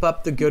 Zoraida. Keep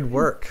up the good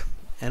work,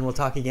 and we'll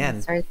talk again.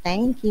 Yes, sir,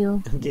 thank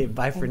you. Okay,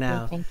 bye for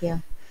now. Thank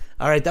you.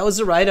 All right, that was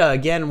Zoraida,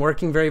 again,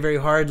 working very, very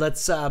hard.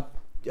 Let's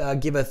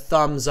give a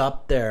thumbs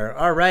up there.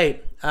 All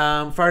right,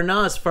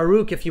 Farnaz,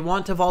 Farouk, if you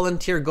want to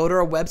volunteer, go to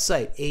our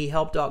website,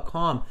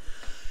 ahelp.com.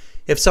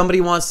 If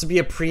somebody wants to be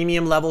a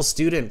premium level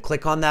student,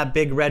 click on that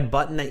big red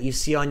button that you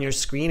see on your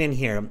screen in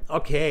here.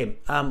 Okay,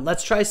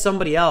 let's try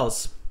somebody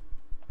else.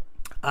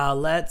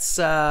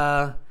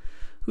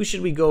 Who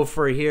should we go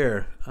for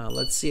here?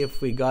 Let's see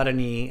if we got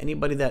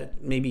anybody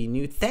that maybe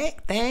knew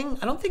Thang.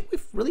 I don't think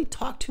we've really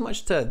talked too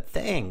much to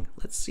Thang.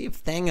 Let's see if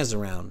Thang is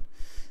around.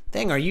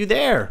 Thang, are you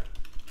there?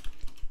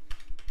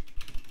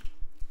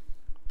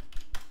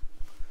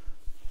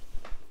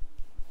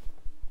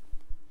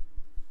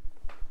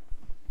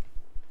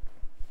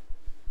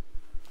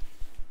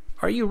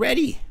 Are you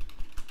ready?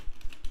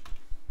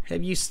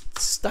 Have you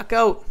stuck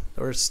out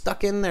or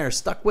stuck in there,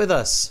 stuck with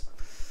us?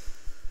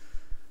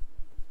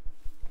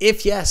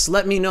 If yes,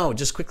 let me know.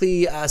 Just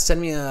quickly send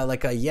me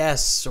like a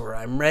yes or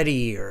I'm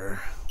ready,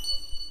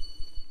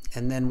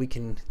 and then we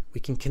can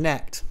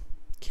connect.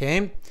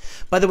 Okay.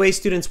 By the way,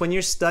 students, when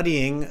you're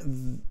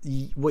studying,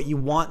 what you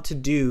want to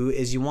do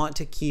is you want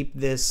to keep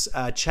this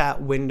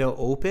chat window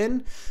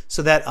open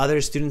so that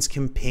other students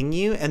can ping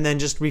you, and then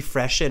just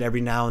refresh it every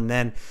now and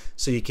then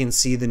so you can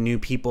see the new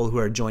people who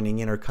are joining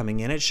in or coming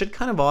in. It should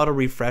kind of auto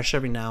refresh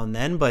every now and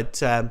then,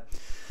 but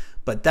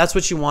that's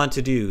what you want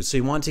to do. So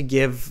you want to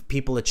give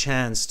people a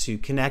chance to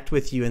connect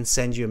with you and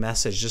send you a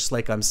message, just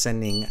like I'm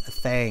sending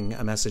Thang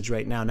a message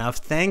right now. Now, if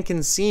Thang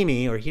can see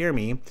me or hear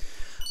me,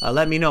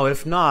 let me know.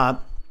 If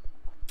not,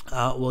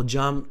 we'll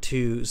jump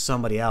to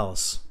somebody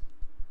else.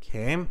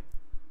 Okay.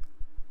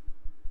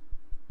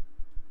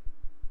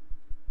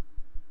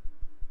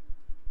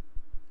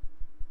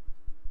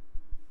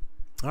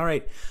 All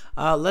right.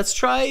 Let's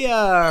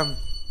try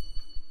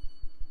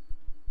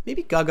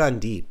Maybe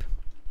Gagandeep.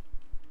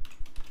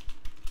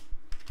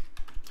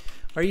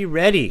 Are you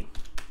ready?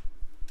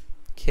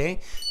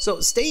 Okay, so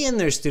stay in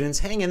there, students.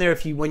 Hang in there.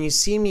 When you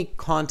see me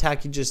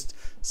contact, you just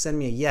send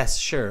me a yes,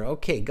 sure.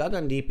 Okay,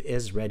 Gagandeep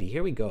is ready.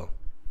 Here we go.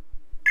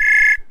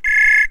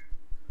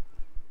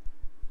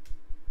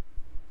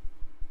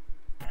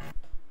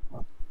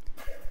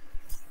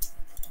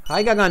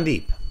 Hi,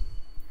 Gagandeep.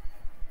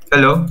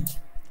 Hello.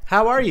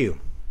 How are you?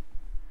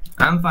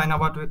 I'm fine.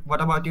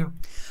 What about you?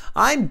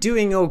 I'm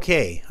doing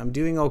okay. I'm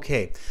doing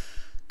okay.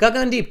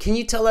 Gagandeep, can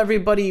you tell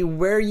everybody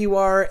where you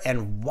are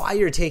and why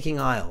you're taking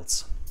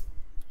IELTS?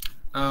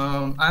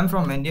 I'm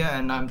from India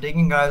and I'm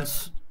taking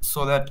IELTS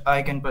so that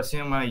I can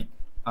pursue my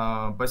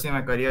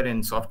career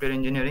in software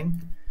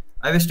engineering.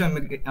 I wish to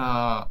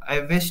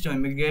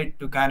immigrate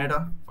to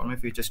Canada for my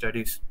future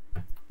studies.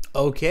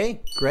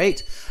 Okay,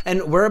 great.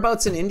 And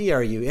whereabouts in India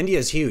are you? India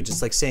is huge.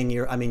 It's like saying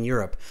I'm in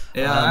Europe.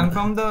 Yeah, I'm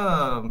from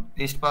the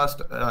east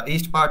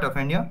part of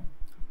India.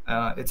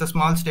 It's a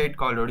small state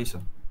called Odisha.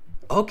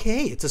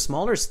 Okay, it's a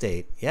smaller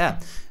state.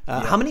 Yeah.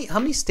 How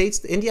many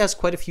states? India has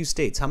quite a few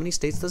states. How many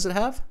states does it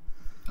have?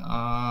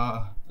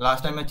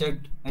 Last time I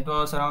checked, it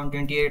was around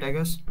 28, I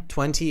guess.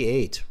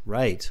 28,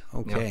 right.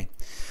 Okay.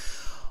 Yeah.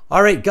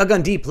 All right,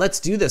 Gagandeep,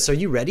 let's do this. Are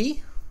you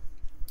ready?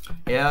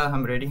 Yeah,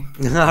 I'm ready.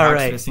 All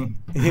right.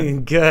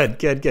 Good.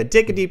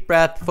 Take a deep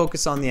breath.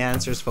 Focus on the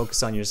answers.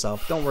 Focus on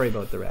yourself. Don't worry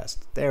about the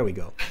rest. There we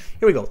go.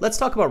 Here we go. Let's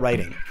talk about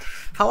writing.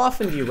 How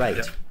often do you write?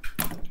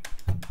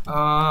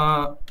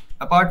 Yeah.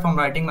 Apart from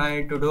writing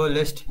my to-do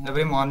list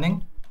every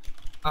morning,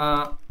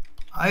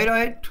 I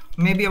write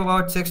maybe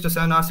about 6 to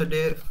 7 hours a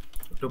day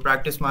to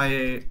practice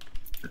my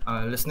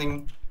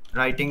listening,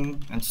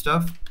 writing, and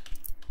stuff.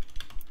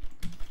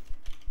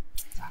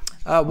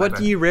 What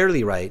do you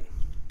rarely write?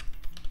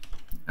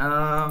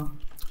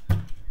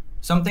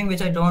 Something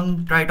which I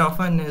don't write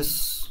often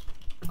is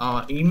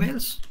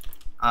emails.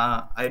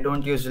 I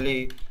don't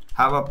usually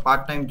have a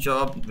part-time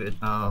job that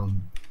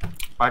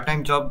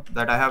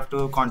I have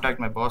to contact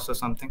my boss or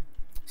something.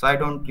 So I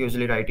don't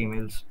usually write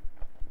emails.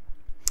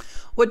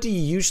 What do you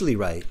usually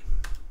write?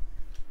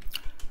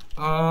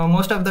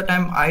 Most of the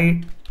time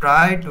I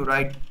try to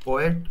write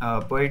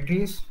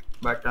poetries,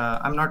 but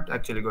I'm not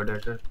actually good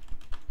at it.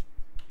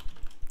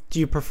 Do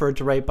you prefer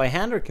to write by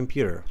hand or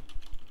computer?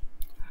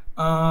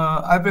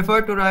 I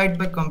prefer to write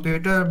by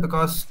computer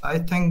because I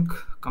think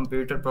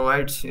computer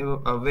provides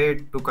you a way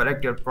to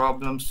correct your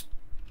problems,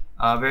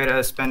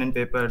 whereas pen and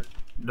paper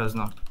does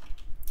not.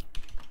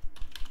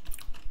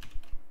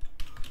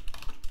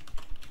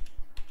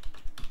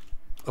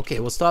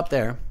 Okay, we'll stop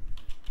there.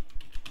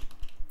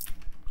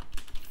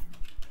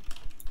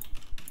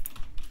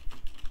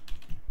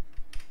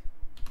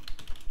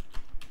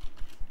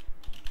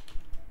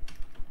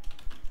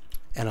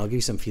 And I'll give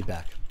you some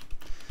feedback.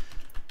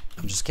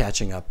 I'm just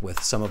catching up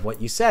with some of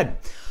what you said.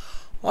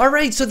 All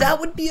right, so that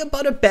would be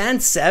about a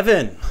band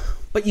 7,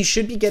 but you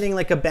should be getting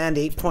like a band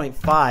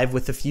 8.5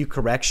 with a few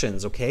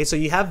corrections, okay? So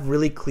you have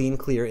really clean,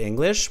 clear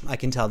English. I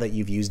can tell that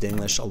you've used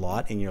English a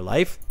lot in your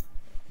life.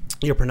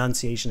 Your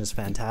pronunciation is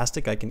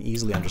fantastic. I can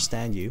easily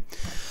understand you.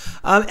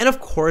 And of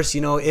course,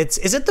 you know,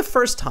 is it the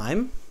first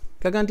time,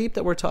 Gagandeep,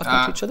 that we're talking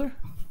to each other?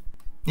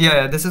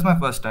 Yeah, this is my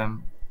first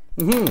time.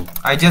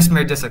 I just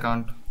made this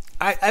account.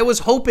 I was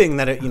hoping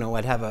that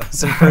I'd have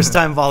some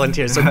first-time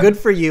volunteers. So good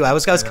for you. I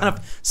was kind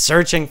of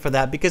searching for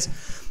that because,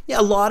 yeah,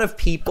 a lot of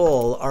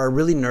people are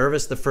really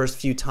nervous the first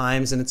few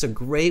times, and it's a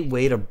great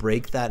way to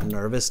break that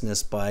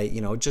nervousness by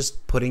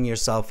just putting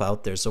yourself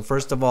out there. So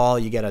first of all,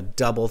 you get a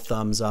double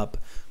thumbs up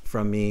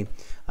from me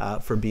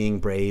for being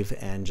brave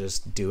and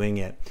just doing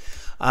it.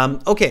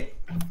 Okay.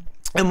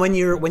 And when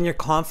you're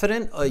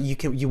confident,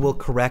 you will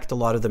correct a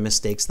lot of the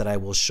mistakes that I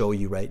will show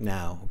you right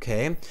now,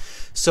 okay?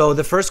 So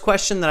the first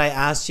question that I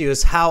asked you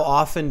is, how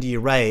often do you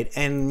write?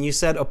 And you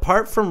said,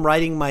 apart from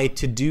writing my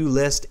to-do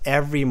list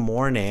every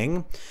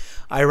morning,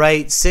 I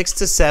write 6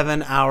 to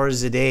 7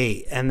 hours a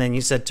day. And then you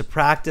said, to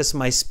practice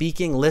my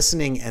speaking,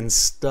 listening, and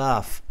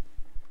stuff.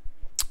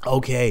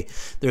 Okay,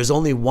 there's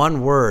only one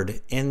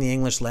word in the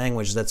English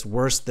language that's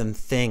worse than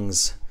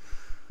things.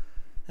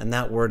 And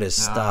that word is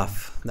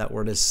stuff. That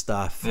word is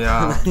stuff.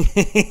 Yeah.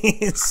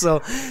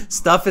 So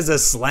stuff is a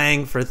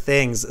slang for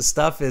things.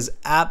 Stuff is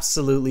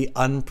absolutely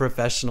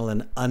unprofessional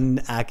and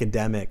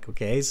unacademic.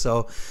 Okay.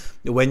 So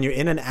when you're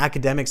in an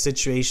academic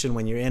situation,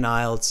 when you're in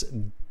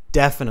IELTS,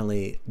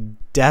 definitely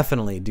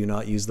do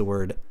not use the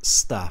word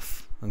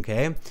stuff.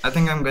 Okay. I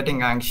think I'm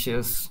getting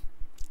anxious.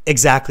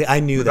 Exactly.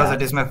 I knew that.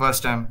 Because it is my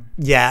first time.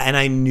 Yeah, and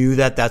I knew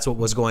that that's what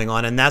was going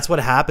on. And that's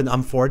what happened.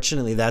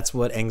 Unfortunately, that's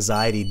what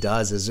anxiety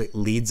does, is it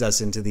leads us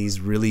into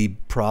these really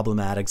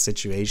problematic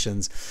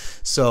situations.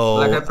 So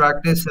like I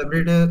practice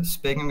every day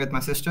speaking with my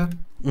sister,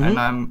 and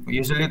I'm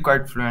usually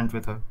quite fluent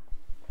with her.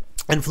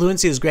 And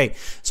fluency is great.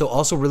 So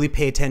also really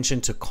pay attention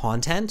to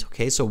content.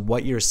 Okay, so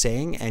what you're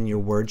saying and your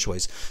word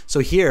choice. So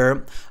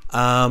here,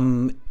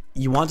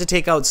 you want to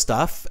take out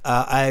stuff.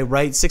 I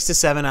write 6 to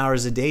 7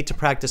 hours a day to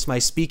practice my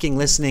speaking,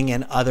 listening,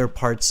 and other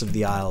parts of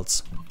the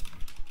IELTS.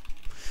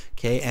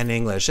 Okay, and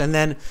English. And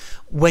then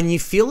when you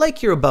feel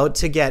like you're about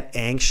to get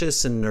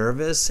anxious and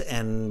nervous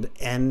and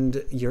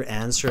end your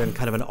answer in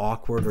kind of an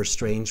awkward or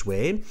strange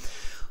way,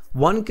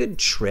 one good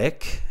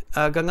trick,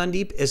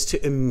 Gagandeep, is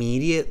to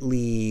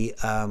immediately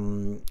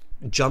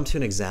jump to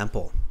an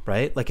example,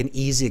 right? Like an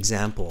easy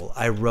example.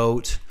 I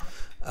wrote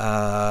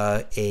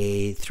a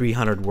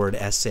 300-word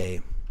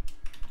essay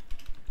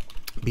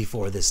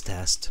before this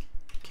test.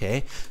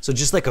 Okay, so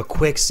just like a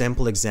quick,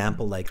 simple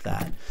example like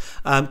that.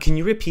 Can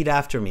you repeat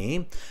after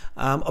me?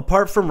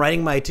 Apart from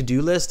writing my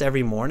to-do list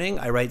every morning,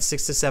 I write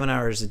 6 to 7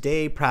 hours a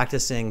day,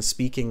 practicing,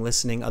 speaking,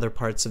 listening, other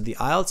parts of the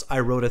IELTS. I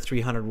wrote a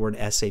 300-word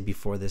essay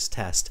before this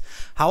test.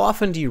 How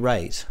often do you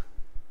write?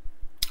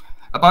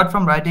 Apart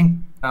from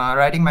writing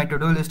my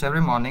to-do list every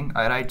morning,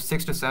 I write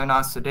 6 to 7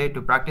 hours a day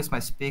to practice my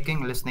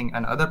speaking, listening,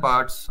 and other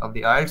parts of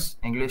the IELTS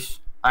and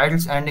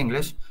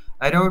English.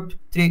 I wrote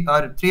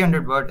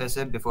 300-word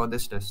essay before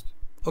this test.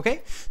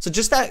 Okay, so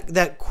just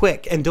that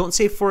quick, and don't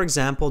say for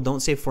example, don't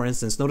say for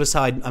instance. Notice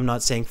how I'm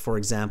not saying for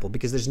example,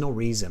 because there's no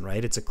reason,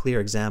 right? It's a clear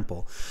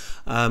example.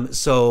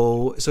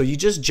 So you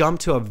just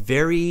jump to a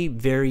very,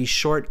 very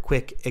short,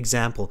 quick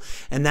example,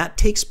 and that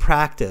takes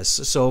practice.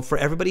 So for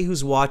everybody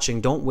who's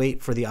watching, don't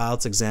wait for the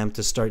IELTS exam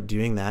to start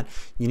doing that.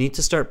 You need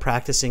to start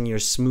practicing your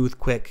smooth,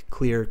 quick,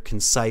 clear,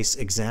 concise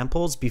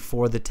examples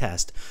before the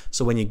test.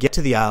 So when you get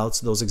to the IELTS,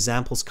 those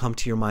examples come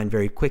to your mind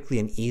very quickly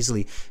and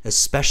easily,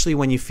 especially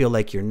when you feel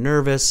like you're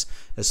nervous,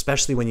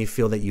 especially when you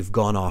feel that you've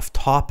gone off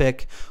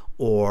topic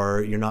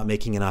or you're not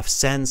making enough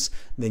sense.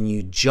 Then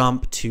you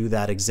jump to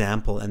that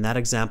example, and that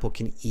example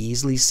can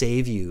easily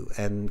save you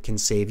and can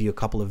save you a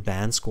couple of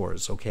band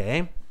scores.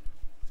 Okay,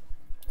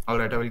 All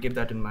right, I will keep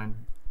that in mind.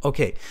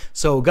 okay,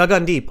 so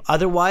Gagandeep,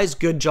 otherwise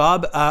good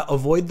job.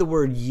 Avoid the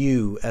word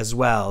you as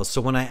well.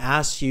 So when I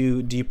asked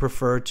you, do you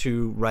prefer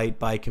to write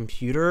by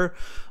computer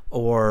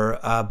or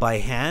by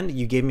hand,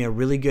 you gave me a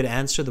really good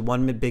answer. The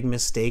one big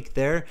mistake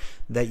there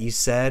that you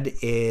said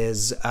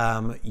is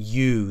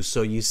you.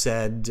 So you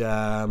said,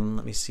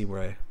 let me see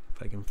if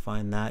I can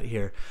find that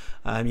here.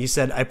 You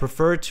said, I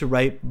prefer to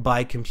write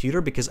by computer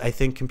because I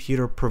think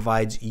computer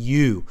provides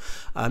you.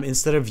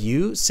 Instead of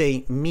you,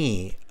 say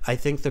me. I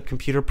think the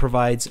computer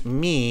provides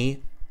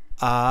me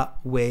a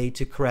way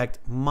to correct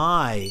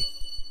my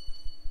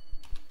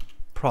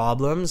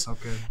problems,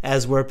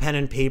 as where pen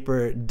and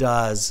paper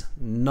does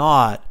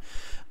not.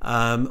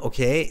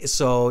 Okay,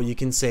 so you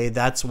can say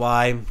that's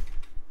the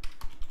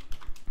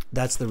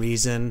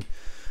reason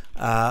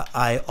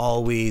I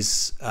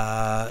always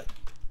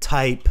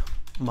type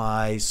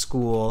my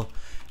school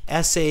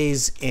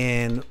essays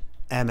in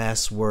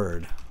MS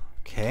Word.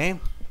 Okay,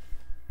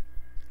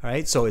 all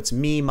right, so it's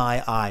me,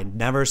 my, I.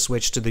 Never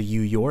switch to the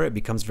you, your. It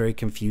becomes very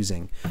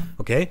confusing.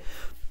 Okay,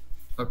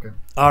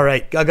 all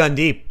right,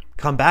 Gagandeep,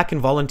 come back and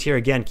volunteer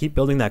again. Keep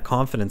building that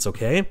confidence.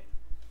 Okay,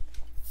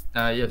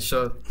 yeah,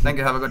 sure. Thank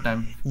you. Have a good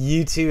time.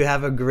 you too,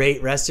 have a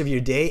great rest of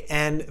your day,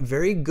 and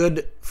very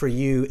good for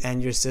you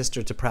and your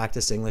sister to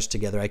practice English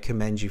together. I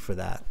commend you for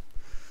that.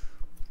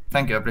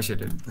 Thank you. I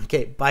appreciate it.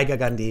 Okay, bye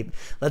Gagandeep.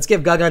 Let's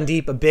give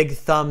Gagandeep a big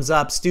thumbs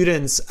up.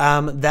 Students,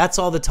 that's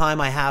all the time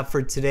I have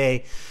for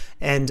today.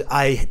 And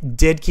I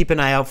did keep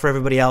an eye out for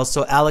everybody else.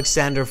 So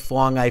Alexander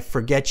Fwang, I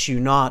forget you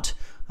not.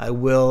 I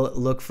will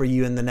look for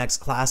you in the next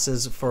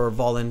classes for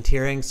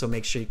volunteering. So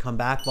make sure you come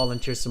back,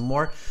 volunteer some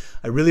more.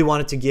 I really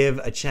wanted to give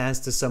a chance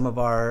to some of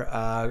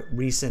our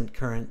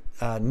current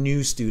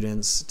new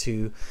students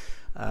to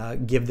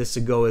give this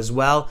a go as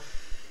well.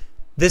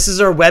 This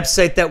is our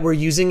website that we're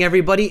using,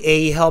 everybody,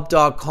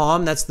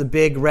 aehelp.com. That's the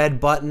big red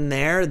button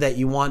there that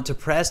you want to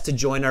press to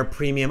join our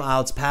premium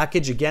IELTS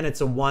package. Again,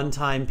 it's a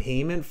one-time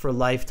payment for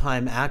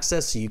lifetime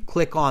access. So you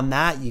click on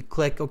that, you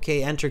click,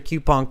 okay, enter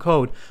coupon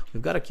code.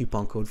 We've got a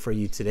coupon code for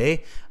you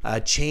today.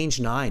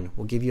 Change9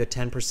 will give you a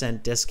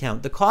 10%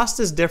 discount. The cost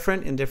is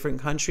different in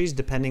different countries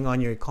depending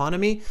on your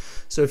economy.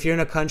 So if you're in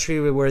a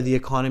country where the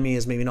economy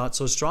is maybe not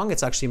so strong,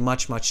 it's actually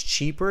much, much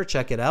cheaper.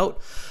 Check it out.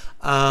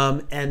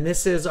 And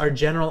this is our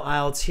general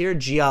IELTS here,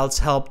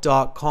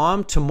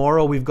 gieltshelp.com.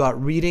 Tomorrow we've got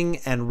reading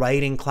and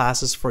writing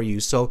classes for you.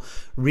 So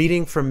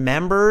reading for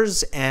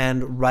members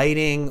and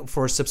writing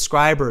for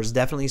subscribers.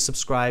 Definitely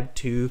subscribe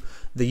to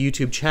the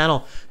YouTube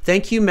channel.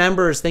 Thank you,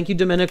 members. Thank you,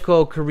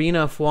 Domenico,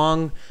 Karina,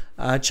 Fwang,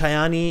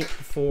 Chayani,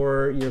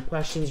 for your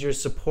questions, your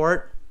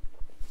support.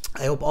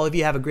 I hope all of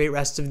you have a great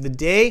rest of the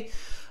day.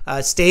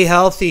 Stay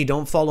healthy.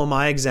 Don't follow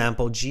my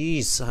example.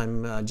 Geez,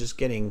 I'm just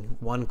getting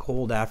one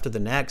cold after the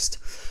next.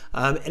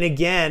 And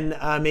again,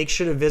 make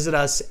sure to visit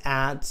us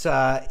at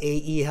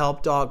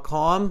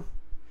aehelp.com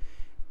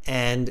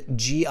and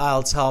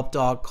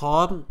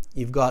gieltshelp.com.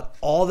 You've got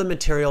all the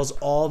materials,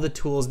 all the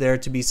tools there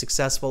to be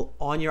successful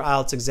on your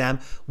IELTS exam.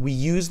 We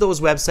use those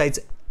websites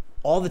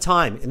all the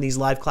time in these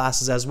live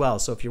classes as well.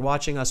 So if you're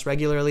watching us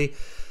regularly,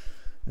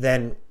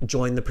 then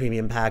join the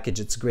premium package.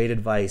 It's great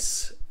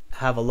advice.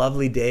 Have a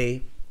lovely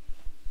day.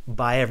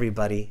 Bye,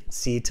 everybody.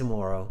 See you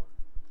tomorrow.